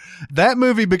there. That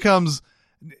movie becomes,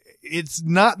 it's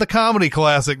not the comedy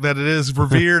classic that it is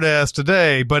revered as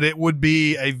today, but it would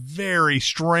be a very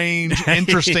strange,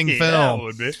 interesting film. It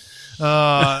would be.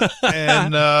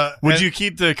 Would you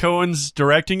keep the Coens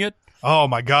directing it? Oh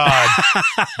my God.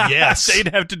 Yes. They'd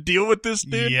have to deal with this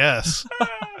dude. Yes.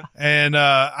 And,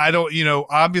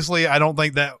 obviously I don't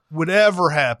think that would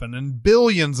ever happen. In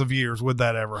billions of years would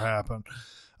that ever happen.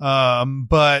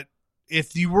 But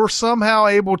if you were somehow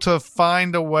able to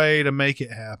find a way to make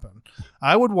it happen,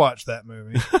 I would watch that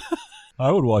movie. I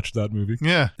would watch that movie.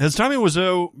 Yeah. Has Tommy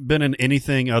Wiseau been in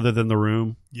anything other than The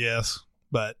Room? Yes.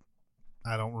 But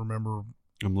I don't remember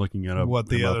I'm looking it up. what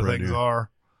the other things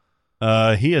are.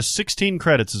 He has 16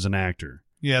 credits as an actor.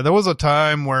 Yeah, there was a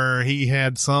time where he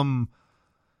had some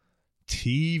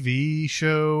TV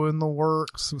show in the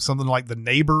works, something like The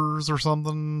Neighbors or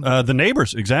something. The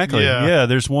Neighbors, exactly. Yeah.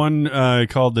 There's one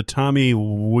called The Tommy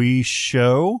Wee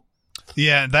Show.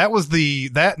 Yeah, that was the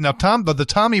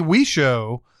Tommy Wee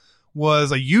Show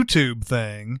was a YouTube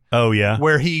thing. Oh yeah,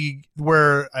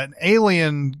 where an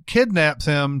alien kidnaps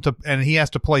him and he has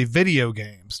to play video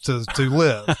games to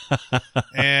live.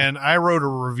 And I wrote a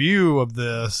review of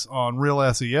this on Real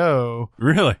SEO.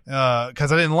 Really?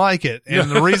 Because I didn't like it,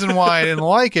 and the reason why I didn't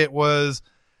like it was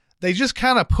they just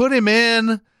kind of put him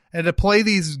in and to play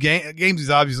these games he's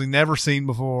obviously never seen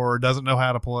before, or doesn't know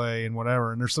how to play, and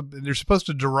whatever. And they're supposed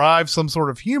to derive some sort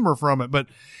of humor from it, but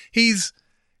he's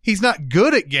not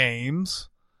good at games,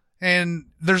 and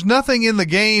there's nothing in the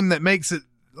game that makes it,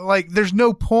 like, there's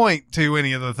no point to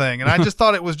any of the thing. And I just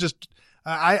thought it was just,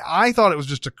 I thought it was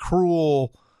just a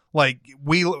cruel, like,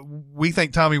 we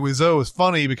think Tommy Wiseau is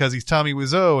funny because he's Tommy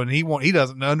Wiseau and he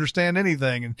doesn't understand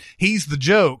anything and he's the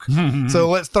joke. So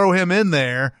let's throw him in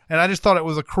there. And I just thought it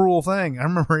was a cruel thing. I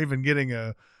remember even getting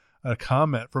a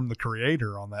comment from the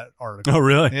creator on that article. Oh,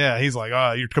 really? Yeah, he's like,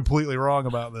 "Oh, you're completely wrong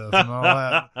about this," and all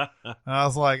that. And I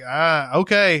was like,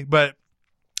 okay, but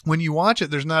when you watch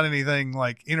it, there's not anything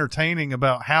like entertaining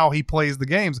about how he plays the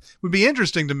games. It would be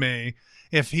interesting to me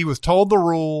if he was told the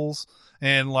rules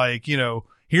and like, you know,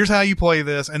 here's how you play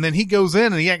this, and then he goes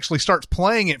in and he actually starts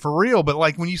playing it for real. But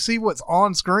like when you see what's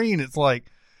on screen, it's like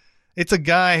it's a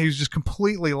guy who's just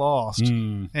completely lost,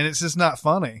 and it's just not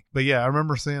funny. But yeah, I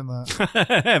remember seeing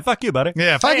that. Fuck you, buddy.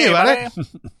 Yeah, fuck you, buddy.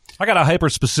 I got a hyper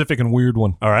specific and weird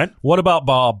one. All right. What about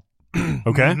Bob?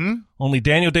 Okay. Only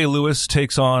Daniel Day-Lewis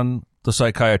takes on the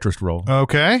psychiatrist role,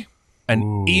 Okay.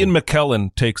 and Ian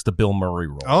McKellen takes the Bill Murray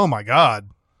role. Oh my God.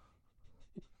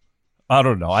 I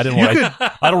don't know. I don't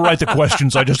write the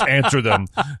questions. I just answer them.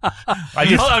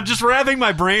 I'm just wrapping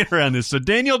my brain around this. So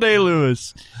Daniel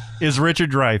Day-Lewis is Richard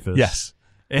Dreyfuss. Yes.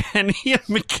 And Ian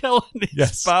McKellen is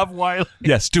Yes. Bob Wiley.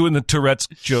 Yes, doing the Tourette's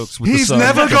jokes with He's the son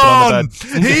never jumping on gone.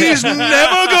 the bed. He's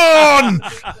never gone.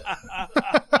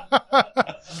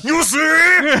 You see?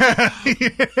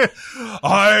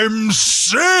 I'm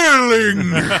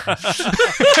sailing.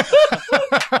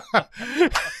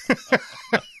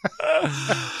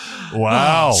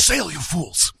 Wow. Sail, you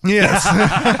fools. Yes.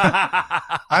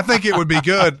 I think it would be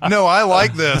good. No, I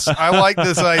like this. I like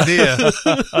this idea.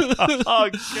 Oh,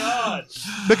 God.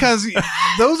 Because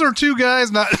those are two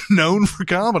guys not known for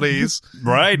comedies.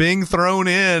 Right. Being thrown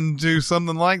into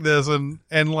something like this and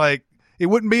like it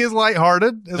wouldn't be as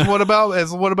lighthearted as what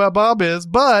about Bob is,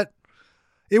 but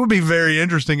it would be very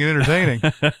interesting and entertaining.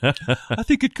 I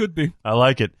think it could be. I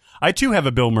like it. I, too, have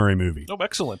a Bill Murray movie. Oh,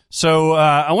 excellent. So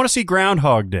I want to see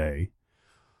Groundhog Day.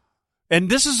 And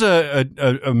this is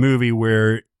a movie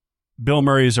where Bill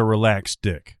Murray is a relaxed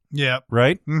dick, Yeah.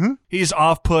 right? Mm-hmm. He's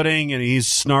off-putting and he's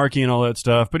snarky and all that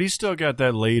stuff, but he's still got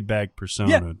that laid-back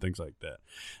persona and things like that.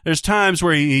 There's times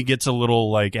where he gets a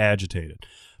little, like, agitated.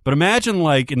 But imagine,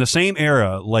 like, in the same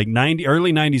era, like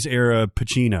early 90s era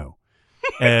Pacino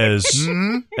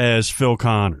as Phil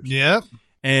Connors. Yep.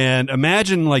 And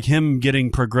imagine like him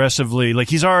getting progressively, like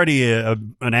he's already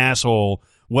an asshole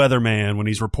weatherman when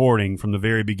he's reporting from the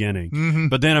very beginning. Mm-hmm.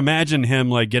 But then imagine him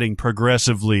like getting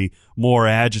progressively more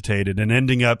agitated and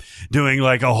ending up doing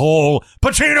like a whole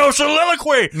Pacino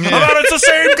soliloquy about it's the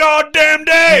same goddamn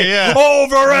day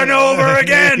over and over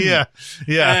again. Yeah.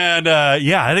 And I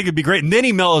think it'd be great. And then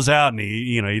he mellows out and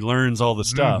he learns all the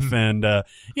stuff. And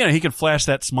he can flash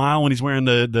that smile when he's wearing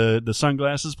the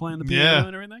sunglasses playing the piano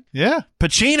and everything. Yeah.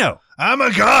 Pacino. I'm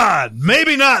a god.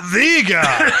 Maybe not the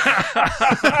god.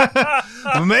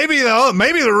 maybe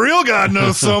the real god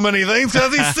knows so many things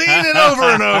because he's seen it over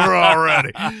and over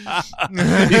already.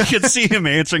 You can see him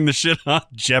answering the shit on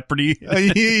Jeopardy.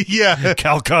 Yeah.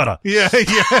 Calcutta. Yeah.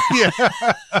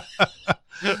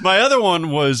 My other one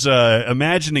was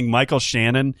imagining Michael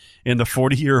Shannon in The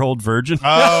 40-Year-Old Virgin.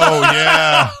 Oh,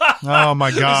 yeah. Oh, my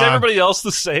God. Is everybody else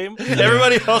the same?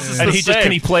 Everybody else is And the same.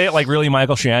 can he play it like really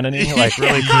Michael Shannon-y? Like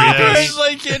really creepy? It's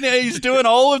like he's doing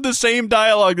all of the same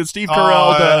dialogue that Steve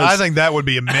Carell does. I think that would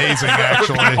be amazing,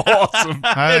 actually. Awesome.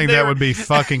 I think that would be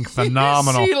fucking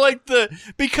phenomenal. You see, like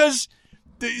because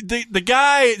the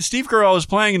guy Steve Carell is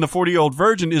playing in The 40-Year-Old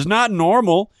Virgin is not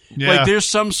normal. Yeah. Like there's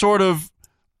some sort of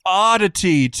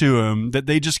oddity to him that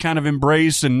they just kind of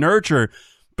embrace and nurture.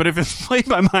 But if it's played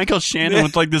by Michael Shannon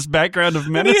with like this background of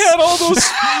menace, He had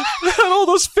all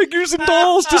those figures and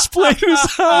dolls displayed in his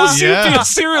house. Yeah. He'd be a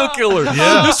serial killer.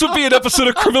 Yeah. This would be an episode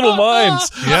of Criminal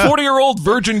Minds. Yeah. 40-year-old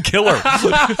virgin killer.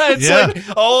 it's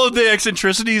like all of the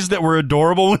eccentricities that were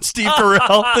adorable when Steve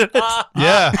Carell did it.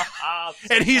 Yeah.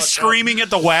 And he's screaming at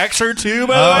the waxer too,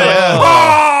 by Oh, the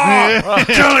way. yeah.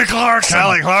 Kelly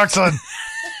Clarkson.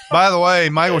 By the way,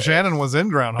 Michael Shannon was in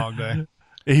Groundhog Day.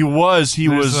 He was.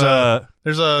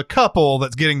 There's a couple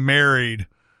that's getting married,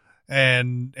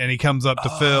 and he comes up to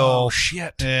Phil. Oh,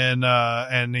 shit.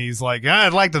 And he's like,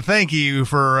 I'd like to thank you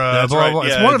for That's blah, right. blah.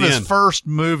 It's Yeah, one at of the his end. first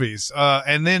movies.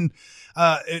 And then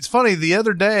it's funny, the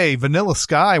other day Vanilla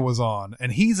Sky was on,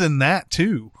 and he's in that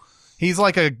too. He's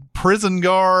like a prison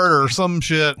guard or some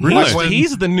shit. Really? Like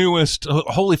He's the newest.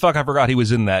 Holy fuck, I forgot he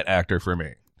was in that actor for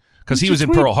me. Because he was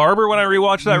in Pearl Harbor when I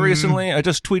rewatched that recently. I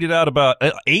just tweeted out about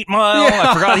 8 Mile.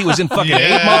 I forgot he was in fucking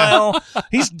 8 Mile.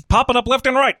 He's popping up left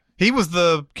and right. he was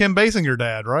the Kim Basinger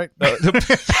dad, right?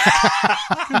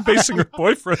 Basing her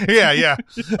boyfriend. Yeah.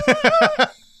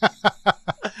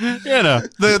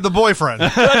 the boyfriend.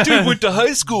 That dude went to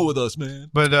high school with us, man.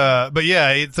 But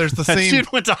yeah, there's the scene.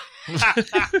 Dude went to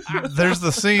There's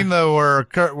the scene though where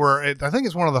I think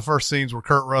it's one of the first scenes where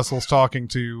Kurt Russell's talking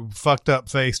to fucked up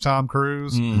face Tom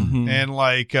Cruise, and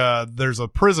like there's a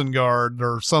prison guard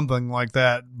or something like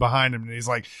that behind him, and he's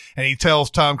like, and he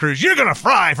tells Tom Cruise, "You're gonna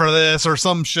fry for this," or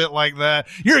some shit like that.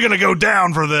 "You're gonna go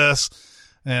down for this,"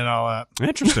 and all that.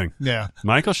 Interesting. Yeah,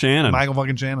 Michael Shannon. Michael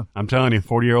fucking Shannon. I'm telling you,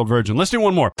 40-year-old virgin. Let's do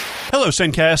one more. Hello,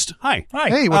 Sincast. Hi.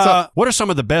 Hey, what's up? What are some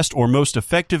of the best or most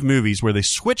effective movies where they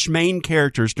switch main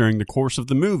characters during the course of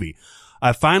the movie?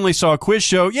 I finally saw a quiz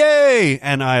show. Yay!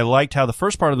 And I liked how the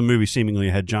first part of the movie seemingly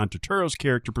had John Turturro's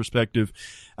character perspective,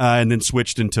 and then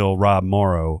switched until Rob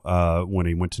Morrow when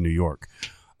he went to New York.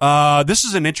 This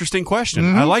is an interesting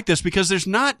question. I like this because there's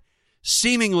not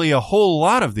seemingly a whole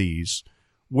lot of these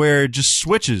where it just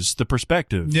switches the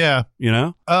perspective. Yeah. You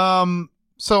know?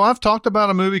 So I've talked about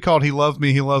a movie called He Loves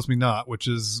Me, He Loves Me Not, which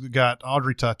has got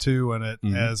Audrey Tautou in it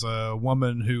as a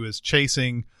woman who is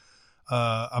chasing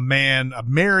her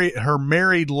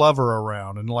married lover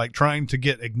around and like trying to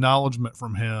get acknowledgement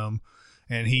from him,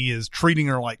 and he is treating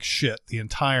her like shit the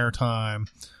entire time.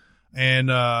 And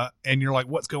you're like,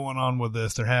 what's going on with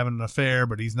this? They're having an affair,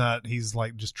 but he's not. He's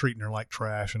like just treating her like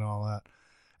trash and all that.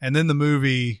 And then the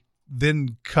movie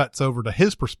then cuts over to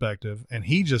his perspective, and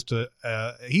he just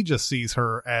sees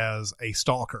her as a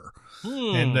stalker,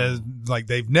 and as like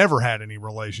they've never had any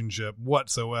relationship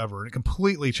whatsoever. And it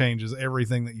completely changes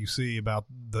everything that you see about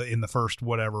in the first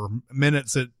whatever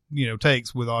minutes it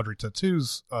takes with Audrey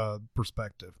Tautou's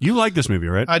perspective. You like this movie,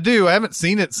 right? I do. I haven't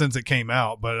seen it since it came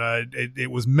out, but it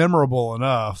was memorable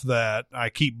enough that I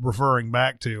keep referring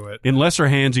back to it. In lesser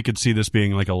hands, you could see this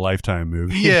being like a Lifetime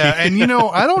movie. Yeah, and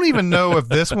I don't even know if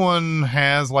this one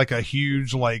has like a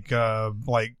huge IMDb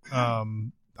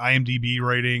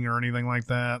rating or anything like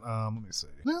that. Let me see.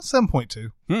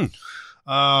 7.2.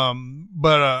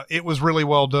 But it was really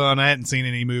well done. I hadn't seen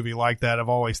any movie like that. I've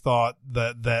always thought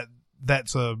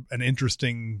that's an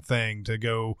interesting thing to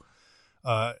go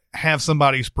have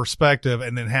somebody's perspective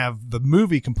and then have the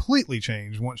movie completely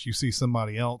change once you see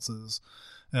somebody else's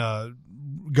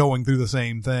going through the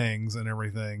same things and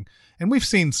everything. And we've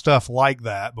seen stuff like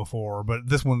that before, but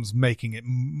this one's making it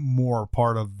more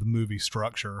part of the movie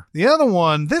structure. The other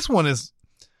one,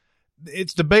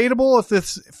 it's debatable if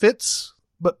this fits,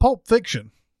 but Pulp Fiction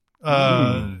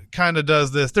kind of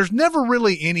does this. There's never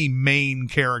really any main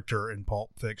character in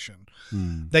Pulp Fiction.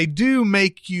 They do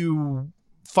make you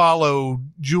follow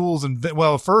Jules and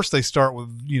first they start with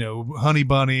Honey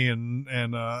Bunny and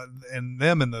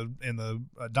them in the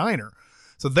diner,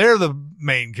 so they're the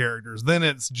main characters. Then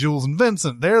it's Jules and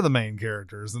Vincent, they're the main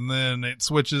characters, and then it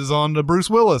switches on to Bruce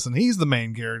Willis and he's the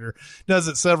main character. Does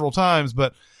it several times,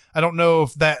 but I don't know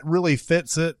if that really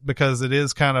fits it because it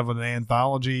is kind of an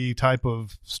anthology type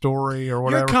of story or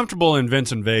whatever. You're comfortable in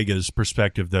Vincent Vega's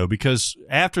perspective, though, because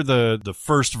after the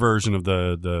first version of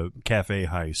the cafe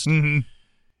heist,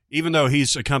 even though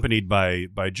he's accompanied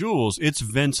by Jules, it's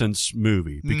Vincent's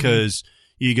movie because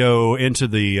you go into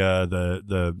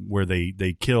the where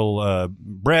they kill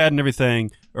Brad and everything,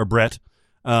 or Brett.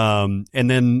 And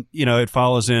then, it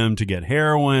follows him to get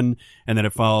heroin, and then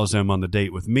it follows him on the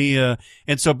date with Mia.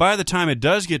 And so by the time it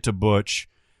does get to Butch,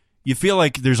 you feel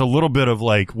like there's a little bit of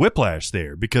like whiplash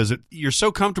there because you're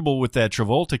so comfortable with that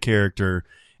Travolta character,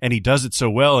 and he does it so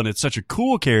well, and it's such a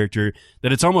cool character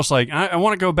that it's almost like, I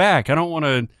want to go back. I don't want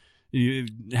to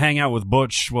hang out with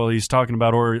Butch while he's talking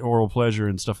about oral pleasure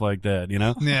and stuff like that,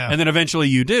 Yeah. And then eventually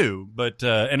you do. But,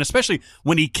 and especially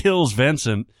when he kills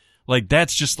Vincent, like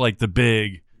that's just like the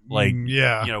big,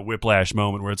 whiplash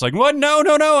moment where it's like, what? No,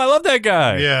 I love that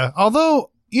guy. Yeah. Although,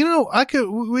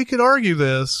 we could argue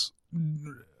this.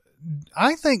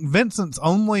 I think Vincent's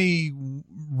only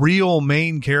real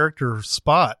main character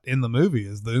spot in the movie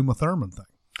is the Uma Thurman thing.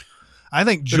 I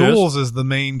think Jules is the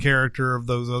main character of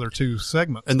those other two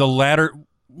segments. And the latter,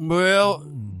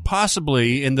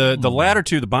 possibly in the latter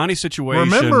two, the Bonnie situation.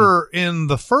 Remember in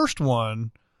the first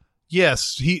one,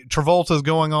 yes, Travolta's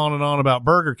going on and on about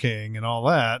Burger King and all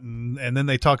that, and then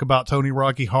they talk about Tony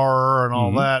Rocky Horror and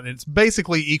all that. And it's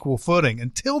basically equal footing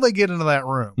until they get into that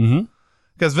room.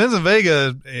 Because Vincent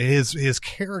Vega, his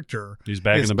character, he's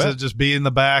back in the back, to just be in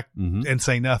the back and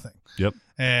say nothing. Yep.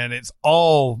 And it's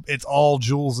all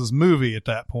Jules's movie at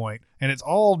that point, and it's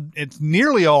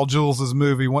nearly all Jules's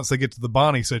movie once they get to the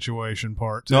Bonnie situation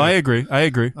part too. No, I agree.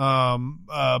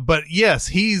 But yes,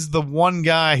 he's the one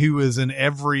guy who is in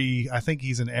every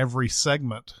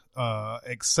segment,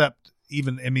 except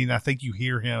I think you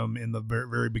hear him in the very,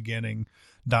 very beginning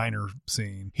diner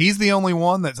scene. He's the only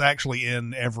one that's actually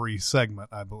in every segment,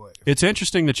 I believe. It's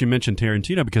interesting that you mentioned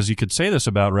Tarantino because you could say this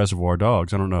about Reservoir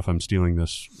Dogs. I don't know if I'm stealing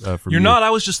this from you. You're not.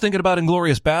 I was just thinking about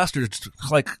Inglourious Bastards.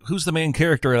 Like, who's the main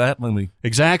character of that movie?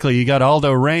 Exactly. You got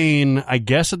Aldo Rain, I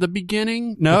guess, at the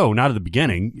beginning. No, not at the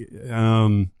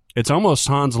beginning. It's almost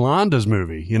Hans Landa's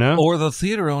movie, you know? Or the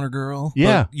theater owner girl.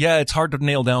 Yeah. But yeah, it's hard to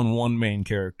nail down one main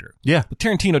character. Yeah. But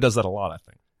Tarantino does that a lot, I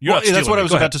think. That's what I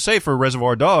was about to say for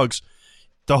Reservoir Dogs.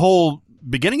 The whole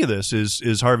beginning of this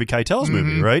is Harvey Keitel's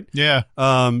movie, right? Yeah.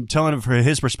 Telling him from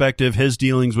his perspective, his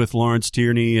dealings with Lawrence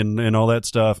Tierney and all that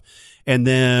stuff. And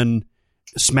then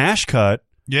smash cut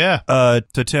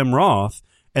to Tim Roth.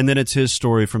 And then it's his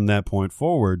story from that point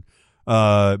forward.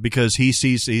 Because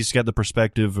he's got the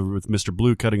perspective with Mr.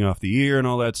 Blue cutting off the ear and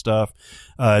all that stuff.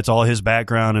 It's all his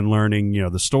background and learning,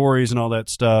 the stories and all that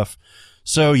stuff.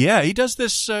 So yeah, he does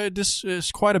this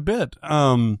quite a bit.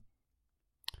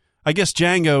 I guess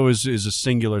Django is a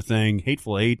singular thing.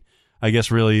 Hateful Eight, I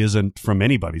guess, really isn't from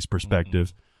anybody's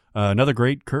perspective. Another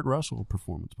great Kurt Russell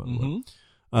performance, by the way.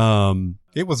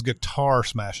 It was guitar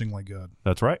smashingly good.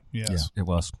 That's right. Yes. Yeah, it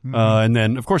was. And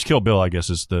then, of course, Kill Bill, I guess,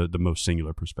 is the most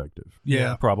singular perspective.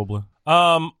 Yeah. Probably.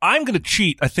 I'm going to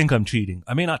cheat. I think I'm cheating.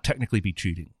 I may not technically be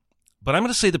cheating, but I'm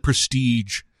going to say The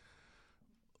Prestige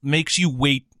makes you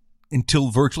wait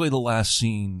until virtually the last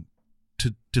scene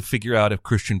to figure out if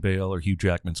Christian Bale or Hugh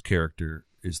Jackman's character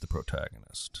is the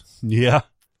protagonist. Yeah.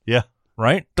 Yeah.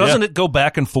 Right? Doesn't it go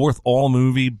back and forth all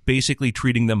movie, basically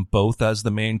treating them both as the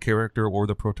main character or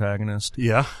the protagonist?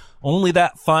 Yeah. Only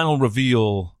that final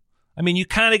reveal, I mean, you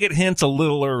kind of get hints a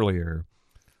little earlier,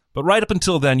 but right up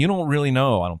until then, you don't really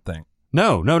know, I don't think.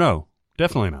 No.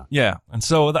 Definitely not. Yeah. And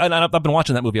so I've been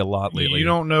watching that movie a lot lately. You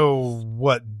don't know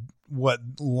what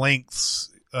lengths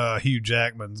Hugh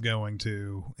Jackman's going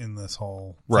to in this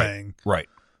whole thing. Right.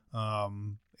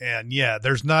 And yeah,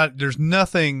 there's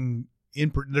nothing in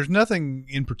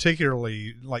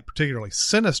particularly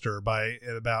sinister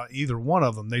about either one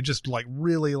of them. They just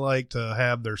really like to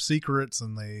have their secrets,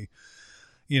 and they,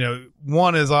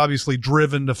 one is obviously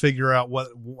driven to figure out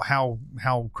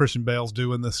how Christian Bale's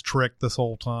doing this trick this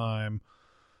whole time,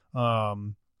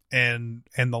 and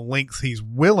the lengths he's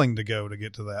willing to go to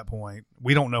get to that point.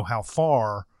 We don't know how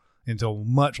far until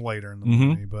much later in the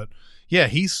movie, but yeah,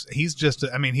 he's just,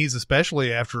 he's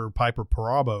especially after Piper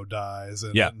Perabo dies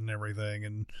and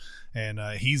everything. And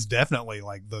he's definitely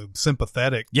the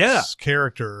sympathetic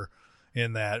character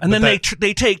in that. And then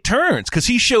they take turns, because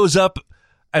he shows up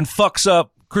and fucks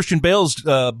up Christian Bale's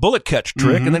bullet catch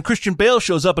trick, and then Christian Bale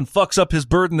shows up and fucks up his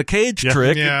bird in the cage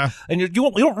trick. Yeah. And you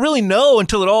don't really know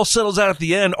until it all settles out at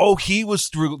the end. Oh, he was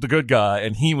the good guy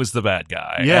and he was the bad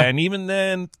guy. Yeah. And even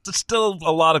then, there's still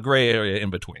a lot of gray area in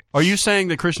between. Are you saying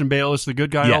that Christian Bale is the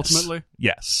good guy ultimately?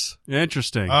 Yes.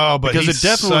 Interesting. Oh, but because he's it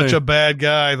definitely, such a bad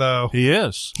guy, though. He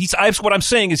is. What I'm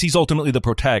saying is he's ultimately the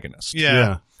protagonist.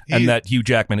 Yeah. And that Hugh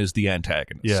Jackman is the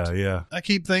antagonist. Yeah. I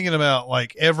keep thinking about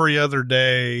every other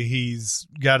day he's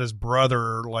got his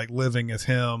brother living as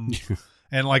him,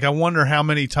 and I wonder how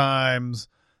many times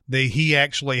he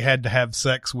actually had to have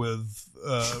sex with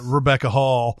Rebecca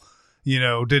Hall.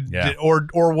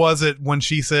 Or was it when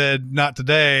she said not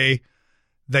today?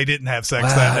 They didn't have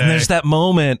sex that day. And there's that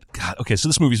moment. God, okay, so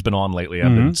this movie's been on lately.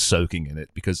 I've been soaking in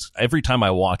it because every time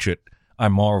I watch it, I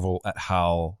marvel at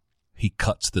how he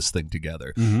cuts this thing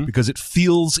together, because it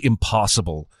feels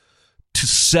impossible to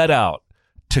set out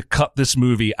to cut this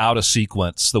movie out of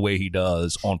sequence the way he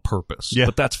does on purpose. Yeah.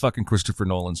 But that's fucking Christopher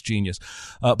Nolan's genius.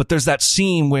 But there's that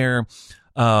scene where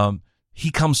he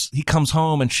comes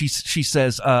home and she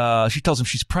says, she tells him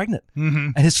she's pregnant.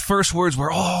 And his first words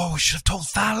were, "Oh, we should have told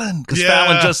Fallon," because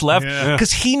Fallon just left.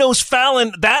 Because he knows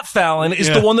Fallon is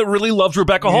the one that really loves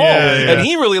Rebecca Hall. And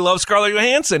he really loves Scarlett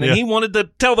Johansson. And he wanted to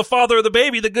tell the father of the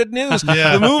baby the good news.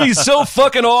 The movie's so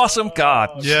fucking awesome.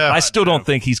 God. I still don't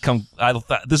think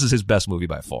this is his best movie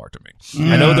by far to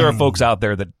me. I know there are folks out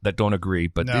there that don't agree,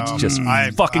 but it's just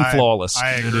fucking flawless.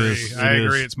 I agree. I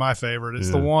agree. It's my favorite. It's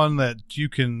the one that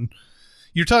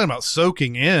you're talking about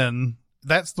soaking in.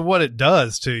 That's what it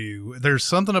does to you. There's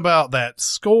something about that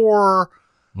score,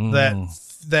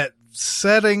 that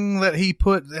setting that he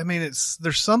put.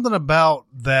 There's something about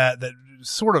that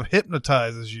sort of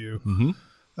hypnotizes you.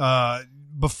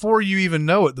 Before you even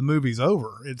know it, the movie's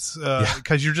over. It's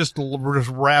because we're just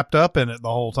wrapped up in it the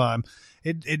whole time.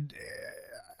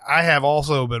 I have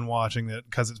also been watching it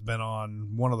because it's been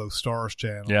on one of those Stars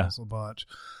channels a bunch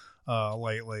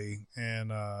lately,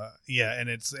 and and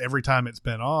it's every time it's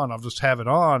been on, I'll just have it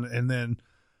on, and then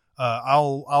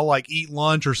I'll eat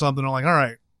lunch or something. I'm like, all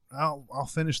right, I'll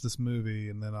finish this movie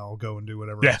and then I'll go and do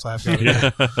whatever else I have to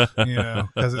do. You know,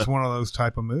 because it's one of those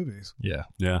type of movies. Yeah.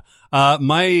 Yeah.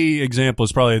 My example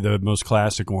is probably the most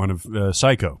classic one of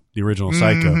Psycho, the original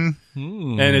Psycho.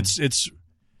 And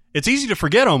it's easy to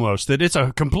forget almost that it's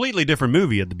a completely different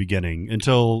movie at the beginning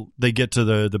until they get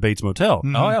to the Bates Motel.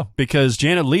 Oh, yeah. Because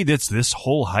Janet Leigh, it's this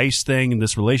whole heist thing and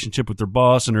this relationship with her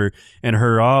boss and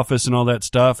her office and all that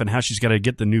stuff, and how she's got to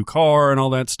get the new car and all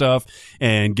that stuff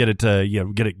and get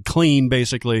it clean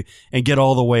basically and get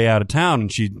all the way out of town. And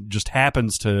she just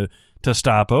happens to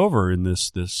stop over in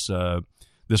this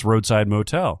roadside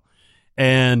motel.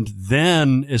 And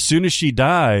then as soon as she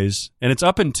dies, and it's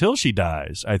up until she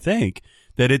dies, I think,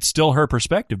 that it's still her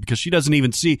perspective, because she doesn't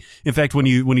even see. In fact, when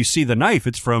you see the knife,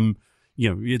 it's from,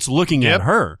 it's looking at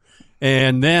her,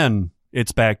 and then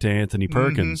it's back to Anthony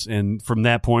Perkins, and from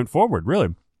that point forward,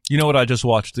 really. You know what I just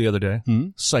watched the other day?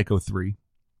 Psycho 3.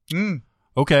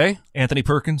 Okay, Anthony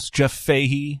Perkins, Jeff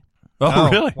Fahey.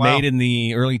 Oh, really? Wow. Made in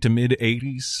the early to mid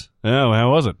 80s. Oh, how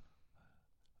was it?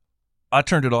 I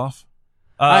turned it off.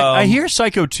 I hear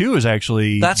Psycho 2 is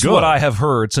actually That's good. what I have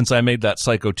heard since I made that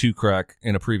Psycho 2 crack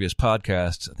in a previous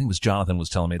podcast. I think it was Jonathan was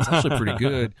telling me it's actually pretty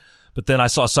good. But then I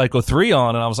saw Psycho 3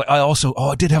 on, and I was like,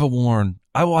 I did have a warn.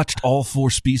 I watched all 4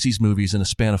 Species movies in a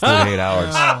span of 48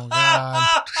 hours. Oh,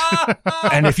 God.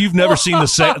 And if you've never seen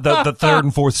the third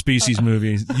and fourth Species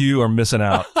movies, you are missing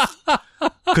out.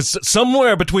 Because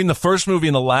somewhere between the first movie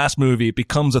and the last movie, it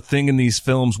becomes a thing in these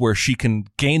films where she can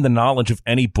gain the knowledge of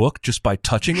any book just by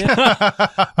touching it,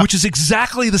 which is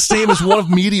exactly the same as one of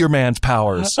Meteor Man's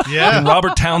powers. Yeah. In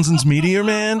Robert Townsend's Meteor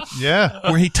Man, Yeah.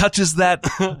 where he touches that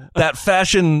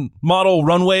fashion model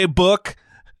runway book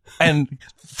and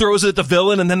throws it at the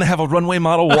villain, and then they have a runway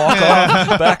model walk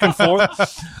off back and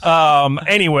forth.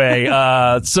 Anyway,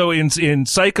 so in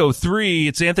Psycho 3,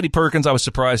 it's Anthony Perkins. I was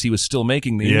surprised he was still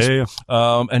making these. Yeah.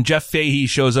 And Jeff Fahey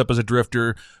shows up as a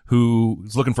drifter who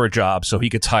is looking for a job, so he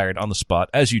gets hired on the spot,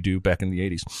 as you do back in the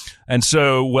 80s. And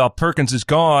so while Perkins is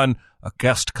gone, a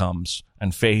guest comes,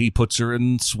 and Fahey puts her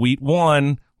in suite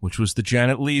 1, which was the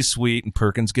Janet Leigh suite, and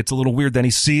Perkins gets a little weird. Then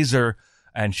he sees her,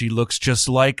 and she looks just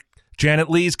like Janet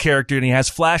Leigh's character, and he has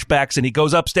flashbacks, and he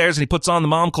goes upstairs and he puts on the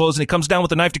mom clothes and he comes down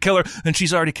with a knife to kill her, and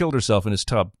she's already killed herself in his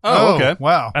tub. Oh, okay.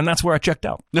 Wow. And that's where I checked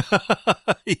out.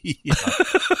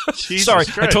 Jesus Sorry,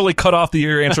 Christ. I totally cut off the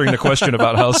ear answering the question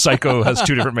about how Psycho has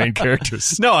 2 different main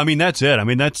characters. No, I mean, that's it. I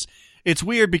mean, it's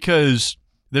weird because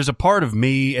there's a part of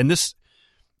me, and this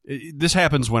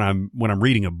happens when I'm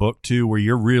reading a book too, where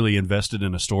you're really invested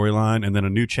in a storyline, and then a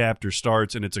new chapter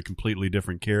starts and it's a completely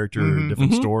different character,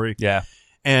 different story. Yeah.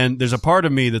 And there's a part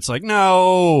of me that's like,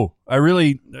 no, I'm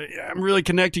really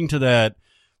connecting to that,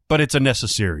 but it's a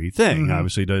necessary thing,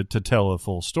 obviously, to tell a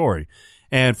full story.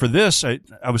 And for this, I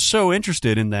was so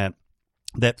interested in that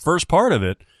first part of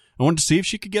it. I wanted to see if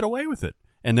she could get away with it.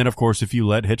 And then, of course, if you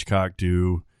let Hitchcock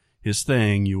do his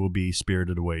thing, you will be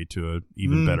spirited away to an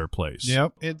even better place.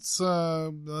 Yep. It's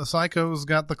Psycho's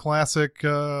got the classic,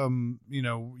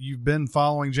 you've been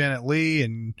following Janet Leigh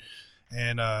and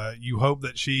you hope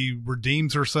that she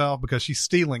redeems herself because she's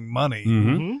stealing money.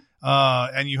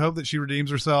 And you hope that she redeems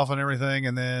herself and everything.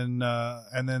 And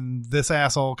then this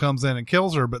asshole comes in and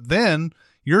kills her. But then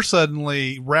you're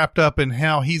suddenly wrapped up in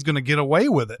how he's going to get away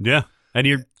with it. Yeah. And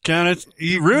you're kind of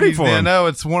rooting for him. No,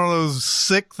 it's one of those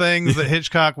sick things that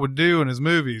Hitchcock would do in his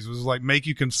movies, was like make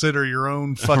you consider your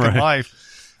own fucking life.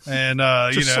 And,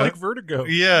 Just like Vertigo.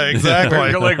 Yeah, exactly.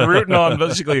 You're like rooting on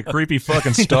basically a creepy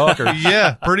fucking stalker.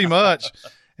 Yeah, pretty much.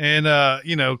 And,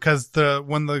 cause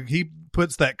when he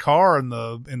puts that car in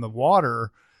the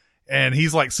water and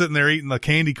he's like sitting there eating the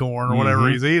candy corn or whatever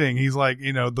he's eating, he's like,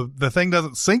 the thing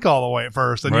doesn't sink all the way at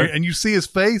first. And you see his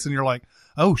face and you're like,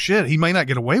 oh shit, he may not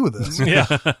get away with this. Yeah.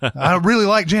 I really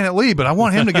like Janet Leigh, but I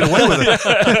want him to get away with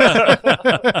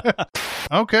it.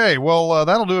 Okay, well,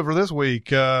 that'll do it for this week.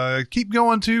 Keep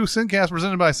going to Sincast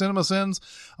presented by CinemaSins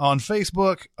on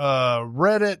Facebook,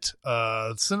 Reddit,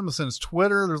 CinemaSins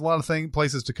Twitter. There's a lot of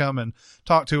places to come and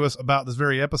talk to us about this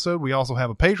very episode. We also have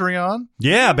a Patreon.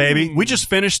 Yeah, baby. We just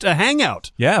finished a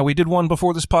hangout. Yeah, we did one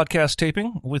before this podcast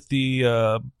taping with the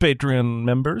Patreon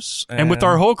members. And with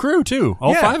our whole crew, too.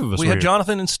 All 5 of us We were had here.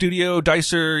 Jonathan in studio.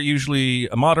 Dicer usually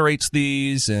moderates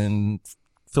these and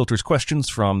filters questions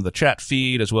from the chat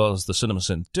feed as well as the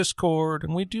CinemaSins Discord.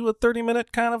 And we do a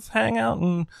 30-minute kind of hangout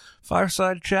and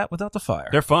fireside chat without the fire.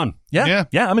 They're fun. Yeah,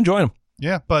 I'm enjoying them.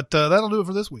 Yeah, but that'll do it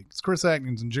for this week. It's Chris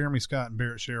Atkins and Jeremy Scott and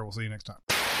Barrett Sher. We'll see you next time.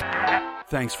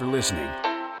 Thanks for listening.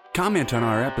 Comment on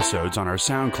our episodes on our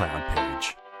SoundCloud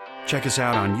page. Check us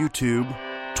out on YouTube,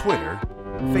 Twitter,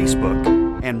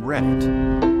 Facebook, and Reddit.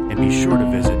 And be sure to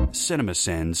visit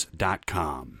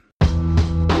cinemasins.com.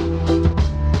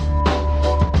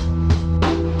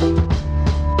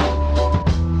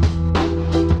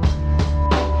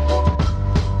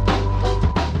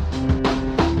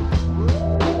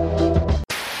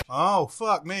 Oh,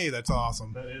 fuck me. That's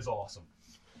awesome. That is awesome.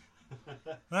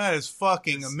 That is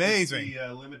fucking amazing.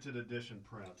 the limited edition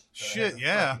print. Shit,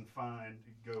 yeah. Find,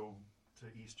 go to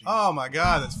East Oh, my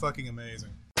God. That's fucking amazing.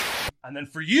 And then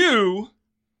for you,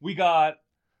 we got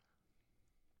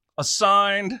a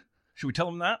signed. Should we tell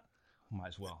them that? Might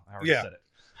as well. I already Yeah. said it.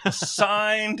 A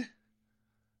signed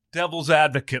Devil's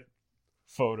Advocate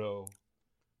photo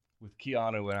with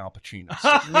Keanu and Al Pacino.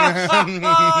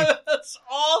 That's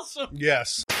awesome.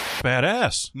 Yes.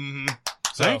 Badass. Mm-hmm.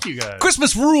 Thank you guys.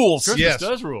 Christmas rules. Christmas Yes.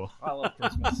 does rule. I love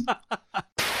Christmas.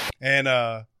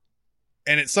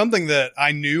 And it's something that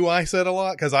I knew I said a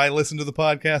lot because I listened to the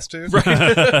podcast too.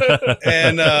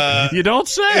 And You don't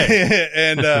say.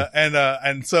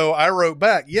 and so I wrote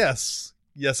back, yes,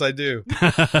 I do.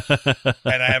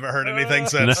 And I haven't heard anything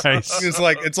since. Nice.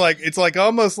 It's like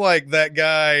almost like that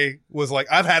guy was like,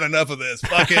 I've had enough of this.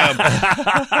 Fuck him.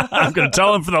 I'm going to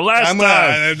tell him for the last I'm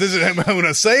time.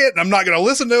 gonna say it, and I'm not gonna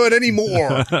listen to it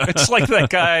anymore. It's like that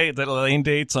guy that Elaine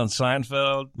dates on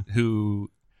Seinfeld who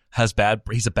has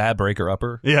he's a bad breaker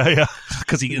upper Yeah.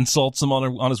 because he insults him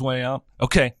on his way out.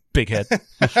 Okay, big head.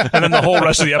 And then the whole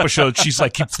rest of the episode, she's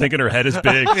like keeps thinking her head is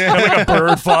big. And like a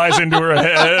bird flies into her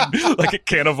head, like it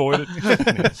can't avoid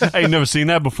it. I ain't never seen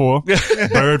that before.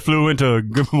 Bird flew into a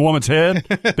woman's head.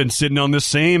 Been sitting on this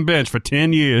same bench for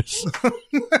 10 years.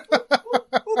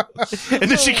 And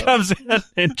then she comes in,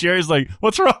 and Jerry's like,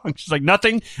 "What's wrong?" She's like,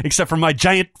 "Nothing, except for my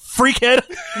giant freak head."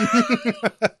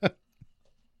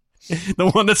 The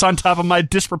one that's on top of my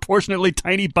disproportionately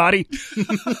tiny body.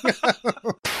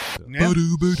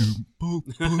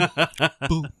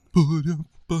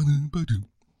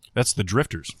 That's the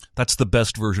Drifters. That's the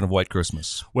best version of White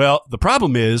Christmas. Well, the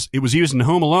problem is it was used in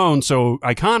Home Alone so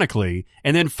iconically,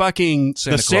 and then fucking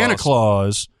Santa the Santa Claus.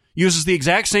 Claus uses the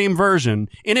exact same version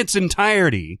in its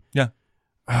entirety. Yeah.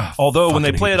 Although when they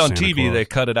fucking play hate it the on Santa TV, Claus. they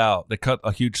cut it out. They cut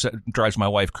a huge drives my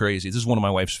wife crazy. This is one of my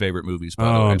wife's favorite movies, by the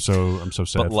Oh, way. I'm so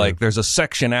sad. But for like, you. there's a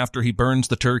section after he burns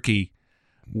the turkey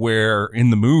where in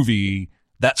the movie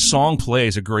that song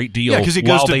plays a great deal. Yeah, 'cause he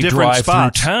goes while to they different drive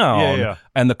spots. through town, Yeah.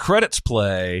 and the credits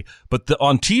play. But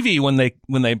on TV, when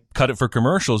they cut it for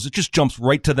commercials, it just jumps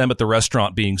right to them at the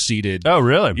restaurant being seated. Oh,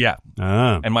 really? Yeah,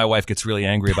 Ah. and my wife gets really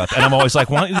angry about that. And I'm always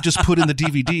like, why don't you just put in the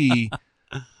DVD?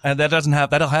 And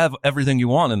that'll have everything you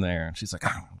want in there. And she's like,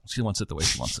 oh, she wants it the way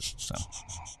she wants it. So.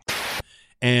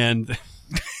 And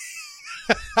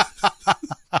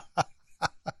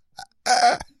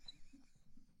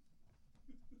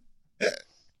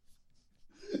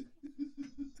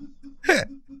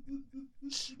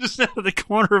just out of the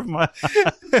corner of my eye.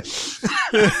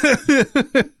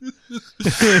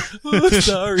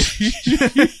 Sorry.